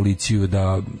poslale policiju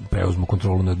da preuzmu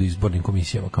kontrolu nad izbornim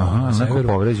komisijama. Neko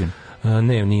povređen?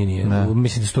 Ne, nije.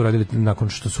 Mislim da su to radili nakon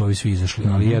što su ovi svi izašli,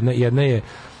 ali jedna je,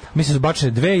 mislim, su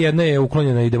bačene dve, jedna je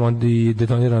uklonjena i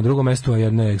detonirana na drugom mestu, a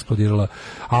jedna je eksplodirala.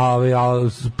 A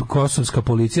kosovska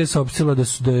policija je saopštila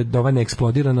da je ova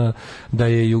neeksplodirana, da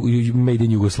je made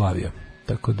in Jugoslavija.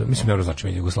 Tako da, mislim, ne znači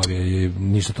made in Jugoslavija,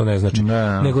 ništa to ne znači.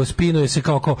 Nego spinuje se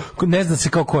kao ne zna se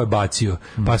kao ko je bacio.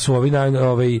 Pa su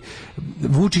ovi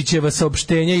Vučićeva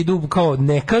saopštenja idu kao,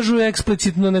 ne kažu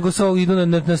eksplicitno, nego idu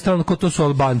na stranu kao to su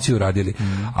Albanci uradili.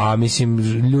 A mislim,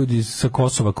 ljudi sa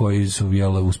Kosova koji su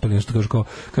uspeli nešto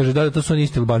kaže da to su oni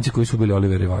isti Albanci koji su bili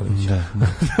Oliver Ivanović.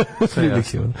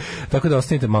 Tako da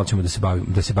ostanite, malo ćemo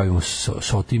da se bavimo s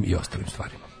tim i ostalim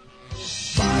stvarima.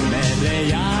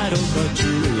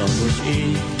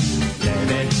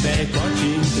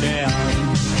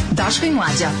 Daško i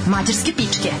Mlađa, mađarske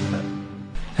pičke.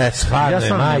 Ja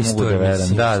sam majstor,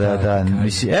 da.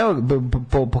 Mislim, evo,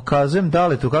 pokazujem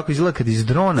Daletu kako izgleda kad iz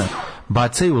drona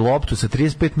bacaju loptu sa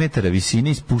 35 metara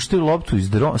visine, ispuštaju loptu sa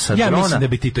drona. Ja mislim da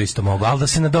bi ti to isto mogao, ali da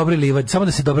se na dobre livade, samo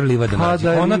da se dobra livada nađe.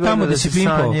 Ona tamo da se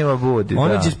pimplo,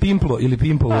 ona će pimplo ili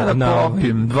pimplo na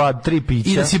popim 2-3 pića.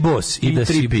 I da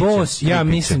si bos, ja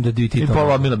mislim da bi ti to. I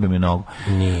polomila bi mi nogu.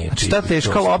 Znači, ta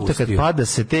teška lopta kad pada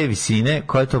sa te visine,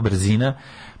 koja je to brzina?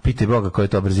 Pitaj Boga koja je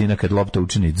to brzina kad lopta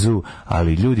učini dzu,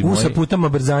 ali ljudi moji... Usa putama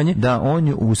brzanje? Da, on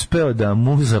je uspeo da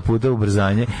muza puta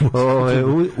ubrzanje.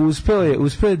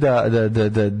 Uspeo je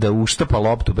da uštapa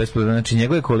loptu bez problema. Znači,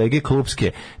 njegove kolege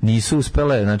klupske nisu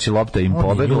uspele, znači lopta im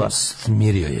pobegla.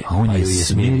 Smirio je. On je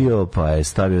smirio, pa je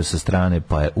stavio sa strane,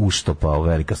 pa je uštopao,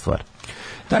 velika stvar.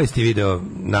 Da li ste video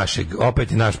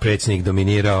opet je naš predsjednik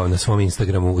dominirao na svom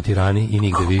Instagramu u Tirani i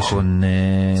nigde više? Kako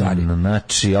ne,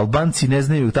 znači, Albanci ne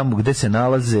znaju tamo gde se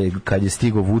nalaze kad je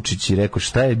stigo Vučić i rekao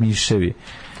šta je miševi,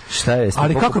 šta je...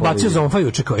 Ali kako je bacio za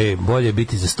onfaju, čekao, bolje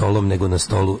biti za stolom nego na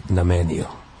stolu namenio.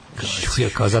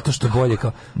 Kao zato što bolje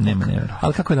kao nema.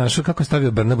 Ali kako je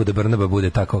stavio Brnabu da Brnaba bude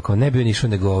tako, kao ne bi on išao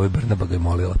nego Brnaba ga je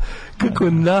molila. Kako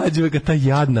nađe ga ta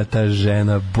jadna ta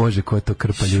žena, bože, koja je to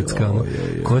krpa ljudska,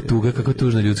 koja je tuga, kako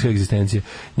tužna ljudska egzistencija.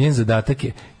 Njen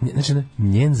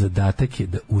zadatak je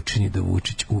da učini da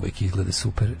Vučić uvek izgleda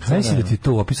super. Znaš da ti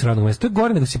to u opisu radnog mesta, to je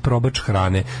gore nego si probač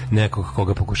hrane nekog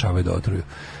koga pokušavaju da otruju.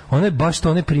 Ona je baš to,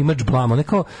 ona je primač blama,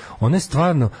 ona je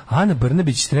stvarno, Ana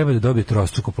Brnabić treba da dobije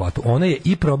trostruku platu. Ona je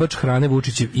i probač hrane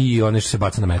Vučićev i one što se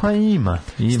baca na metak. Pa ima.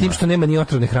 S tim što nema ni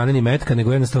otrovne hrane ni metka,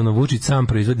 nego jednostavno Vučić sam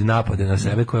proizvodi napade na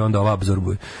sebe koje onda ova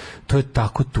apsorbuje. To je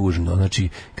tako tužno. Znači,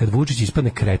 kad Vučić ispadne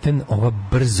kreten, ova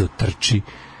brzo trči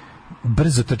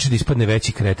da ispadne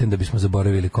veći kreten da bismo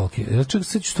zaboravili koliki je.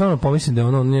 Sad ću stvarno pomislim da je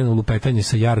ono njeno lupetanje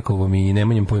sa Jarkovom i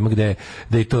nemanjem pojma gde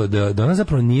je to, da ona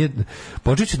zapravo nije,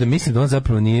 počet ću da mislim da ona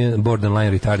zapravo nije borderline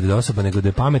retarded osoba, nego da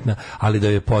je pametna, ali da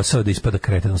je posao da ispada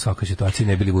kreten u svakoj situaciji,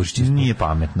 ne bili Vučić ispod. Nije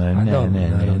pametna,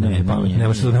 ne,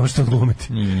 nema što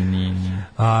odglumiti. Nije.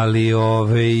 Ali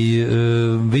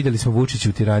videli smo Vučića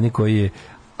u Tirani koji je,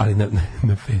 ali na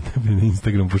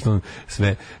Instagramu, pošto on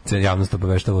sve javnost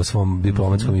obaveštava o svom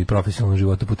diplomatskom i profesionalnom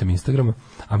životu putem Instagrama,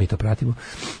 a mi to pratimo.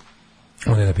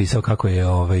 On je napisao kako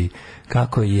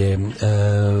je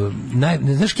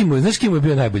znaš kim mu je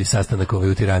bio najbolji sastanak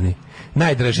u Tirani?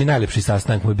 Najdraži, najlepši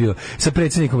sastanak mu je bio sa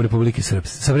predsjednikom Republike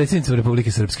Srpske, sa predsjednicom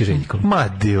Republike Srpske Željkom. Ma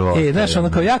dio. Znaš, ono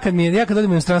kao ja kad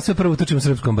odem u inostranstvo prvo utrčim u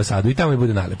srpsku ambasadu i tamo mi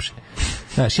bude najlepše.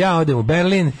 Znaš, ja odem u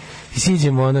Berlin i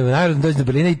siđemo dođem do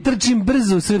Berlina i trčim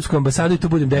brzo u srpsku ambasadu i tu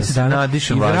budem 10 dana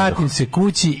i vratim se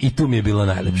kući i tu mi je bilo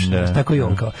najlepše. Tako i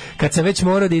on kao. Kad sam već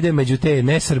morao da idem među te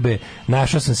nesrbe,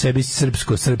 našao sam sebi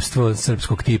srpstvo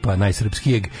srpskog tipa,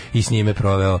 najsrpskijeg, i s njime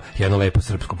proveo jedno lepo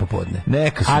srpsko popodne.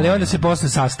 Ali onda se posle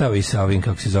sastao i sa ovim,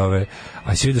 kako se zove,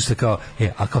 a si vidiš se kao,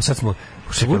 a kao sad smo,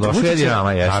 Edi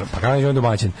Rama je. Pa kako je on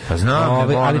domaćin. Pa znam.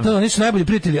 Ali to nisu najbolji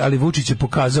prijatelji, ali Vučić je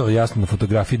pokazao jasno na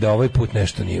fotografiji da ovaj put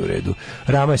nešto nije u redu.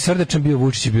 Rama je srdačan bio,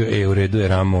 Vučić je bio u redu je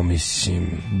Ramo, mislim.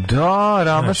 Da,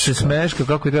 Rama se smeška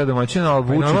kako je domaćin, ali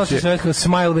Vučić je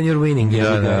smile when you're winning.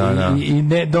 I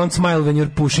ne don't smile when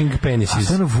you're pushing penises. A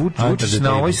stvarno Vučić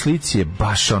na ovoj slici je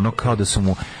baš ono kao da su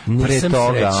mu pre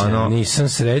toga nisam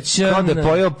srećan. Kao da je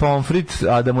pojeo pomfrit,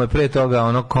 a da mu je pre toga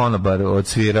ono konobar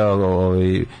odsvirao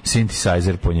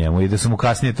synthesizer po njemu i da su mu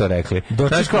kasnije to rekli.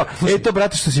 Znaš kao, to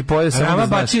brate što si pojeo samo Rama da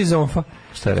znaš. bači iz omfa.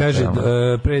 Kaže,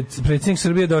 predsjednik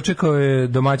Srbije dočekao je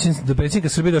domaćin, predsjednika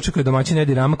Srbije dočekao je domaćin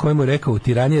Edi Rama kojemu je rekao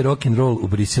tiranje je rock and roll, u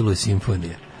Briselu je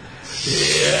simfonija.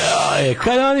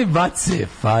 Kada oni bace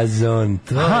fazon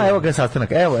to... Aha, evo ga sastanak,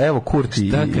 evo Kurti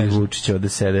i Vučić ovde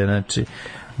sede, znači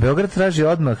Beograd traži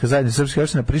odmah zajedno srpske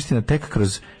opštine Priština tek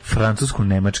kroz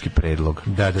francusko-nemački predlog.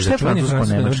 Šta je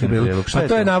francusko-nemački predlog? Pa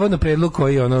to je navodno predlog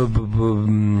koji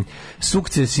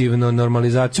sukcesivno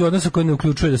normalizaciju odnosa koji ne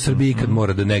uključuje da Srbija ikad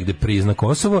mora da negde prizna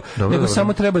Kosovo, nego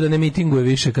samo treba da ne mitinguje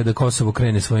više kada Kosovo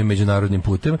krene svojim međunarodnim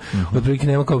putem. Otprilike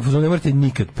nema kao ne morate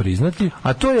nikad priznati.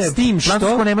 A to je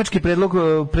francusko-nemački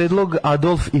predlog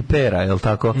Adolf i Pera, je li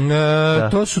tako?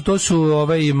 To su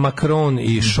Macron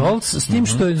i Scholz, s tim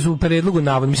što je u predlogu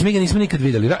navodno. Mislim, mi ga nismo nikad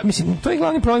vidjeli. Mislim, to je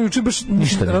glavni problem, juče baš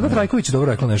ništa. Rada Trajković je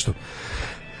dobro rekla nešto.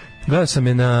 Gledao sam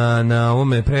je na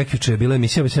ovome prekjuče, bila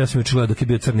emisija, ja sam juče gledao dok je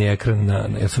bio crni ekran,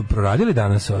 jer su proradili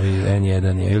danas ovi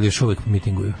N1 ili još uvijek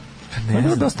mitinguju. Ne je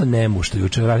bilo dosta nemušto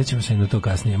juče, radit ćemo se i na to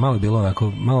kasnije. Malo je bilo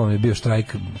onako, malo mi je bio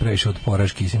štrajk previše od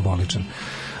poraški i simboličan.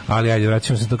 Ali ajde,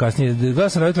 vraćamo se to kasnije. Gledao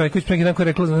sam Rada Trajković preki dan koji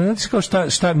je rekla, znate kao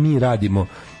šta mi radimo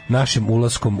našim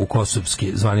ulaskom u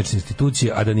kosovske zvanične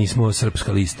institucije, a da nismo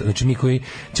srpska lista. Znači mi koji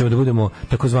ćemo da budemo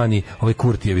takozvani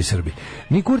Kurtijevi Srbi.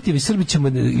 Mi Kurtijevi Srbi ćemo,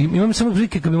 imam samo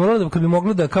prilike kad bi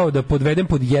moglo da kao da podvedem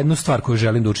pod jednu stvar koju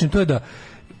želim da učinim, to je da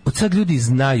od sad ljudi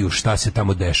znaju šta se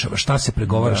tamo dešava, šta se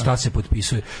pregovara, šta se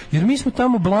potpisuje. Jer mi smo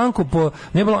tamo blanko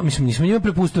nismo njima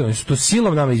prepustili, oni su to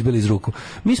silom nama izbili iz ruku.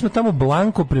 Mi smo tamo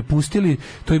blanko prepustili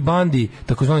toj bandi,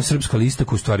 takozvani srpska lista,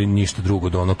 koja u stvari ništa drugo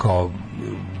do ono kao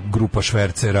grupa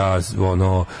švercera,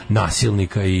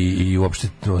 nasilnika i uopšte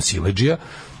siledžija.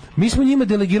 Mi smo njima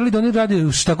delegirali da oni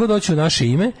rade šta god hoće u naše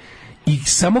ime i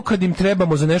samo kad im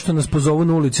trebamo za nešto nas pozovu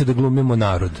na ulici da glumimo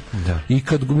narod. Da. I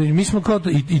kad mi smo kao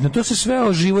i na to se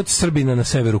sveo život Srbina na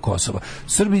severu Kosova.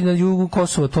 Srbi na jugu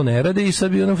Kosova to ne rade i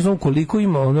sad bi koliko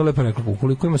ima, ono lepo rekao,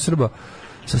 koliko ima Srba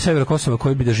sa severa Kosova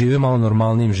koji bi da žive malo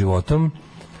normalnim životom,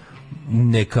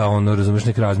 neka razumeš,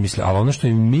 neka razmisle, ali ono što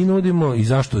im mi nudimo i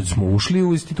zašto smo ušli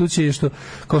u institucije je što,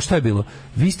 kao šta je bilo,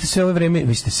 vi ste sve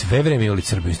vreme imali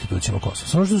Srbe u institucijama Kosova,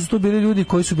 samo što su to bili ljudi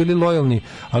koji su bili lojalni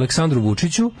Aleksandru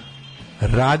Vučiću,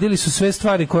 radili su sve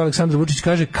stvari koje Aleksandar Vučić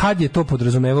kaže, kad je to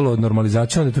podrazumevalo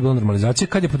normalizaciju, onda je to bila normalizacija,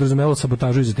 kad je podrazumevalo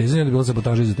sabotažu i zatezanje, onda je bilo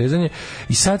sabotaža i zatezanje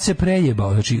i sad se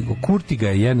prejebao, znači Kurti ga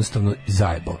je jednostavno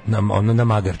zajebao,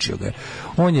 namagarčio ga je.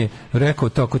 On je rekao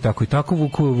tako i tako,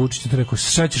 Vučić je rekao,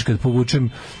 šta ćeš kad povučem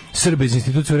Srbe iz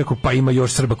institucije, rekao, pa ima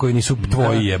još Srba koji nisu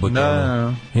tvoji jebote.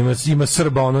 Ima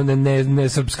Srba, ne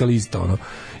srpska lista,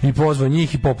 i pozvao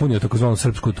njih i popunio takozvanu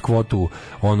srpsku kvotu,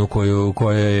 onu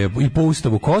koja je i po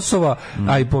ustavu Kosova,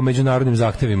 a i po međunarodnim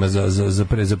zahtevima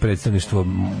za predstavništvo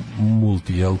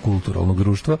multikulturalnog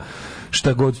društva,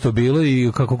 šta god to bilo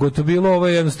i kako god to bilo,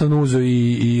 jednostavno uzeo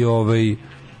i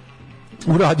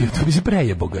uradio to, mislim,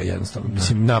 prejebo ga jednostavno,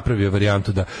 mislim, napravio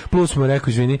varijantu da, plus mu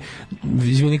rekao,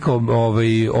 izvini kao,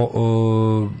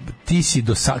 ti si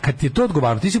kad ti je to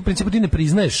odgovarano, ti si u principu, ti ne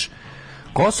priznaješ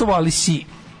Kosovo, ali si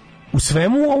u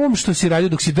svemu ovom što si radio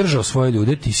dok si držao svoje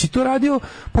ljude, ti si to radio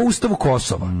po ustavu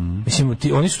Kosova. Mislim,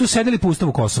 oni su tu sedeli po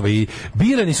ustavu Kosova i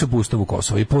birani su po ustavu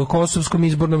Kosova i po kosovskom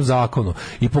izbornom zakonu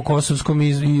i po kosovskom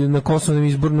i na kosovnom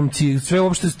izbornom sve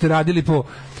uopšte ste radili po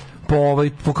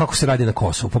kako se radi na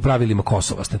Kosovu, po pravilima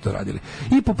Kosova ste to radili.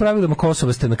 I po pravilima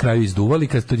Kosova ste na kraju izduvali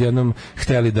kad ste odjednom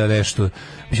hteli da nešto...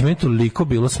 Mislim, meni toliko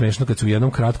bilo smešno kad se u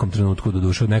jednom kratkom trenutku,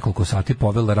 doduše od nekoliko sati,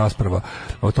 povela rasprava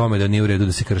o tome da nije u redu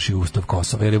da se krši ustav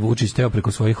Kosova. Jer je Vučić teo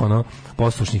preko svojih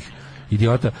poslušnih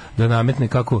idiota da nametne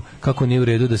kako nije u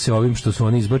redu da se ovim što su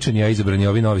oni izbačeni, a izabrani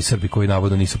ovi novi Srbi koji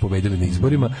navodno nisu pobedili na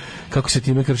izborima, kako se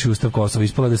time krši ustav Kosova.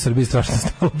 Ispala da Srbiji strašno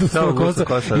stalo do ustava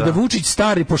Kosova i da Vučić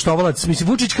stari poštovalac, mislim,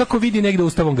 Vučić kako vidi negde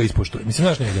ustavom ga ispoštuje. Mislim,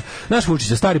 znaš njega. Naš Vučić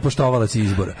je stari poštovalac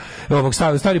izbora.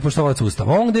 Stari poštovalac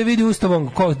ustava. On gde vidi ustavom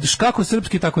kako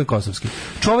srpski, tako i kosovski.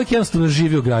 Čovjek jednostavno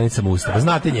živi u granicama ustava.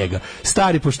 Znate njega.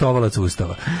 Stari poštovalac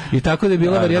ustava. I tako da je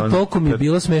bila varijanta, toliko mi je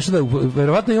bilo smešno da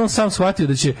verovatno i on sam shvatio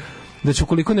da će da će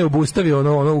ukoliko ne obustavi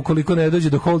ukoliko ne dođe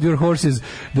do hold your horses,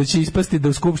 da će ispasti da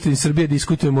u Skupštini Srbije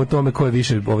diskutujemo o tome ko je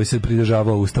više se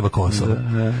pridržavao Ustava Kosova.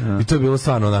 I to je bilo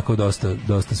stvarno onako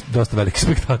dosta veliki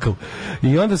spektakl.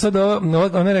 I onda sad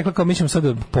ona je rekla kao mi ćemo sad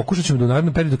pokušat ćemo da u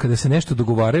narednom periodu kada se nešto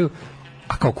dogovaraju,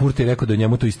 a kao Kurti je rekao da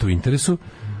njemu to isto u interesu,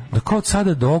 da kao od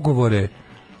sada dogovore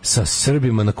sa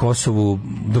Srbima na Kosovu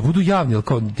da budu javni, ali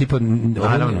kao tipa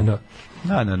naravno. Da.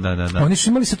 Oni su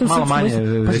imali sa tom malo manje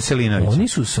Veselinovića. Oni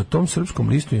su sa tom srpskom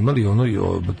listom imali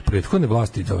prethodne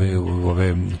vlasti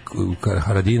ove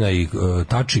Haradina i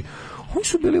Tači. Oni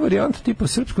su bili varijanta tipa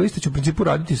srpska lista će u principu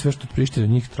raditi sve što Priština od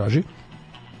njih traži,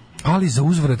 ali za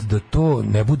uzvrat da to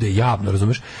ne bude javno,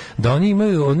 razumeš? Da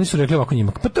oni su rekli ovako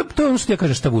njima, pa to je ono što ja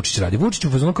kažem šta Vučić radi. Vučić u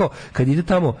fazonu kao kad ide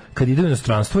tamo, kad ide u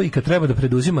inostranstvo i kad treba da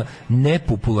preduzima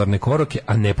nepopularne korake,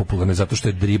 a nepopularne zato što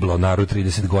je driblao narod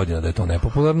 30 godina da je to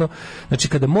nepopularno. Znači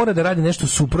kada mora da radi nešto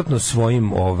suprotno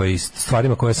svojim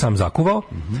stvarima koje je sam zakuvao,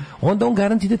 onda on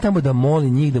garant ide tamo da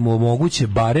moli njih da mu omoguće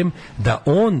barem da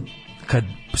on kad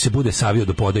se bude savio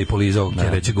do poda i polizao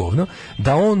kereće govno,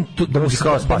 da on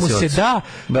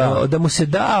da mu se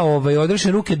da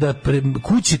odrešene ruke da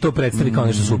kući to predstavi kao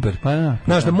nešto super.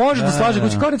 Znaš, da može da slaže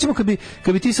kući. Kao recimo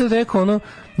kad bi ti sad rekao na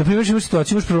primjer imaš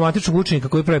situaciju, imaš problematičnog učenika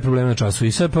koji pravi probleme na času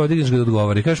i sad podigneš ga da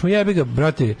odgovara i kažeš mu jebi ga,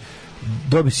 brate,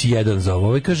 dobi si 1 za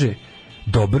ovo. I kaže,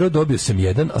 dobro, dobio sam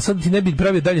 1, a sad ti ne bi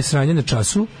pravio dalje sranje na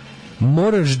času,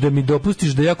 moraš da mi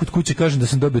dopustiš da ja kod kuće kažem da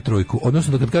sam dobio 3,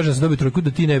 odnosno da kad kažem da sam dobio 3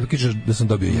 da ti ne kažeš da sam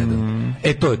dobio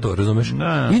 1. To je to, razumeš?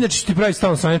 Inače će ti pravi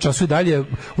stalno sranje času i dalje,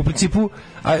 u principu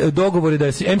dogovor je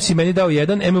da si MC meni dao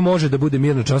 1, može da bude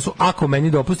mirno času, ako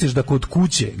meni dopustiš da kod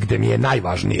kuće, gde mi je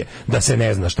najvažnije da se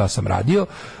ne zna šta sam radio,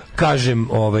 kažem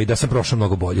da sam prošao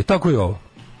mnogo bolje. Tako je ovo.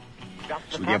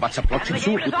 Sudija baca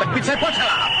pločicu, utakmica je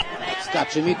počela.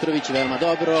 Skače Mitrović veoma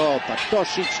dobro, pa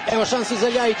Tošić, evo šanse za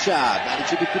Ljajića, da li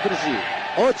će biti drži?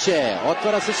 Hoće,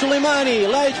 otvara se Sulejmani,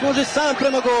 Ljajić može sam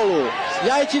prema golu,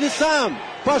 Ljajić ide sam,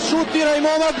 pa šutira i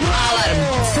momak. Alarm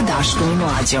sa Daškom i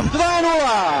Mlađom.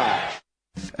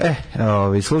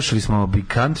 2:0. Slušali smo Big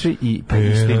Country i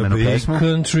istoimenu pesmu. Big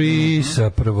Country sa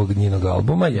prvog njenog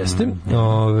albuma, jeste.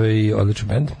 Odličan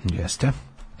band. Jeste.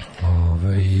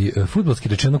 Fudbalski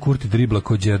rečeno Kurti dribla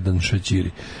ko Đerdan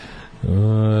Šaćiri.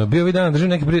 Bio ovih dana držim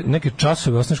neke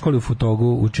časove u osnovnoj školi u Futogu,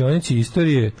 u učionici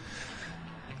istorije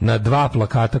na 2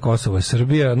 plakata Kosovo i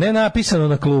Srbija, ne napisano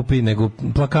na klupi, nego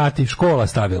plakati škola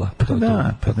stavila.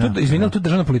 Izvinjam, to je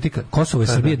državna politika. Kosovo i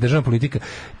Srbija je državna politika.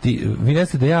 Vi ne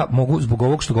znate da ja mogu, zbog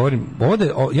ovog što govorim,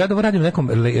 ja da ovo radim u nekom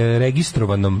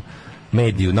registrovanom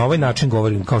mediju, na ovaj način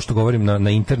govorim, kao što govorim na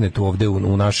internetu ovde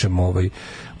u našem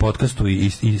podcastu i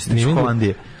streamingu.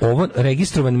 Ovo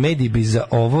registrovan medij bi za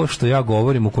ovo što ja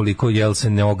govorim, ukoliko se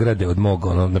ne ograde od mog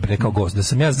naprimjer kao gost, da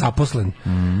sam ja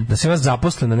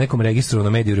zaposlen na nekom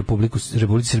registrovanom mediju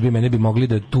Republici Srbije, mene bi mogli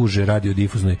da tuže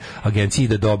radiodifuznoj agenciji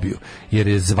da dobiju, jer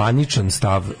je zvaničan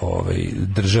stav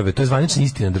države, to je zvanična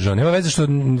istina države, nema veze što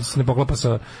se ne poklapa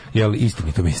sa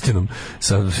istinitom istinom,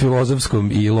 sa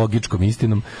filozofskom i logičkom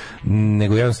istinom,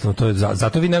 nego jednostavno to je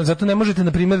zato ne možete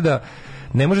na primjer da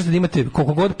imate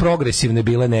koliko god progresivne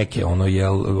bile neke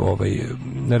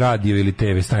radio ili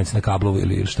TV stanice na kablovu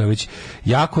ili šta već,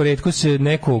 jako retko se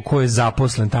neko ko je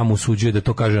zaposlen tamo usuđuje da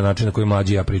to kaže na način na koji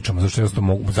Mlađi i ja pričamo, zašto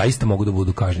zaista mogu da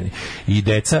budu kažnjeni. I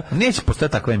deca neće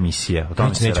postojati takva emisija, o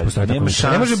tome se radi.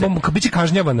 Ne može biće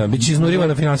kažnjavana, biće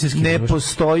iznurivana finansijski. Ne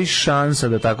postoji šansa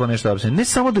da tako nešto obsene. Ne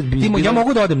samo da ja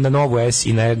mogu da odem na Novu S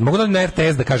i mogu da odem na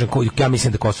RTS da kažem ja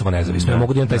mislim da Kosovo nezavisno. Ja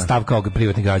mogu da imam taj stav kao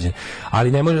privatni građanin.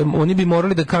 Ali ne može, oni bi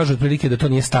morali da kažu otprilike da to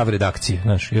nije stav redakcije,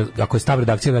 znaš, ako je stav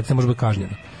redakcije, redakcija može biti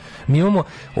kažnjena. Mi imamo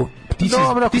ti si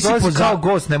kao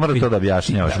gost, ne mora to da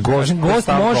objašnjavaš. Gost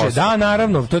može, da,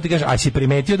 naravno, to ti kaže, a si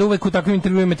primetio da uvek u takvim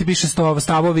intervjuima ti piše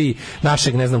stavovi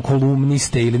našeg, ne znam,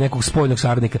 kolumniste ili nekog spoljnog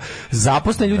saradnika.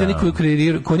 Zaposleni ljudi,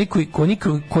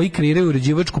 koji kreiraju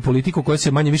uređivačku politiku koja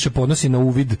se manje više podnosi na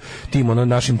uvid tim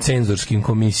našim cenzorskim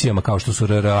komisijama kao što su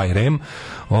RRA i REM,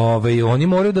 oni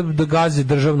moraju da gaze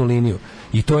državnu liniju.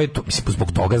 I to je to, mislim,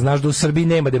 zbog toga znaš da u Srbiji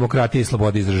nema demokratije i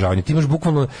slobode izražavanja. Ti imaš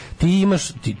bukvalno,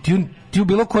 ti u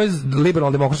bilo koje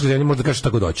liberalno demokratskoj zemlji možeš da kažeš šta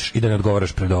god hoćeš i da ne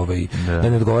odgovaraš pred da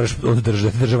ne odgovaraš od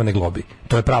država ne globi.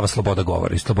 To je prava sloboda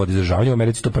govora i sloboda izražavanja. U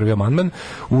Americi to prvi amandman.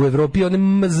 U Evropi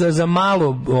za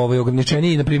malo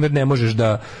ograničenje i na primjer ne možeš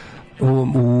da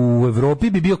u Evropi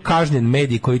bi bio kažnjen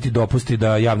medij koji ti dopusti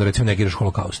da javno recimo negiraš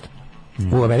holokaust.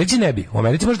 U Americi ne bi. U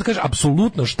Americi možeš da kažeš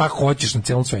apsolutno šta hoćeš na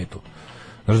celom svetu.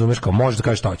 Razumeš, kao možeš da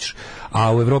kažeš šta hoćeš.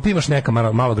 A u Evropi imaš neka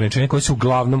malo ograničenja koje se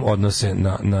uglavnom odnose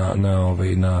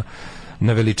na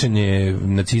na veličanje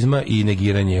nacizma i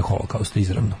negiranje holokausta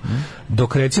izravno.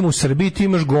 Dok recimo u Srbiji ti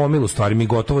imaš gomilu stvari, mi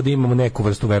gotovo da imamo neku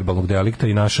vrstu verbalnog delikta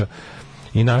i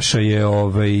naša je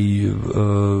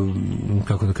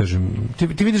kako da kažem,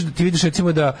 ti vidiš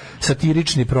recimo da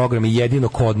satirični programi jedino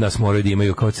kod nas moraju da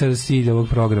imaju kao cilj ovog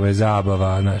programa je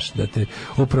zabava, znaš, da te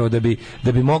upravo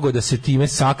da bi mogao da se time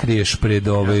sakriješ pred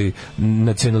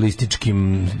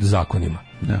nacionalističkim zakonima.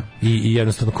 I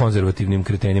jednostavno konzervativnim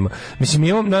kretenima.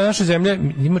 Mislim, na našoj zemlji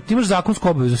ti imaš zakonsku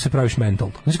obavezu da se praviš mental.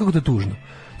 Znaš kako to je tužno?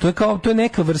 To je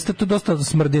neka vrsta, to dosta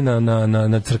smrdi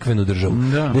na crkvenu državu.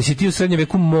 Da si ti u srednjem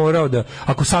veku morao da,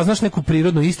 ako saznaš neku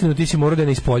prirodnu istinu, ti si morao da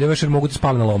ne ispoljavaš jer mogu te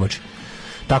spali na lomači.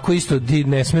 Tako isto ti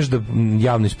ne smeš da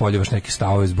javno ispoljavaš neke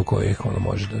stavove zbog kojih ono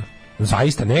može da...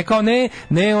 Zaista,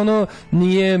 ne ono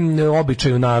nije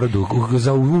običaj u narodu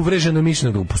za uvreženo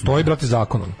mišljenje, postoji, brate,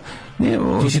 zakonom.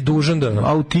 Ti si dužan da...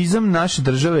 Autizam naše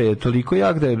države je toliko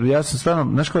jak da ja sam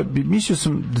stvarno, znaš kao, mislio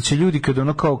sam da će ljudi kad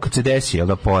se desi, jel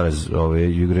da, poraz ove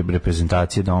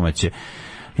reprezentacije domaće,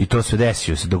 i to se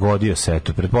desio, dogodio se,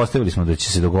 eto, pretpostavili smo da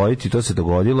će se dogoditi, to se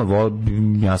dogodilo,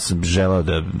 ja sam želeo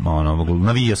da,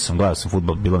 navijao sam, gledao sam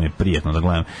fudbal, bilo mi je prijetno da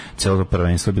gledam celo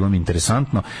prvenstvo, bilo mi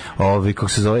interesantno, kako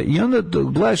se zove, i onda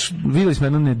gledaš, videli smo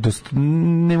jednu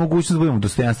nemogućnost da budemo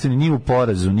dostojanstveni, ni u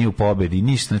porazu, ni u pobedi,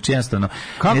 ništa, znači jednostavno,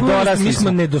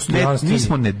 mi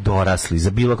smo nedorasli za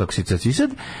bilo kakvu situaciju. I sad,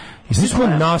 mi smo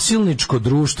nasilničko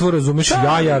društvo, razumeš,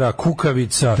 jajara,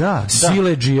 kukavica,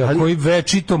 siledžija koji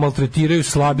večito maltretiraju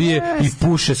slabije i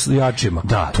puše jačima.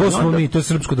 To smo mi, to je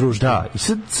srpsko društvo. Da, i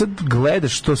sad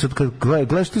gledaš to, kad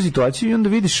gledaš tu situaciju i onda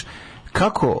vidiš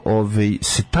kako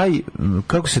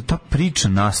se ta priča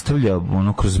nastavlja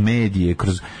kroz medije,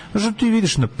 znaš, ti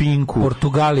vidiš na Pinku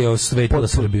Portugalija osvetila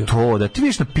Srbiju. To, da ti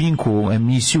vidiš na Pinku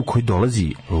emisiju koji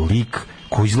dolazi lik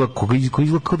koji izgleda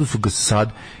kao da su ga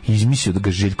sad izmislio da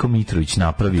ga Željko Mitrović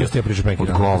napravio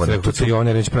od govora. To Jovan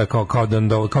Jeremić pravi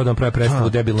kao da pravi predstavu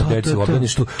debilno deci u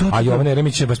obdaništu, a Jovan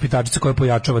Jeremić je vaspitačica koja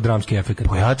pojačava dramski efekt.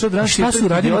 Pojačava dramski efekt. Šta su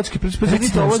radili?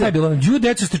 Recite nam šta je bilo?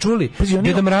 Djeco ste čuli?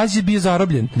 Deda Mraz je bio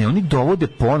zarobljen. Ne, oni dovode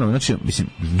ponovo, znači, mislim,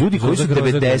 ljudi koji su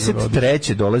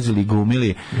 93. dolazili i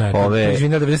glumili ove...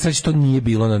 Izvina, 93. to nije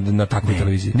bilo na takvoj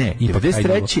televiziji. Ne,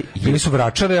 93. Bili su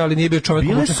vračare, ali nije bio čovjek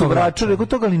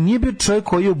ali nije bio čovjek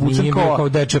koji je obučen kao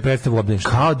dečja predstava u obdaništu.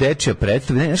 Kao dečja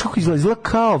predstava. Ne, znaš kako izgleda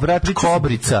kao vrač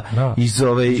Kobrica iz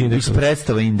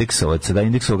predstava Indeksovaca,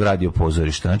 Indeksovog radio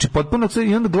pozorišta. Znači, potpuno,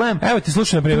 i onda gledam... Evo ti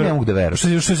slušaj, na primjer, ne mogu da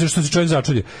verujem. Što se čovjek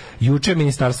začudio. Juče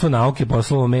Ministarstvo nauke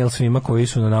poslalo mail svima koji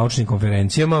su na naučnim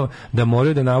konferencijama da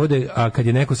moraju da navode, a kad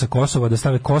je neko sa Kosova, da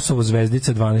stave Kosovo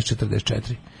zvezdice 1244.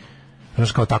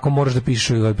 Znaš, kao tako moraš da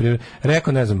pišeš,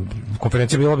 rekao, ne znam,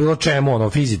 konferencija bilo čemu, o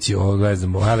fizici, ne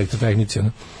znam, o elektrotehnici,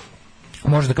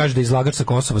 može da kaže da je izlagač sa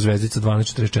Kosova zvezdica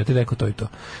 1244, rekao to i to.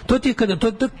 To ti je kada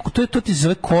to ti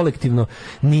zove kolektivno,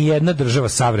 ni jedna država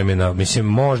savremena, mislim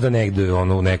možda negde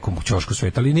u nekom ćošku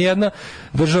sveta, ali ni jedna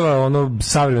država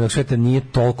savremenog sveta nije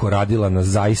toliko radila na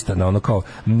kao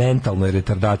mentalnoj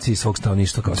retardaciji svog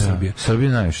stanovništva kao Srbija.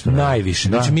 Srbija najviše.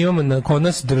 Znači mi imamo, kod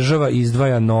nas država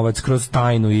izdvaja novac kroz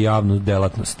tajnu i javnu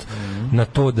delatnost na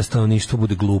to da stanovništvo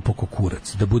bude glupo ko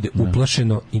kurac, da bude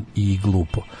uplašeno i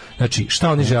glupo. Znači,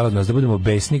 šta oni žele od nas? Da budemo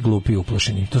besni, glupi i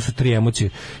uplašeni. To su tri emocije,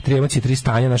 tri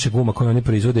stanja našeg uma koje oni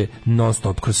proizvode non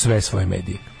stop kroz sve svoje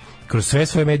medije. Kroz sve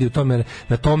svoje medije,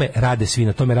 na tome rade svi,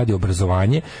 na tome radi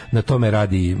obrazovanje, na tome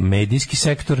radi medijski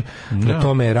sektor, na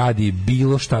tome radi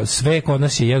bilo šta, sve kod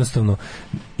nas je jednostavno,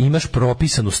 imaš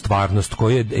propisanu stvarnost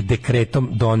koju je dekretom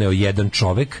doneo jedan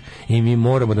čovek i mi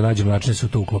moramo da nađemo način da se u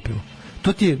to uklopimo.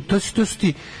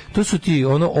 To su ti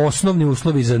osnovni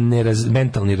uslovi za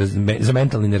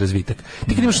mentalni nerazvitak.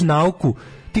 Ti kad imaš nauku,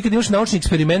 ti kad imaš naučni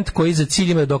eksperiment koji za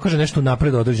cilj ima da dokaže nešto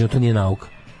napred određeno, to nije nauka.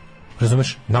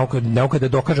 Razumeš? Nauka da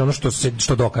dokaže ono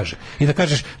što dokaže. I da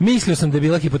kažeš, mislio sam da je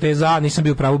bila hipoteza A, nisam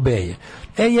bio u pravu B je.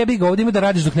 Jebi ga, ovdje ima da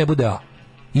radiš dok ne bude A.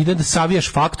 I da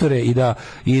savijaš faktore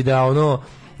i da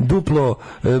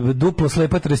duplo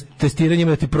slepa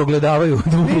testiranjima da ti progledavaju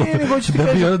duplo,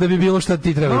 da bi bilo šta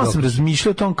ti treba. Ja sam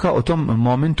razmišljao o tom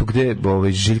momentu gde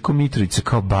Željko Mitrović se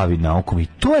kao bavi naukom i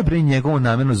to je njegovo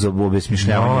namjerno za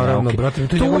obesmišljavanje nauke.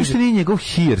 To uopšte nije njegov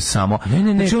hir samo.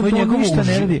 Ne, to je njegov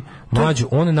Mlađo,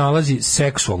 on nalazi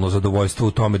seksualno zadovoljstvo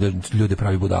u tome da ljude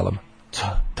pravi budalama.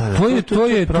 To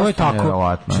je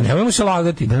tako. Nemojmo se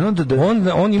lagati.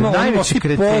 On ima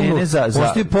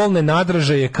postoji polne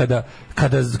nadražaje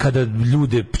kada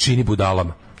ljude čini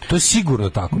budalama. To je sigurno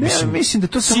tako. Mislim da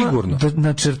to sigurno.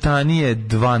 Načrtanije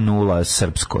 2:0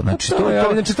 srpsko. Znači to je,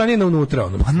 ali načrtanije na unutra.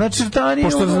 Pa načrtanije.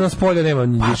 Pošto za nas polja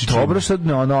nema više. Pa dobro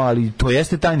sad, ali to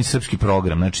jeste tajni srpski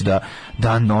program. Znači da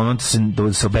ono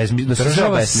da se obezmi, da se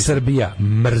država Srbija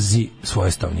mrzi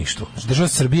svoje stanovništvo. Država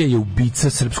Srbija je ubica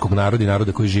srpskog naroda i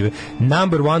naroda koji žive.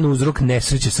 Number one uzrok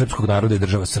nesreće srpskog naroda je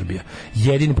država Srbija.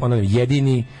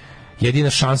 Jedina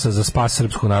šansa za spas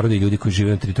srpskog naroda i ljudi koji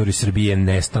žive na teritoriji Srbije je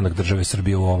nestanak države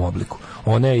Srbije u ovom obliku.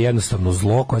 Ona je jednostavno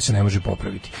zlo koje se ne može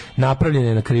popraviti. Napravljena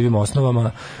je na krivim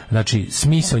osnovama, znači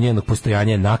smisao njenog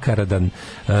postojanja je nakaradan,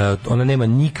 ona nema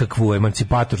nikakvu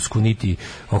emancipatorsku niti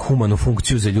humanu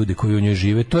funkciju za ljude koji u njoj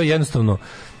žive. To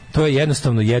je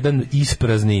jednostavno jedan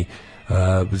isprazni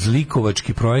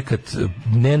zlikovački projekat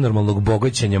nenormalnog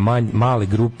bogaćenja male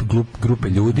grupe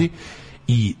ljudi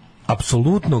i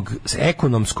apsolutnog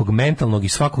ekonomskog, mentalnog i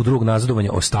svakog drugog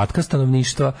nazadovanja ostatka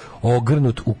stanovništva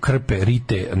ogrnut u krpe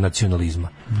rite nacionalizma.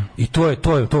 I to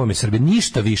vam je Srbija.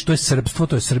 Ništa više, to je srpstvo,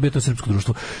 to je Srbija, to je srpsko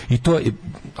društvo.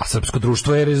 A srpsko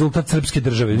društvo je rezultat srpske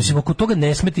države. Mislim, oko toga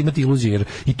ne smete imati iluzije, jer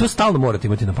i to stalno morate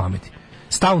imati na pameti.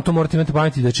 Stalno to morate imati na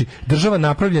pameti, znači država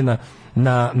napravljena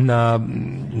na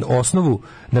osnovu,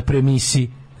 na premisi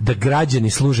da građani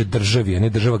služe državi, a ne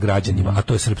država građanima, a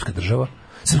to je srpska država.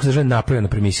 Srpska država je napravljena na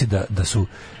premisi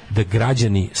da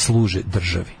građani služe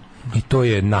državi. I to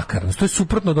je nakarno. To je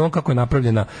suprotno od onog kako je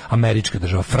napravljena američka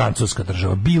država, francuska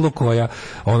država, bilo koja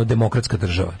demokratska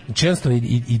država. Znači jednostavno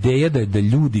ideja da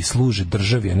ljudi služe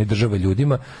državi, a ne država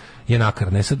ljudima je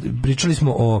nakarna. Sad pričali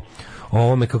smo o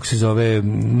ovome, kako se zove,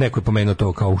 neko je pomenuo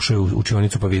to kao ušao u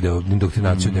učionicu pa video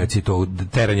indoktrinaciju deci, to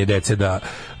teranje dece da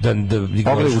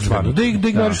ignorišu stvarnost. Da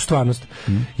ignorišu stvarnost.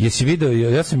 Jesi video,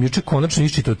 ja sam juče konačno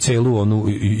iščitao celu onu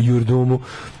jurdumu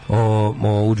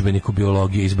o udžbeniku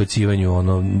biologije, izbacivanju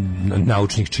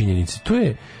naučnih činjenica.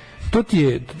 To ti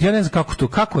je, ja ne znam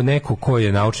kako neko ko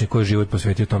je naučnik, ko je život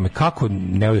posvetio tome, kako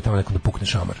ne ode tamo neko da pukne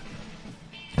šamar.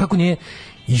 Kako nije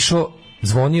išao,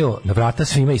 zvonio na vrata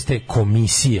svima iz te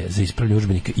komisije za ispravljanje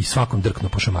udžbenika i svakom drkno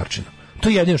po šamarčinu. To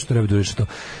je jedino što treba da uriši to.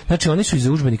 Znači, oni su iz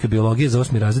udžbenika biologije za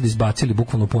 8. razred izbacili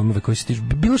bukvalno pojmove koji se tiču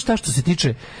bilo šta što se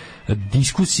tiče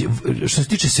diskusije, što se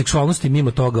tiče seksualnosti,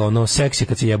 mimo toga seks je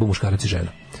kad se jebu muškarac i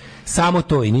žena. Samo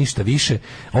to i ništa više.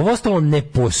 Ovo ostalo ne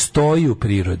postoji u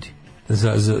prirodi.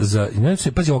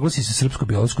 Pazi, oglasi se Srpsko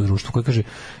biologsko društvo koje kaže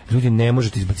ljudi ne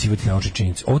možete izbacivati naučne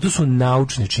činjenice. Ovo su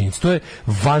naučne činjenice. To je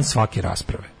van svake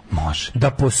rasprave. Može.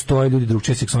 Da postoje ljudi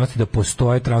drugčije seksualnosti, da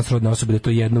postoje transrodne osobe, da je to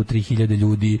 1 u 3000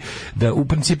 ljudi, da u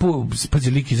principu,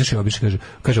 pazi, lik izašao obično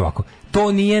kaže ovako,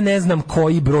 to nije ne znam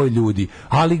koji broj ljudi,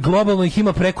 ali globalno ih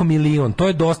ima preko 1 milion, to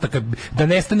je dosta, da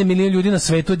nestane 1 milion ljudi na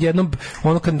svetu odjednom,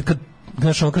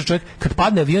 kaže čovjek, kad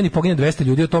padne avion i pogine 200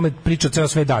 ljudi, o tome priča ceo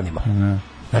svet danima.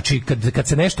 Znači, kad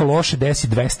se nešto loše desi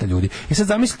 200 ljudi. I sad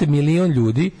zamislite 1 milion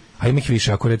ljudi, a ima ih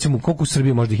više, ako recimo, koliko u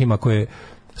Srbiji možda ih ima ako je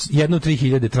 1 u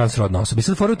 3000 transrodna osoba. I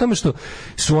sad fora u tome što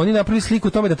su oni napravili sliku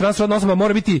o tome da transrodna osoba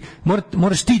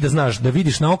moraš ti da znaš, da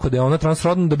vidiš na oko da je ona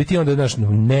transrodna, da bi ti onda znaš,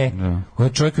 ne. On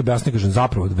čovjek objasni, kaže,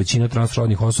 zapravo da većina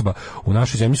transrodnih osoba u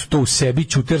našoj zemlji su to u sebi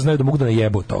ćute jer znaju da mogu da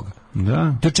najebu od toga.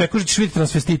 Da. Ti očekuješ da ćeš vidjeti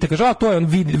transvestite, kaže, a to je on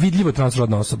vidljivo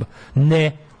transrodna osoba.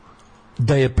 Ne.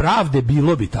 Da je pravde,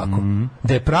 bilo bi tako.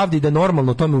 Da je pravde i da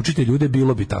normalno tome učite ljude,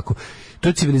 bilo bi tako. To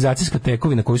je civilizacijska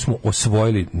tekovina koju smo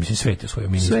osvojili, mislim, svet je osvojio.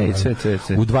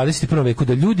 U 21. veku,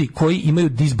 da ljudi koji imaju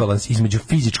disbalans između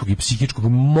fizičkog i psihičkog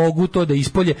mogu to da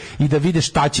ispolje i da vide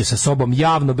šta će sa sobom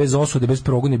javno, bez osude, bez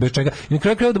progona i bez čega. I na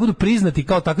kraju krajeva da budu priznati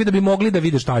kao takvi da bi mogli da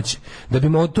vide šta će.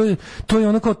 To je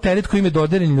ono kao teret koji im je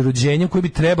dodaren rođenjem, koji bi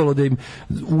trebalo da im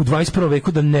u 21.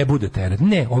 veku da ne bude teret.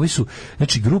 Ne, ovi su,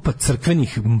 znači, grupa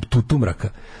crkvenih tutumraka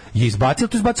je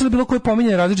izbacila bilo koje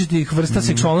pominjanje različitih vrsta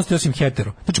seksualnosti osim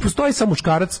hetero. Znači, postoji samo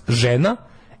muškarac, žena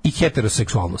i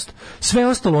heteroseksualnost. Sve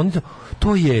ostalo,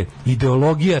 to je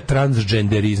ideologija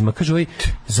transgenderizma. Kaže,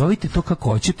 zovite to kako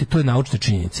hoćete, to je naučna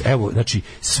činjenica. Evo, znači,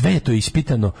 sve je to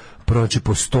ispitano, znači,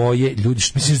 postoje ljudi,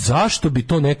 mislim, zašto bi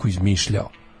to neko izmišljao?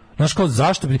 Znaš, kao,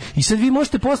 zašto bi... I sad vi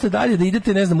možete posle dalje da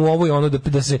idete, ne znam, u ovo i ono,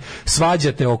 da se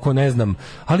svađate oko, ne znam,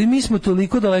 ali mi smo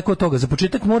toliko daleko od toga. Za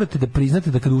početak morate da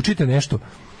priznate da kada učite nešto,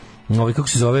 kako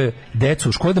se zove, decu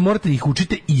u školi, da morate da ih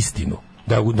učite istinu.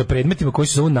 Da predmetima koji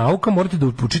se zovu nauka morate da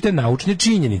učite naučne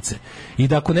činjenice. I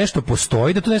da ako nešto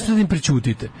postoji, da to ne smijete da im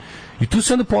prećutite. I tu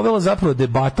se onda povela zapravo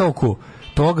debata oko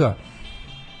toga,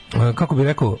 kako bih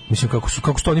rekao, mislim, kako su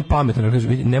to oni pametno.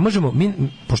 Ne možemo,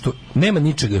 pošto nema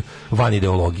ničega van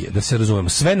ideologije, da se razumemo,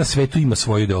 sve na svetu ima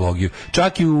svoju ideologiju.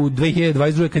 Čak i u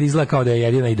 2022. kad izgleda kao da je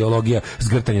jedina ideologija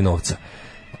zgrtanje novca.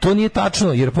 To nije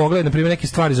tačno, jer pogledaj, na primjer, neke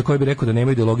stvari za koje bi rekao da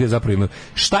nema ideologije, zapravo imaju.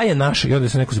 Šta je naša, i onda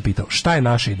se neko zapitao, šta je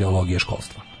naša ideologija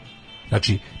školstva?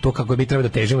 Znači, to kako mi treba da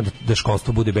težimo da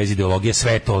školstvo bude bez ideologije,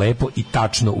 sve je to lepo i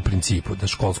tačno u principu, da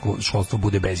školstvo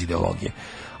bude bez ideologije.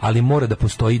 Ali mora da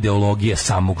postoji ideologija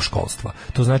samog školstva.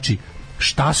 To znači,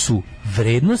 šta su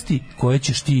vrednosti koje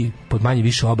ćeš ti pod manje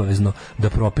više obavezno da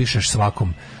propišeš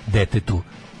svakom detetu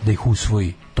da ih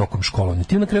usvoji tokom školovanja.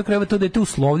 Ti na kraju krajeva to dete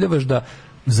uslovljavaš da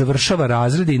završava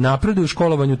razrede i napreduje u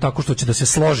školovanju tako što će da se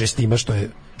slože s time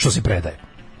što se predaje.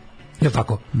 Jel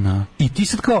tako? No. I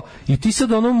ti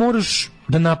sad ono moraš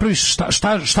da napraviš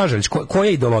šta želiš, koja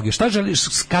je ideologija, šta želiš,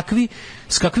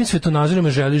 s kakvim svetonazorima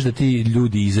želiš da ti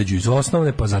ljudi izađu iz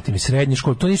osnovne, pa zatim iz srednje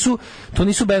škole. To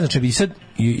nisu beznačajni.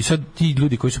 I sad ti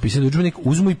ljudi koji su pisali udžbenik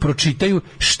uzmu i pročitaju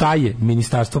šta je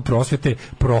Ministarstvo prosvete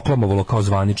proklamovalo kao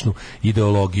zvaničnu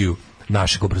ideologiju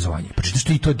našeg obrazovanja. Pročitaš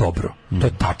to i to je dobro. To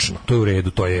je tačno, to je u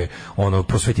redu, to je ono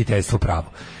prosvetiteljstvo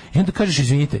pravo. I onda kažeš,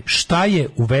 izvinite, šta je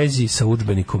u vezi sa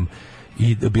udžbenikom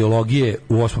i biologije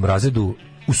u 8. razredu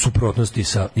u suprotnosti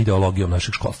sa ideologijom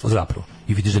našeg školstva, zapravo.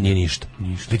 I vidiš da nije ništa.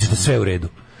 Vidiš da sve je u redu.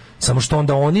 Samo što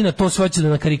onda oni na to sve hoće da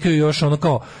nakarikaju još ono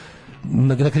kao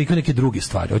nakarikaju neke druge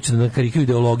stvari. Hoće da nakarikaju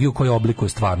ideologiju koja oblikuje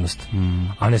stvarnost,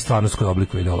 a ne stvarnost koja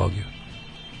oblikuje ideologiju.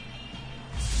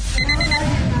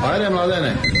 Ajde,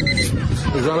 Mladene,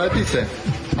 zaleti se.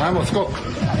 Ajmo, skok.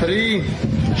 3,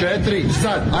 4,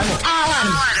 sad, ajmo.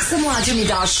 Alarm sa Mlađom i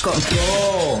Daškom.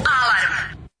 Alarm.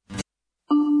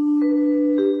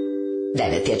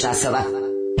 9 je časova.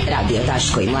 Radio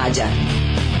Daško i Mlađa.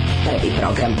 Prvi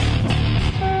program.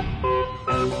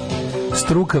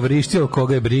 Struka vrišti,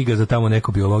 koga je briga za tamo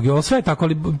neku biologiju. Ovo sve je tako,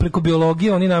 ali preko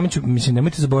biologije oni nameću, mislim,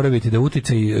 nemojte zaboraviti da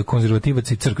uticaj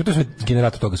konzervativaca i crkve, to je sve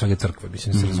generator toga svega crkve,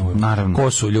 mislim, se razumiju. Naravno.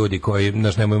 Ko su ljudi koji,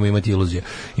 znaš, nemojmo imati iluzije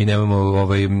i nemojmo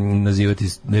nazivati,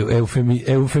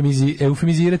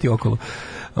 eufemizirati okolo.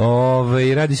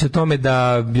 Radi se o tome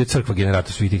da je crkva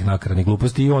generator svih tih nakaradnih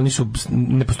gluposti i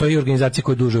ne postoji organizacija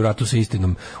koja je duže u ratu sa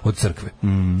istinom od crkve.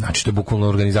 Znači, to je bukvalno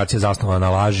organizacija zasnovana na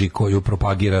laži koju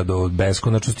propagira do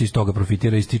beskonačnosti, iz toga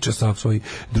profitira i stiče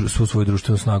svu svoju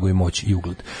društvenu snagu i moć i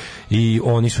ugled. I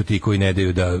oni su ti koji ne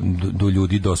daju da do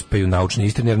ljudi dospeju naučne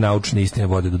istine, jer naučne istine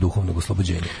vode do duhovnog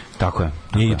oslobođenja. Tako je.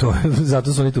 I to,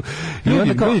 zato su oni tu. I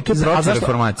onda kao, to je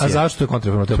kontrareformacija. A zašto je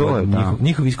kontrareformacija?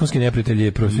 Njihov iskonski neprijatelj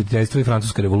je prosvetiteljstvo i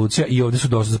francuska revolucija i ovdje su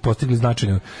dosta postigli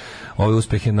značajne ove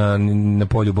uspehe na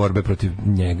polju borbe protiv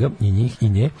njega i njih i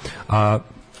nje. A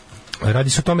radi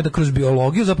se o tome da kroz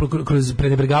biologiju, zapravo kroz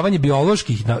prenebregavanje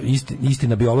bioloških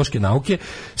istina biološke nauke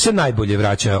se najbolje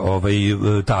vraća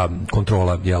ta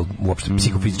kontrola, jel, uopšte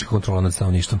psihofizička kontrola nad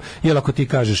stanovništvom. Jel, ako ti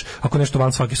kažeš, ako nešto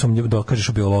van svake sumnje dokažeš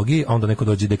o biologiji, a onda neko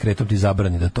dođe dekretom ti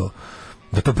zabrani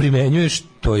da to primenjuješ,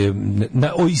 to je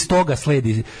iz toga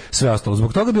sledi sve ostalo.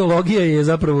 Zbog toga biologija je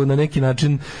zapravo na neki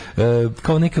način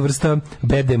kao neka vrsta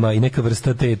bedema i neka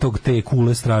vrsta te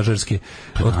kule stražarske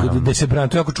gde se brani.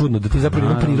 To je jako čudno da ti zapravo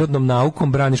jednom prirodnom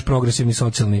naukom braniš progresivni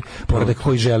socijalni poredak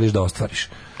koji želiš da ostvariš.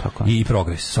 Tako. I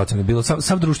progres socijalni bilo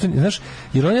sav društveni, znaš,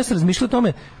 jer on ja se razmišlja o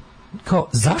tome kao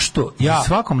zašto ja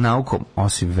svakom naukom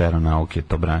osim veronauke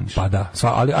to braniš. Pa da,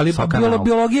 ali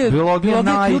biologija je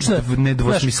ključna,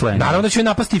 nedvosmislena. Naravno da će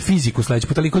napasti fiziku sledeći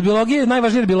put, ali kod biologije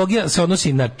najvažnija biologija se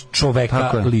odnosi na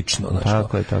čoveka lično, znači.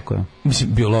 Tako je.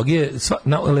 Mislim, biologija,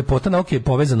 lepota nauke je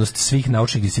povezanost svih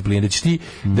naučnih disciplina. Da ćeš ti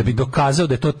da bi dokazao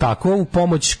da je to tako, u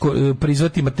pomoć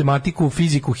prizvati matematiku,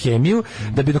 fiziku, hemiju,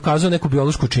 da bi dokazao neku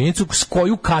biološku činjenicu s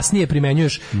koju kasnije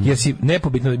primenjuješ, jer si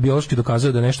nepobitno biološki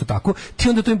dokazao da je nešto tako, ti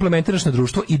onda to implementiraš na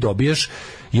društvo i dobiješ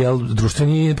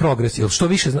društveni progres. Jel što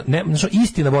više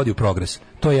istina vodi u progres.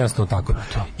 To je jednostavno tako.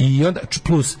 I onda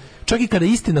plus čak i kada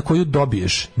istina koju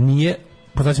dobiješ nije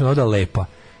po znacima navoda lepa,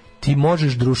 ti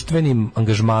možeš društvenim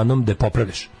angažmanom da je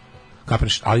popravljaš.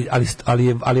 Kapiš? Ali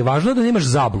je važno da nemaš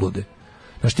zablude.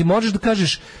 Znači ti možeš da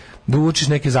kažeš da učiš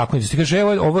neke zakonitosti. Ti kažeš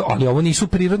ali ovo nisu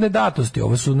prirodne datosti.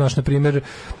 Ovo su na primjer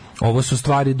ovo su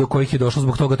stvari do kojih je došlo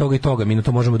zbog toga i toga. Mi na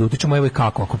to možemo da utičemo, evo i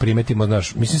kako. Ako primetimo,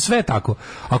 mislim sve je tako.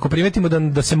 Ako primetimo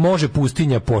da se može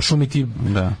pustinja pošumiti,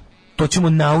 to ćemo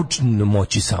naučno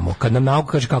moći samo. Kad nam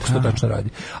nauka kaže kako se to tačno radi.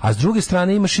 A s druge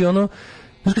strane imaš i ono,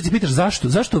 znaš, kad se pitaš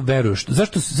zašto veruješ,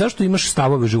 zašto imaš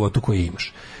stavove u životu koje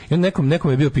imaš. I on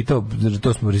nekom je bio pitao,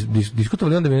 to smo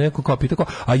diskutovali, onda mi je neko kao pitao,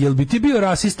 a jel bi ti bio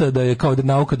rasista da je kao da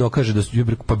nauka dokaže da su,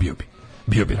 pa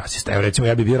bio bi rasista. Evo recimo,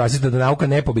 ja bi bio rasista da nauka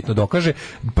nepobitno dokaže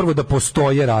prvo da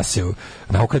postoje rase.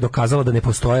 Nauka je dokazala da ne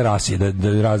postoje rase, da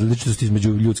je različitost između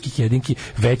ljudskih jedinki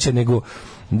veća nego,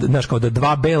 znaš, kao da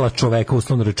dva bela čoveka,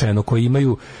 uslovno rečeno,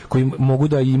 koji mogu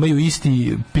da imaju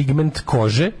isti pigment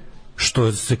kože,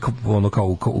 što se ono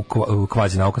kao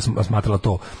kvazi nauka smatrala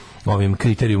to ovim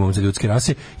kriterijumom za ljudske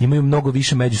rase, imaju mnogo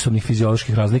više međusobnih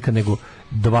fizioloških razlika nego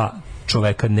dva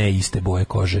čoveka ne iste boje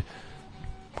kože.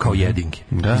 kao jedinke.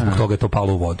 I zbog toga je to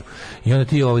palo u vodu. I onda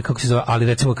ti kako se zove, ali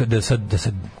recimo da sad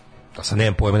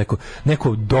nemam pojma,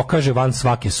 neko dokaže van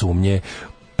svake sumnje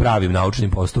pravim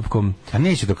naučnim postupkom. A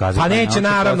neće dokazati. Pa neće,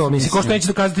 naravno. Mislim, ko što neće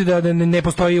dokazati da ne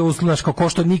postoji uslunaš, ko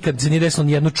što nikad se nije desilo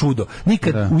ni jedno čudo.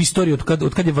 Nikad u istoriji,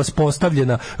 od kad je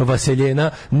vaspostavljena,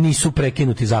 vaseljena, nisu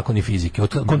prekinuti zakoni fizike.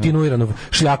 Kontinuirano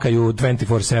šljakaju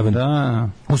 24/7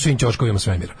 u svim ćoškovima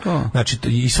svemira. Znači,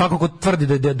 i svako ko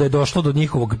tvrdi da je došlo do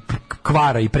njihovog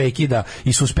kvara i prekida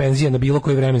i suspenzije na bilo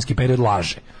koji vremenski period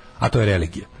laže. A to je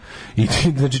religija. I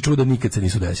znači čuda nikad se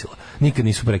nisu desila. Nikad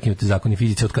nisu prekinuti zakoni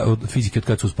fizike od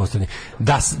kad su uspostavljeni.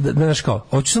 Znaš kao,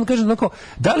 hoću sam kažem onako,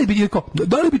 da li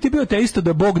bi ti bio ateista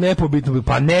da Bog nepobitno,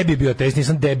 pa ne bi bio ateist,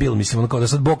 nisam debil, mislim, onako da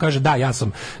sad Bog kaže da ja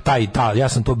sam ja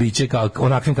sam to biće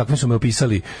onakvim kakvim su me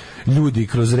opisali ljudi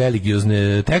kroz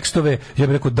religiozne tekstove, ja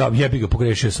bih rekao da jebi ga,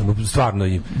 pogrešio sam stvarno.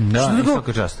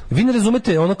 Svaka čast. Vi ne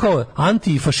razumete, ono kao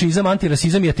antifašizam,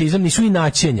 antirasizam i ateizam nisu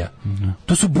inačenja.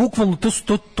 To su bukvalno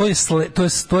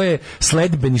to je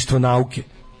sledbeništvo nauke.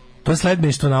 To je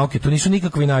sledbeništvo nauke, to nisu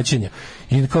nikakve inačenja.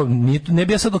 I kao, ne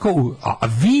bi ja sad kao, a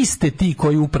vi ste ti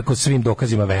koji uprkos svim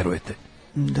dokazima verujete.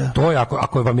 Da. To je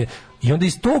ako vam je, i onda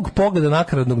iz tog pogleda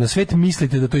nakaradnog na svet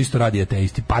mislite da to isto radi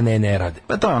ateisti, pa ne rade.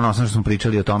 Pa to je ono što smo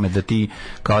pričali o tome, da ti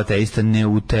kao ateista ne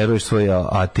uteruješ svoj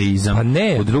ateizam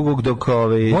u drugog, dok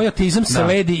moj ateizam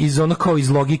sledi iz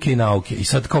logike i nauke. I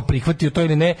sad kao prihvatio to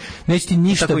ili ne, neće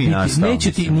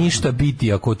ti ništa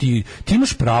biti ako ti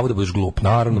imaš pravo da budeš glup,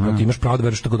 naravno, ti imaš pravo da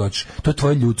veruješ što god hoćeš. To je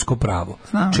tvoje ljudsko pravo.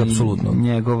 Znači apsolutno.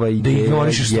 Njegova ideja da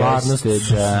ignorišeš stvarnost,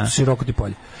 široko ti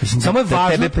polje. Samo je važno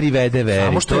tebe privede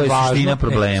veri, to je suština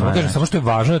problema. Samo što je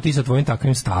važno da ti sa tvojim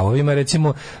takvim stavovima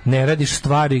recimo ne radiš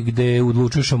stvari gde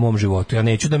odlučuješ o mom životu. Ja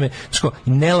neću da me,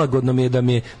 nelagodno mi je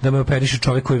da me operiše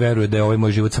čovjek koji veruje da je ovaj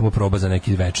moj život samo proba za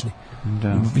neki večni.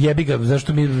 Da. Jebi ga,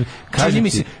 zašto mi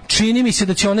čini mi se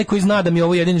da će onaj koji zna da mi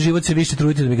ovo jedini život se više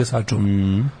truditi da mi ga sačuva.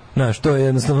 Znaš, to je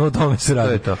jednostavno, o tome se radi.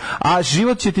 To je to. A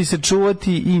život će ti se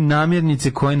čuvati i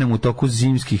namirnice koje nam u toku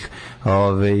zimskih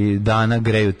dana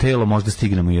greju telo, možda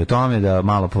stignemo i o tome da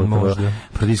malo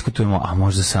prodiskutujemo, a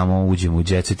možda samo uđemo u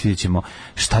jet set, vidjet ćemo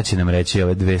šta će nam reći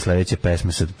ove dve sledeće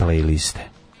pesme sa playliste.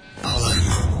 Alarm.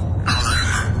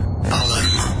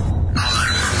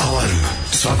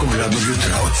 Svakog radnog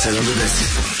jutra od 7 do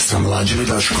 10 sa Mlađom i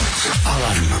Daškom.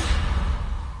 Alarm.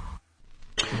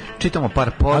 Čitamo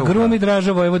par poruka. A grumi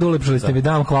Draža Vojvoda, ulepšali ste mi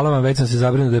dan, hvala vam, već sam se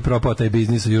zabrinuo da je propao taj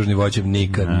biznis sa južnim voćem,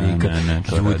 nikad.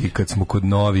 Ljudi, kad smo kod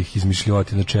novih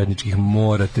izmišljotina četničkih,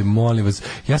 morate, molim vas,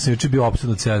 ja sam juče bio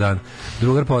opsadno cijel dan.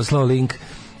 Drugar poslao link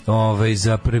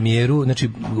za premijeru, znači,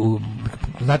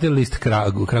 znate li list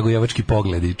Kragujevački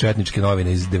pogledi, četničke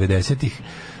novine iz 90-ih?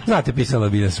 Znate, pisala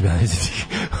Biljana Srbljanić.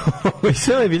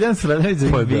 Pisala je Biljana Srbljanić za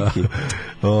Viki.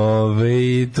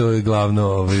 To je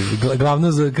glavno,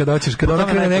 kada hoćeš, kada ona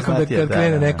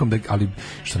krene nekom, ali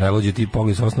što najlođe ti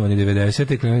pogled su osnovani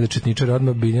 90-te, krene da četničar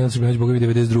odmah Biljana Srbljanić Boga mi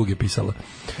 92. pisala.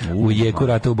 U jeku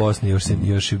rata u Bosni,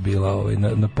 još je bila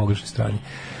na pogrešnoj strani.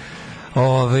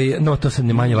 No, to sad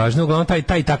ne manje važno. Uglavnom,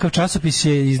 taj takav časopis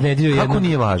je iznedrio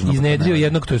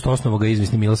jednog, to jest osnovu ga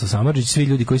izmisli Milosa Samardžić. Svi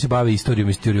ljudi koji se bave istorijom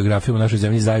i historiografijom u našoj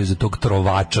zemlji znaju za tog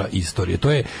trovača istorije.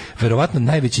 To je verovatno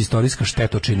najveća istorijska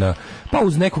štetočina, pa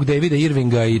uz nekog Davida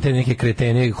Irvinga i te neke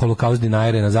kretene holokaust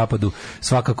dinajere na zapadu,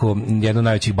 svakako jedno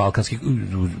najvećih balkanskih,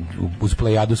 uz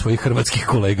plejadu svojih hrvatskih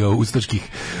kolega ustaških,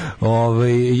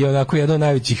 i onako jedno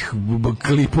najvećih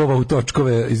klipova u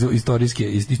točkove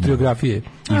historiografije.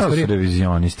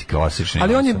 Revizionisti klasični.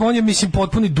 Ali on je mislim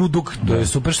potpuni duduk, to je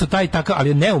super što taj takav, ali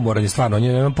je neumoran je stvarno, on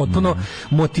je potpuno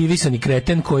motivisani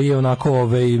kreten koji je onako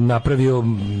napravio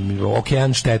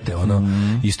okean štete,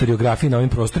 historiografije na ovim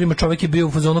prostorima. Čovjek je bio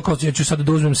u fazonu kao ja ću sad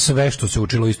da uzmem sve što se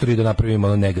učilo u istoriji da napravim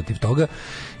negativ toga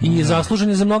i je zaslužen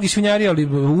je za mnogi svinjari, ali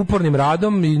upornim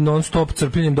radom i non stop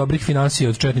crpljenjem dobrih finansija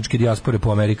od četničke dijaspore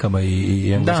po Amerikama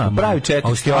i engleskom. Da, pravi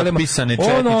četnički otpisane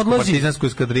četničku partizansku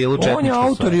eskadrilu četničku. On je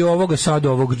autor i ovog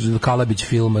Kalabić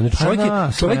filma. Znači,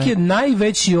 čovjek je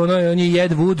najveći, on je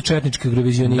Ed Wood četničkog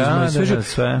revizionizma.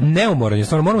 Sve. Neumoran je.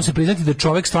 Stvarno, moramo se priznati da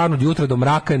čovjek stvarno od jutra do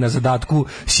mraka je na zadatku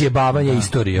sjebavanja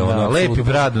istorije. Lepi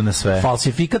bradu na sve.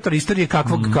 Falsifikator istorije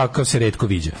kakav se retko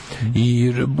viđa.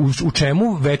 I u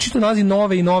čemu večito nalazi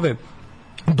nove i nove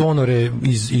donore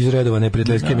iz redova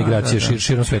neprijateljske migracije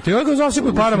širom sveta. I ovaj ga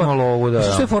zasipaju parama.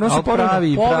 Sve formalno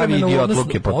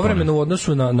povremeno u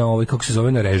odnosu na ovaj, kako se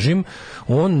zove, na režim,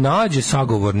 on nađe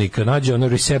sagovornika, nađe ono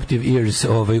receptive ears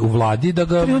u vladi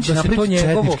da se to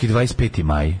njegovo... Četnički 25.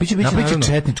 maj. Napriče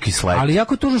četnički sled. Ali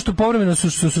jako tužno što povremeno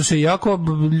su se jako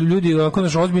ljudi,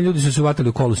 ozbiljni ljudi su se uvatili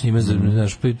u kolu s njime,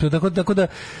 znaš, tako da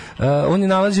on je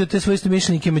nalazio te svoje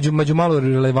istomišljenike među malo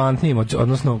relevantnijim,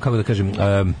 odnosno, kako da kažem,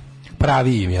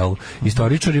 pravijim, jel,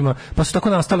 istoričarima, pa su tako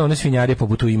nastale one svinjarije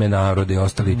poput U ime naroda i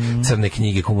ostali crne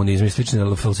knjige, komunizma i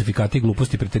slične falsifikati,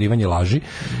 gluposti, preterivanje, laži.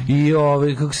 I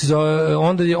kako se zove,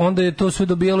 onda je to sve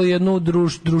dobijalo jednu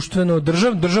društveno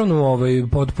državnu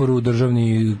potporu,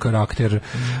 državni karakter.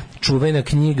 Čuvena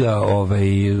knjiga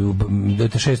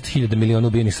 6.000 miliona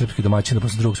ubijenih srpskih domaćina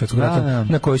posle Drugog svjetskog rata,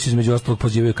 na kojoj se između ostalog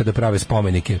pozivaju kada prave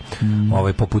spomenike,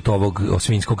 poput ovog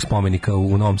svinjskog spomenika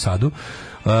u Novom Sadu.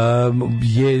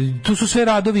 Tu su sve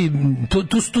radovi,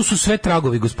 tu su sve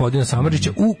tragovi gospodina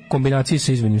Samardžića u kombinaciji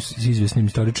sa izvesnim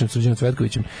istoričarem Srđanom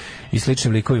Cvetkovićem i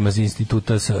sličnim likovima iz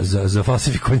instituta za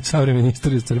falsifikovanje savremene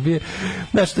istorije Srbije.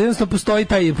 Znači, jednostavno postoji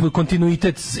taj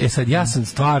kontinuitet. Sad, ja sam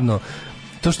stvarno,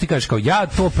 to što ti kažeš, kao ja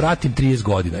to pratim 30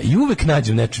 godina i uvek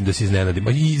nađem nečim da se iznenadim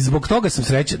i zbog toga sam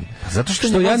srećan. Zato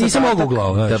što ja nisam mogao u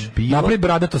glavu, napravi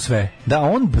bradato sve. Da,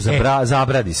 on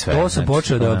zabradi sve. To sam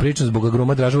počeo da pričam zbog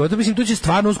gruma Dražova. To mislim, tu će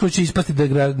stvarno uskoro će ispasti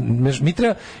da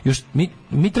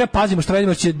mi treba pazimo što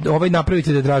radimo, će ovaj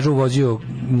napraviti da je Dražov vozio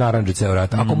narandže ceo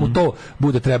rat. Ako mu to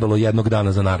bude trebalo jednog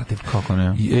dana za narativ. Kako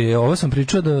ne? Ovo sam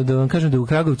pričao da vam kažem da u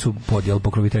Kragujevcu pod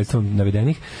pokroviteljstvom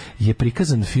navedenih je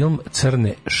prikazan film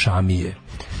Crne šamije.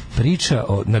 Priča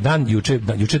na dan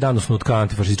juče dan osnutka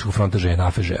antifašističkog fronta žena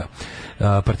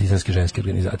AFŽ-a, partizanske ženske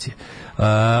organizacije.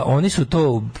 Oni su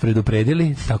to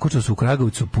predupredili tako što su u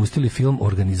Kragujevcu pustili film o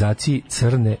organizaciji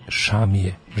Crne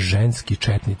šamije, ženski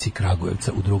četnici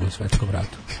Kragujevca u Drugom svjetskom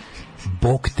ratu.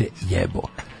 Bog te jebo.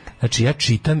 Znači, ja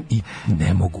čitam i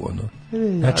ne mogu ono.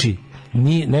 Znači,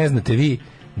 ne znate vi,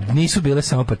 nisu bile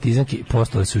samo partizanke,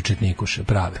 postale su i četnikuše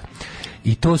prave.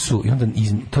 I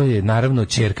to je naravno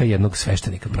ćerka jednog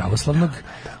sveštenika pravoslavnog.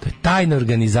 To je tajna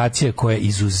organizacija koja je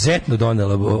izuzetno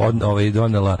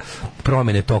donela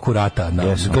promjene toku rata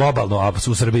globalno, a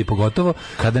u Srbiji pogotovo.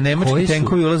 Kada nemački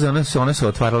tenkovi ulaze, one su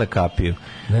otvarale kapiju.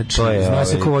 Znači, zna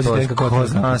se ko vozi tenka.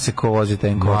 Zna se ko vozi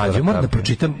tenka.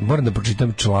 Moram da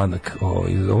pročitam članak.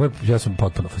 Ja sam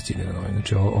potpuno fasciniran.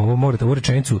 Znači, ovu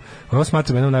rečenicu, ovo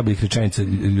smatram jednom najboljih rečenica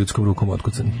ljudskom rukom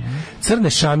otkucanih. Crne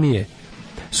šamije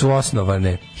su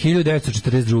osnovane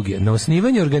 1942. Na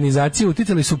osnivanje organizacije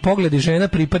uticali su pogledi žena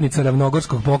pripadnica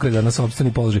ravnogorskog pokreta na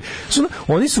sopstveni položaj.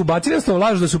 Oni su ubacili na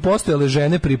laž da su postojale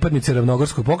žene pripadnice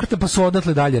ravnogorskog pokreta, pa su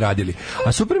odatle dalje radili.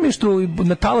 A super mi je što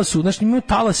na talasu, znači imaju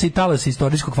talase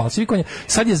istorijskog falsifikovanja.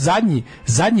 Sad je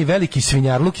zadnji veliki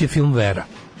svinjarluk je film Vera.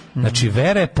 Znači,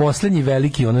 Vera je posljednji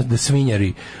veliki da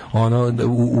svinjari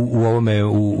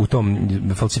u tom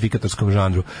falsifikatorskom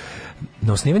žanru.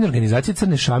 Na osnivanje organizacije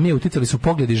Crne šamije uticali su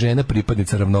pogledi žena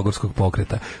pripadnica ravnogorskog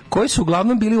pokreta, koji su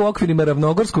uglavnom bili u okvirima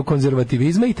ravnogorskog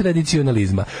konzervativizma i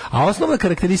tradicionalizma, a osnovna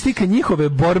karakteristika njihove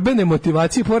borbene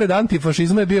motivacije pored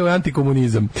antifašizma je bio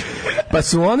antikomunizam. Pa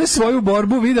su one svoju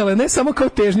borbu videle ne samo kao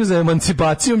težnju za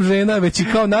emancipacijom žena, već i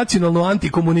kao nacionalnu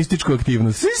antikomunističku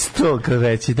aktivnost. Isto kad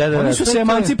reći, Oni su se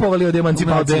emancipovali od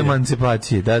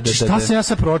emancipacije. Šta sam ja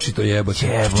sad pročito,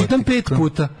 jebote? Čitam 5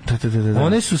 puta.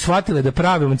 One su shvatile da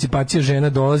prave emancipacija žena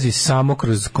dolazi samo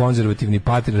kroz konzervativni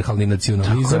patrijarhalni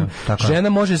nacionalizam. Tako. Žena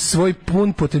može svoj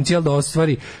pun potencijal da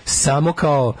ostvari samo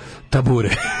kao tabure.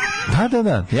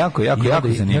 Da, jako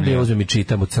zanimljivo. Ja uzmem i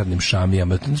čitam o crnim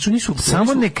šamijama. Znači,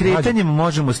 samo nekretanjem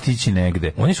možemo stići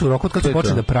negde. Oni su u roku, kad su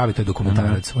počeli da pravi taj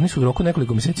dokumentarac, oni su u roku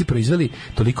nekoliko mjeseci proizveli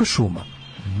toliko šuma,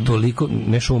 toliko,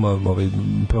 ne šuma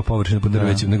površine pod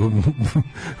drvećem, nego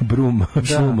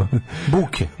šuma.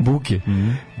 Buke.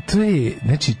 To je,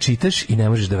 znači, čitaš i ne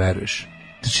možeš da veruješ.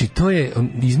 Znači, to je,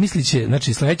 izmislit će,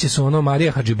 znači, sledeće su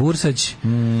Marija Hadžibursać,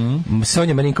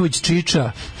 Sonja Marinković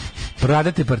Čiča,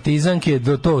 pradate partizanke,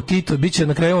 Tito, bit će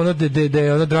na kraju da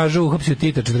je Draža uhapsio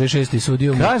Tita 46. i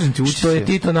sudio mu, što je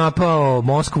Tito napao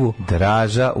Moskvu.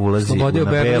 Draža ulazi na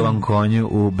belom konju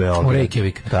u Beograd. U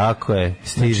Reykjavik. Tako je,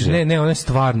 stiže. Znači, ona je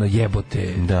stvarno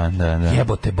jebote. Da.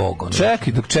 Jebote Bog.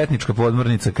 Čekaj dok četnička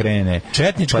podmornica krene.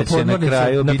 Četnička podmornica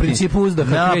na principu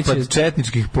uzdaha kreće. Napad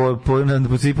četničkih na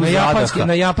principu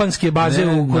zadaha. Na japanske baze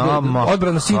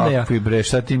odbrana Sidneja.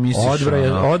 Šta ti misliš?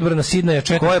 Odbrana Sidneja.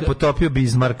 Ko je potopio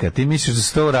Bizmarka? Ti misliš da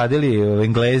su to uradili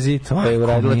Englezi? To je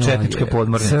uradila četnička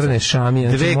podmornica. Crne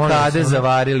šamije. Dve kade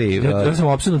zavarili. Ja sam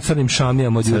opsednut crnim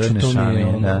šamijama od juče.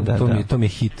 To mi je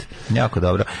hit. Jako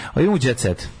dobro. Idemo u Jet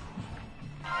Set.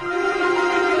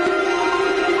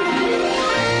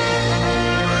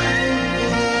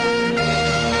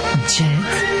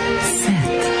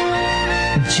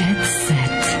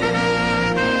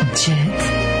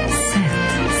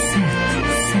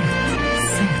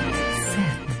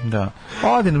 Da.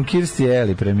 Ode nam Kirsti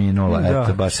Eli preminula,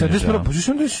 eto, baš ne žao. Pa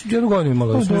što je jednu godinu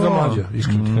imala, da smo za Mlađa,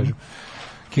 iskreno ti kažem.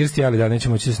 Kirsti Eli, da,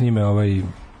 nećemo će se snime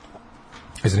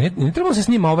ne trebalo se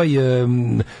snima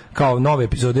kao nove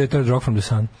epizode Third Rock from the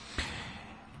Sun.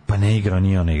 Pa ne igrao,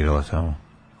 nije ona igrala tamo.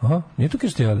 Aha, nije to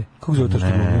Kirsti Ali? Kako zove to što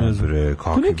glumi? Bre,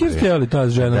 kako nije Kirsti Ali, ta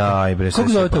žena? Da, i bre, kako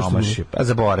zove to što glumi? Pa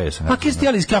zaboravio sam. A Kirsti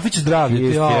Ali iz Kafića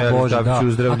zdravlje. Ja, Bože, da. A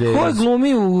ko je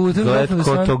glumi u Third Rock from the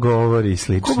Sun? Ko to govori,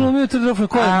 slično. Ko glumi u Third Rock from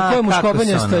the Sun? Ko je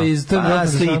muškobanjasta iz Third Rock from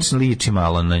the Sun? Slično, liči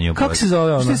malo na nju. Kako se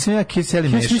zove ona? Šta sam ja Kirsti Ali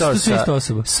mešao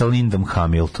sa Lindom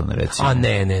Hamilton, recimo? A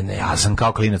ne. Ja sam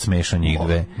kao klinac mešao njih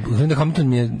dve. Linda Hamilton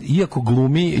mi je, iako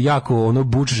glumi, jako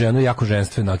buč ženu, jako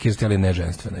ženstvena, a Kirsti Ali ne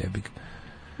ženstvena, jebik.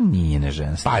 Nije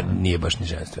neženstvena. Pa nije baš ni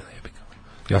ženstvena, jebik.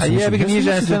 A jebik nije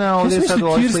ženstvena, ovdje je sad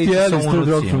ovo sliči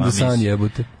sa unucima.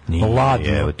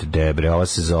 Nije, evo te debre, ova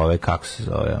se zove, kako se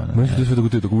zove ona?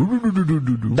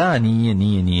 Da, nije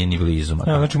ni blizu.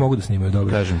 Znači mogu da snimaju,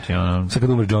 dobro. Kažem ti, ono... Sad kad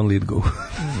umre John Lithgow.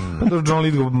 John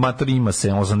Lithgow, mater, ima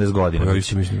 80 godina.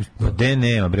 Pa de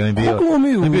nema, bre, on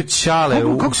je bio Ćale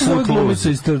u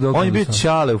Footloose. On je bio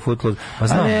Ćale u Footloose.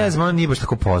 A ne znam, ona nije baš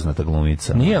tako poznata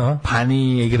glumica. Nije, a? Pa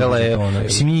nije, igrala je,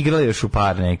 mislim, igrala je još u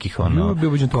par nekih,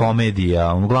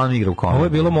 komedija, on uglavnom igra u komediji. Ovo je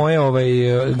bilo moje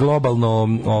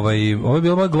globalno, ovo je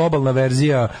bila moja globalna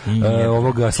verzija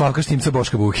ovoga Slavka Štimca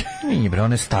Boška Buke. Nije, bre,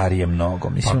 ona je starije mnogo.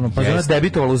 Mislim, pa ona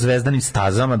debitovala u Zvezdanim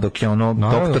stazama dok je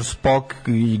Dr. Spock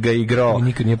ga igrao. I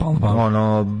nikad nije palo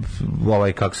na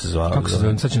pamet. Kako se zove? Kako se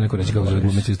zove? Sad će neko reći kako se zove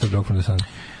glumica iz Third Rock from the Sun.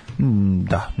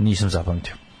 Da, nisam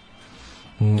zapamtio.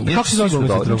 Kako se zove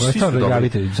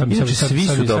glumica? Svi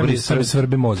su dobri.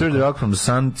 Svrbi mozak. Third Rock from the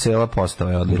Sun, cela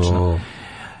postava je odlična.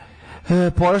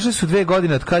 Prošle su 2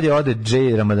 godine od kad je ode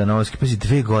Jay Ramadanovski, pazi,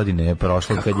 2 godine je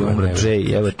prošlo kad je umro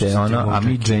Jay, evo te ono, a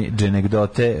mi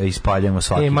anegdote ispaljamo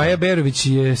svaki. Maja Berović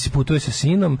si putuje sa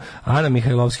sinom, Ana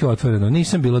Mihajlovski otvoreno,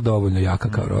 nisam bila dovoljno jaka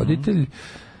kao roditelj.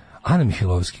 Ana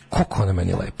Mihajlovski, koliko ona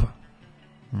meni lepa.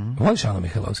 Voliš Ana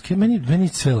Mihajlovski? Meni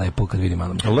sve lepo kad vidim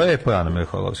Ana Mihajlovski. Lepo je Ana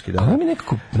Mihajlovski, da. Ali mi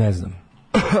nekako, ne znam.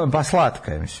 Pa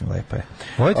slatka je, mislim, lepa je.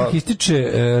 Vojtek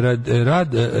ističe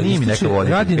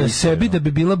radi na sebi da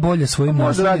bi bila bolja svojim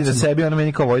naslednicima. Možda radi na sebi, ona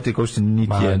meni kao Vojtek, kao što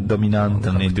niti je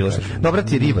dominantan, niti bila. Dobra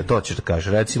ti riba, to ćeš da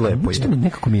kažeš, reci lepo je.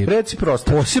 Nekako mi je, reci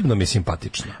prosto. Posebno mi je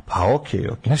simpatična. Pa okej.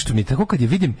 Nešto mi tako kad je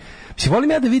vidim,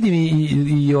 volim ja da vidim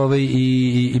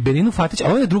i Berinu Fatić,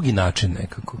 ali ovo je drugi način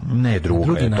nekako. Ne,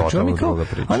 druga je, totalno druga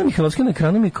priča. Ana Mihajlovska na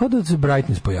ekranu mi je kao da se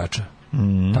brightness pojača.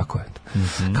 Tako je.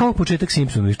 Kao početak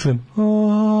Simpsona, čujem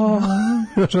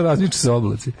različe se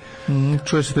oblaci.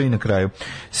 Čuje se to i na kraju.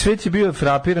 Svet je bio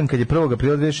frapiran kad je 1.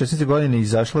 aprila 2016. godine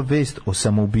izašla vest o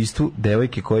samoubistvu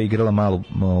devojke koja je igrala malu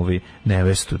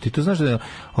nevestu. Ti to znaš da je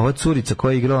ova curica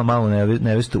koja je igrala malu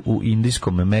nevestu u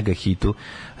indijskom mega hitu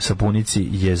Sapunici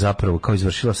je zapravo kao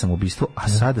izvršila samoubistvo, a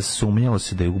sada sumnjalo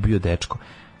se da je ubio dečko.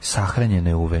 Sahranjena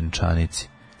je u venčanici.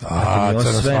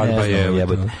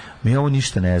 Mi ovo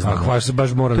ništa ne znamo. To se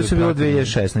bilo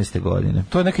 2016. godine.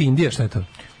 To je neka Indija, šta je to?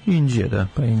 Indija, da.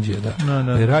 Pa Indija,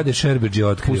 da. Rade Šerbeđi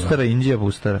otkriva. Pustara, Indija,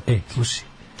 pustara. Slušaj,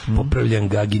 popravljam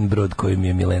Gagin brod koji mi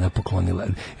je Milena poklonila.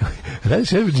 Rade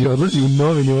Šerbeđi odlazi u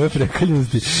novine ove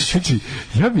prekaljenosti. Znači,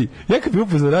 ja kad bi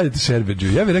upoznao raditi Šerbeđu,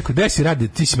 ja bih rekao, gde si radi,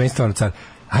 ti si meni stvarno car.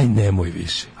 Aj nemoj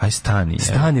više. Aj stani.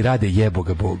 Stani, rade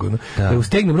jeboga Boga. No? Da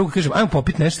ustegnem ruku, kažem, ajmo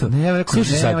popit nešto. Ne, ja rekao,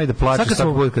 nemoj da plačeš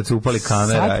svaki put kad se upali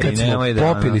kamera. Sad kad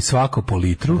smo popili svako po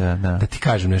litru, da ti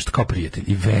kažem nešto kao prijatelj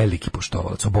i veliki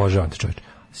poštovalac, obožavam te čovječ.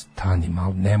 Stani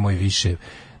malo, nemoj više.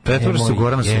 Pretvoriš se u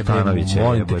Gorana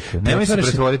Sultanovića. Nemoj se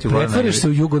pretvoriti u Gorana. Pretvoriš se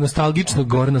u jugonostalgičnog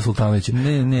Gorana Sultanovića.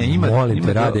 Ne, ima. Molim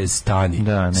te, rade, stani.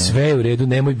 Sve je u redu,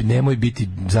 nemoj biti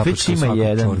započeo svakog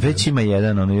čorda. Već ima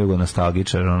jedan ono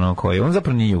jugonostalgičar, ono koji, on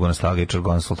zapravo nije jugonostalgičar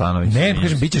Goran Sultanović. Ne,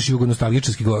 kažem, bićeš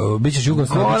jugonostalgičarski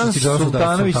Goran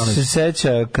Sultanović se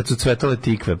seća kad su cvetale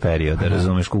tikve periode,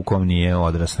 razumeš, u kom nije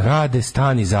odrastao. Rade,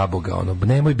 stani za Boga, ono,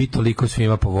 nemoj biti toliko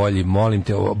svima po volji, molim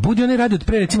te, budi onaj radi od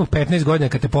pre recimo 15 godina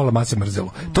kad te pola mase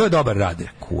mrzelo. To je dobar rade.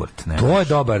 Kurt, ne. To je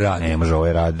dobar rade. Ne može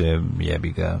ovaj rade,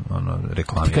 jebi ga, ono,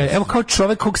 reklamira. Evo kao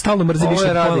čovjek kog stalno mrzi više. Ovo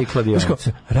je rade i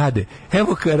kladionice. Rade.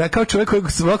 Evo kao čovjek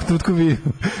kojeg svakog trenutku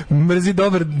mrzi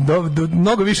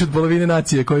mnogo više od polovine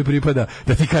nacije koji pripada,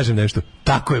 da ti kažem nešto.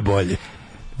 Tako je bolje.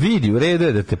 Vidi, u redu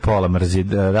je da te pola mrzi,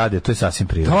 da rade, to je sasvim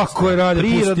prirodno. Tako je, rade,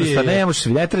 pusti je. Ne možeš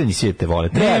svi, ne treba ni svi da te vole.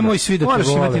 Nemoj svi da te vole.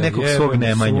 Moraš imati nekog svog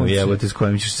Nemanju, jebote, s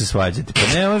kojim ćeš se svađati.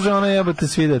 Pa ne može ono, jebote,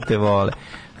 svi da te vole.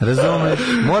 Razumeš?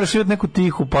 Moraš imati neku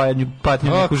tihu patnju,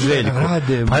 neku željku.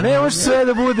 Pa ne može sve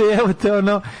da bude, evo te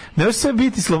ono, ne može sve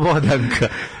biti slobodanka.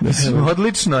 Mislim,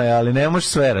 odlično je, ali ne može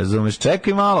sve, razumeš?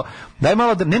 Čekaj malo, daj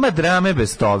malo, nema drame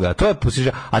bez toga. To je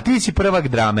posježa. A ti si prvak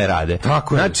drame rade.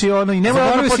 Tako je. Znači, ono, i nema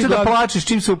da počne da plačeš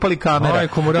čim se upali kamera.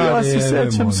 Ja se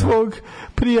sećam svog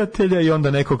prijatelja i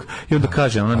onda nekog, i onda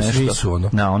kaže ono nešto. Svi su ono.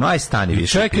 Na, ono, aj stani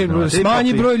više. Čekaj,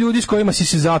 smanji broj ljudi s kojima si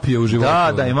se zapio u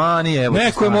životu. Da, i mani, evo.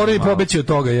 Neko je morao i pobeći od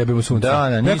toga, jebemo sunce.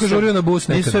 Neko je žurio na bus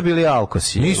nekada. Nisu bili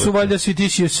alkosi. Nisu valjda svi ti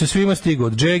si sa svima stigao.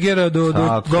 Od Džegera do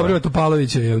Dobrima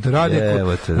Topalovića.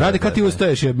 Rade kad ti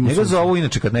ustaješ, jebemo sunce. Njega zovu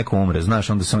inače kad neko umre, znaš,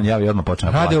 onda se on javi odmah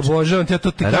počne plaći. Rade, obožavam te,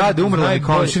 to ti kažem. Rade, umrla mi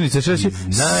komšinice,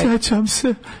 sećam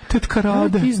se, tetka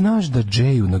Rade. Ti znaš da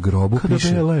Džeju na grobu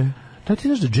piše... Da ti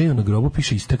znaš da Džeju na grobu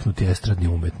piše istaknuti estradni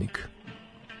umetnik?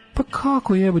 Pa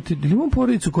kako jebote, ili imam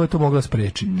porodicu koja to mogla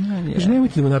spreči? Kaže,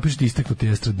 nemojte da mu napišete istaknuti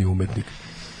estradni umetnik.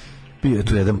 Bio je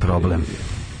tu jedan problem.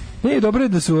 Ne, dobro je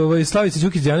da su Slavica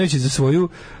Đukić-Đanović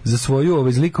za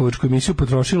svoju zlikovačku emisiju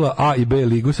potrošila A i B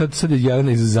ligu, sad je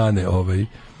Jelena iz Zane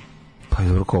Pa je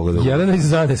dobro koga da... Jelena iz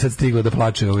Zane sad stigla da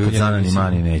plače Kad Zana ni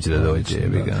Mani neće da dođe,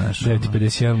 jebi ga, znaš.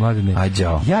 9:51, Mladene.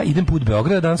 Ađao. Ja idem put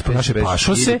Beograda danas po naše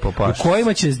pašose, u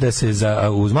kojima će da se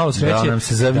uz malo sreće... Da nam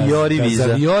se zavijori viza.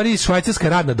 Zavijori švajcarska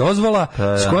radna dozvola,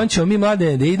 s kojom ćemo mi,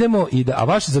 Mladene, da idemo, a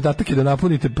vaš zadatak je da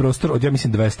napunite prostor od, ja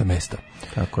mislim, 200 mesta.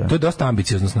 Tako je. To je dosta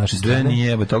ambiciozno s naše strane. Nije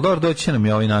jebate, ali dobro, doći će nam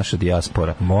i naša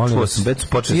dijaspora. Čuo sam, već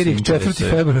počeo se interesuje. 4.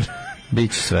 februar.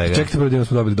 Biće svega. Čekajte prvo da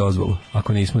smo dobili dozvolu,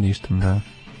 ako nismo ništa. Da.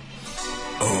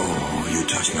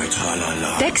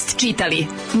 Tekst čitali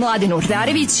Mladen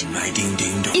Urdarević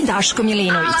i Daško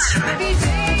Milinović.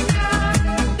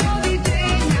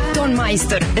 Ton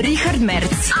majstor Richard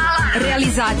Merc.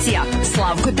 Realizacija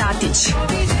Slavko Tatić.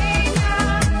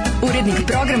 Urednik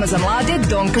programa za mlade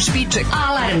Donka Špiček.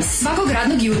 Alarms svakog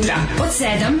radnog jutra od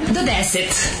 7 do 10.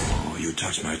 You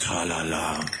touch my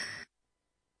tra-la-la.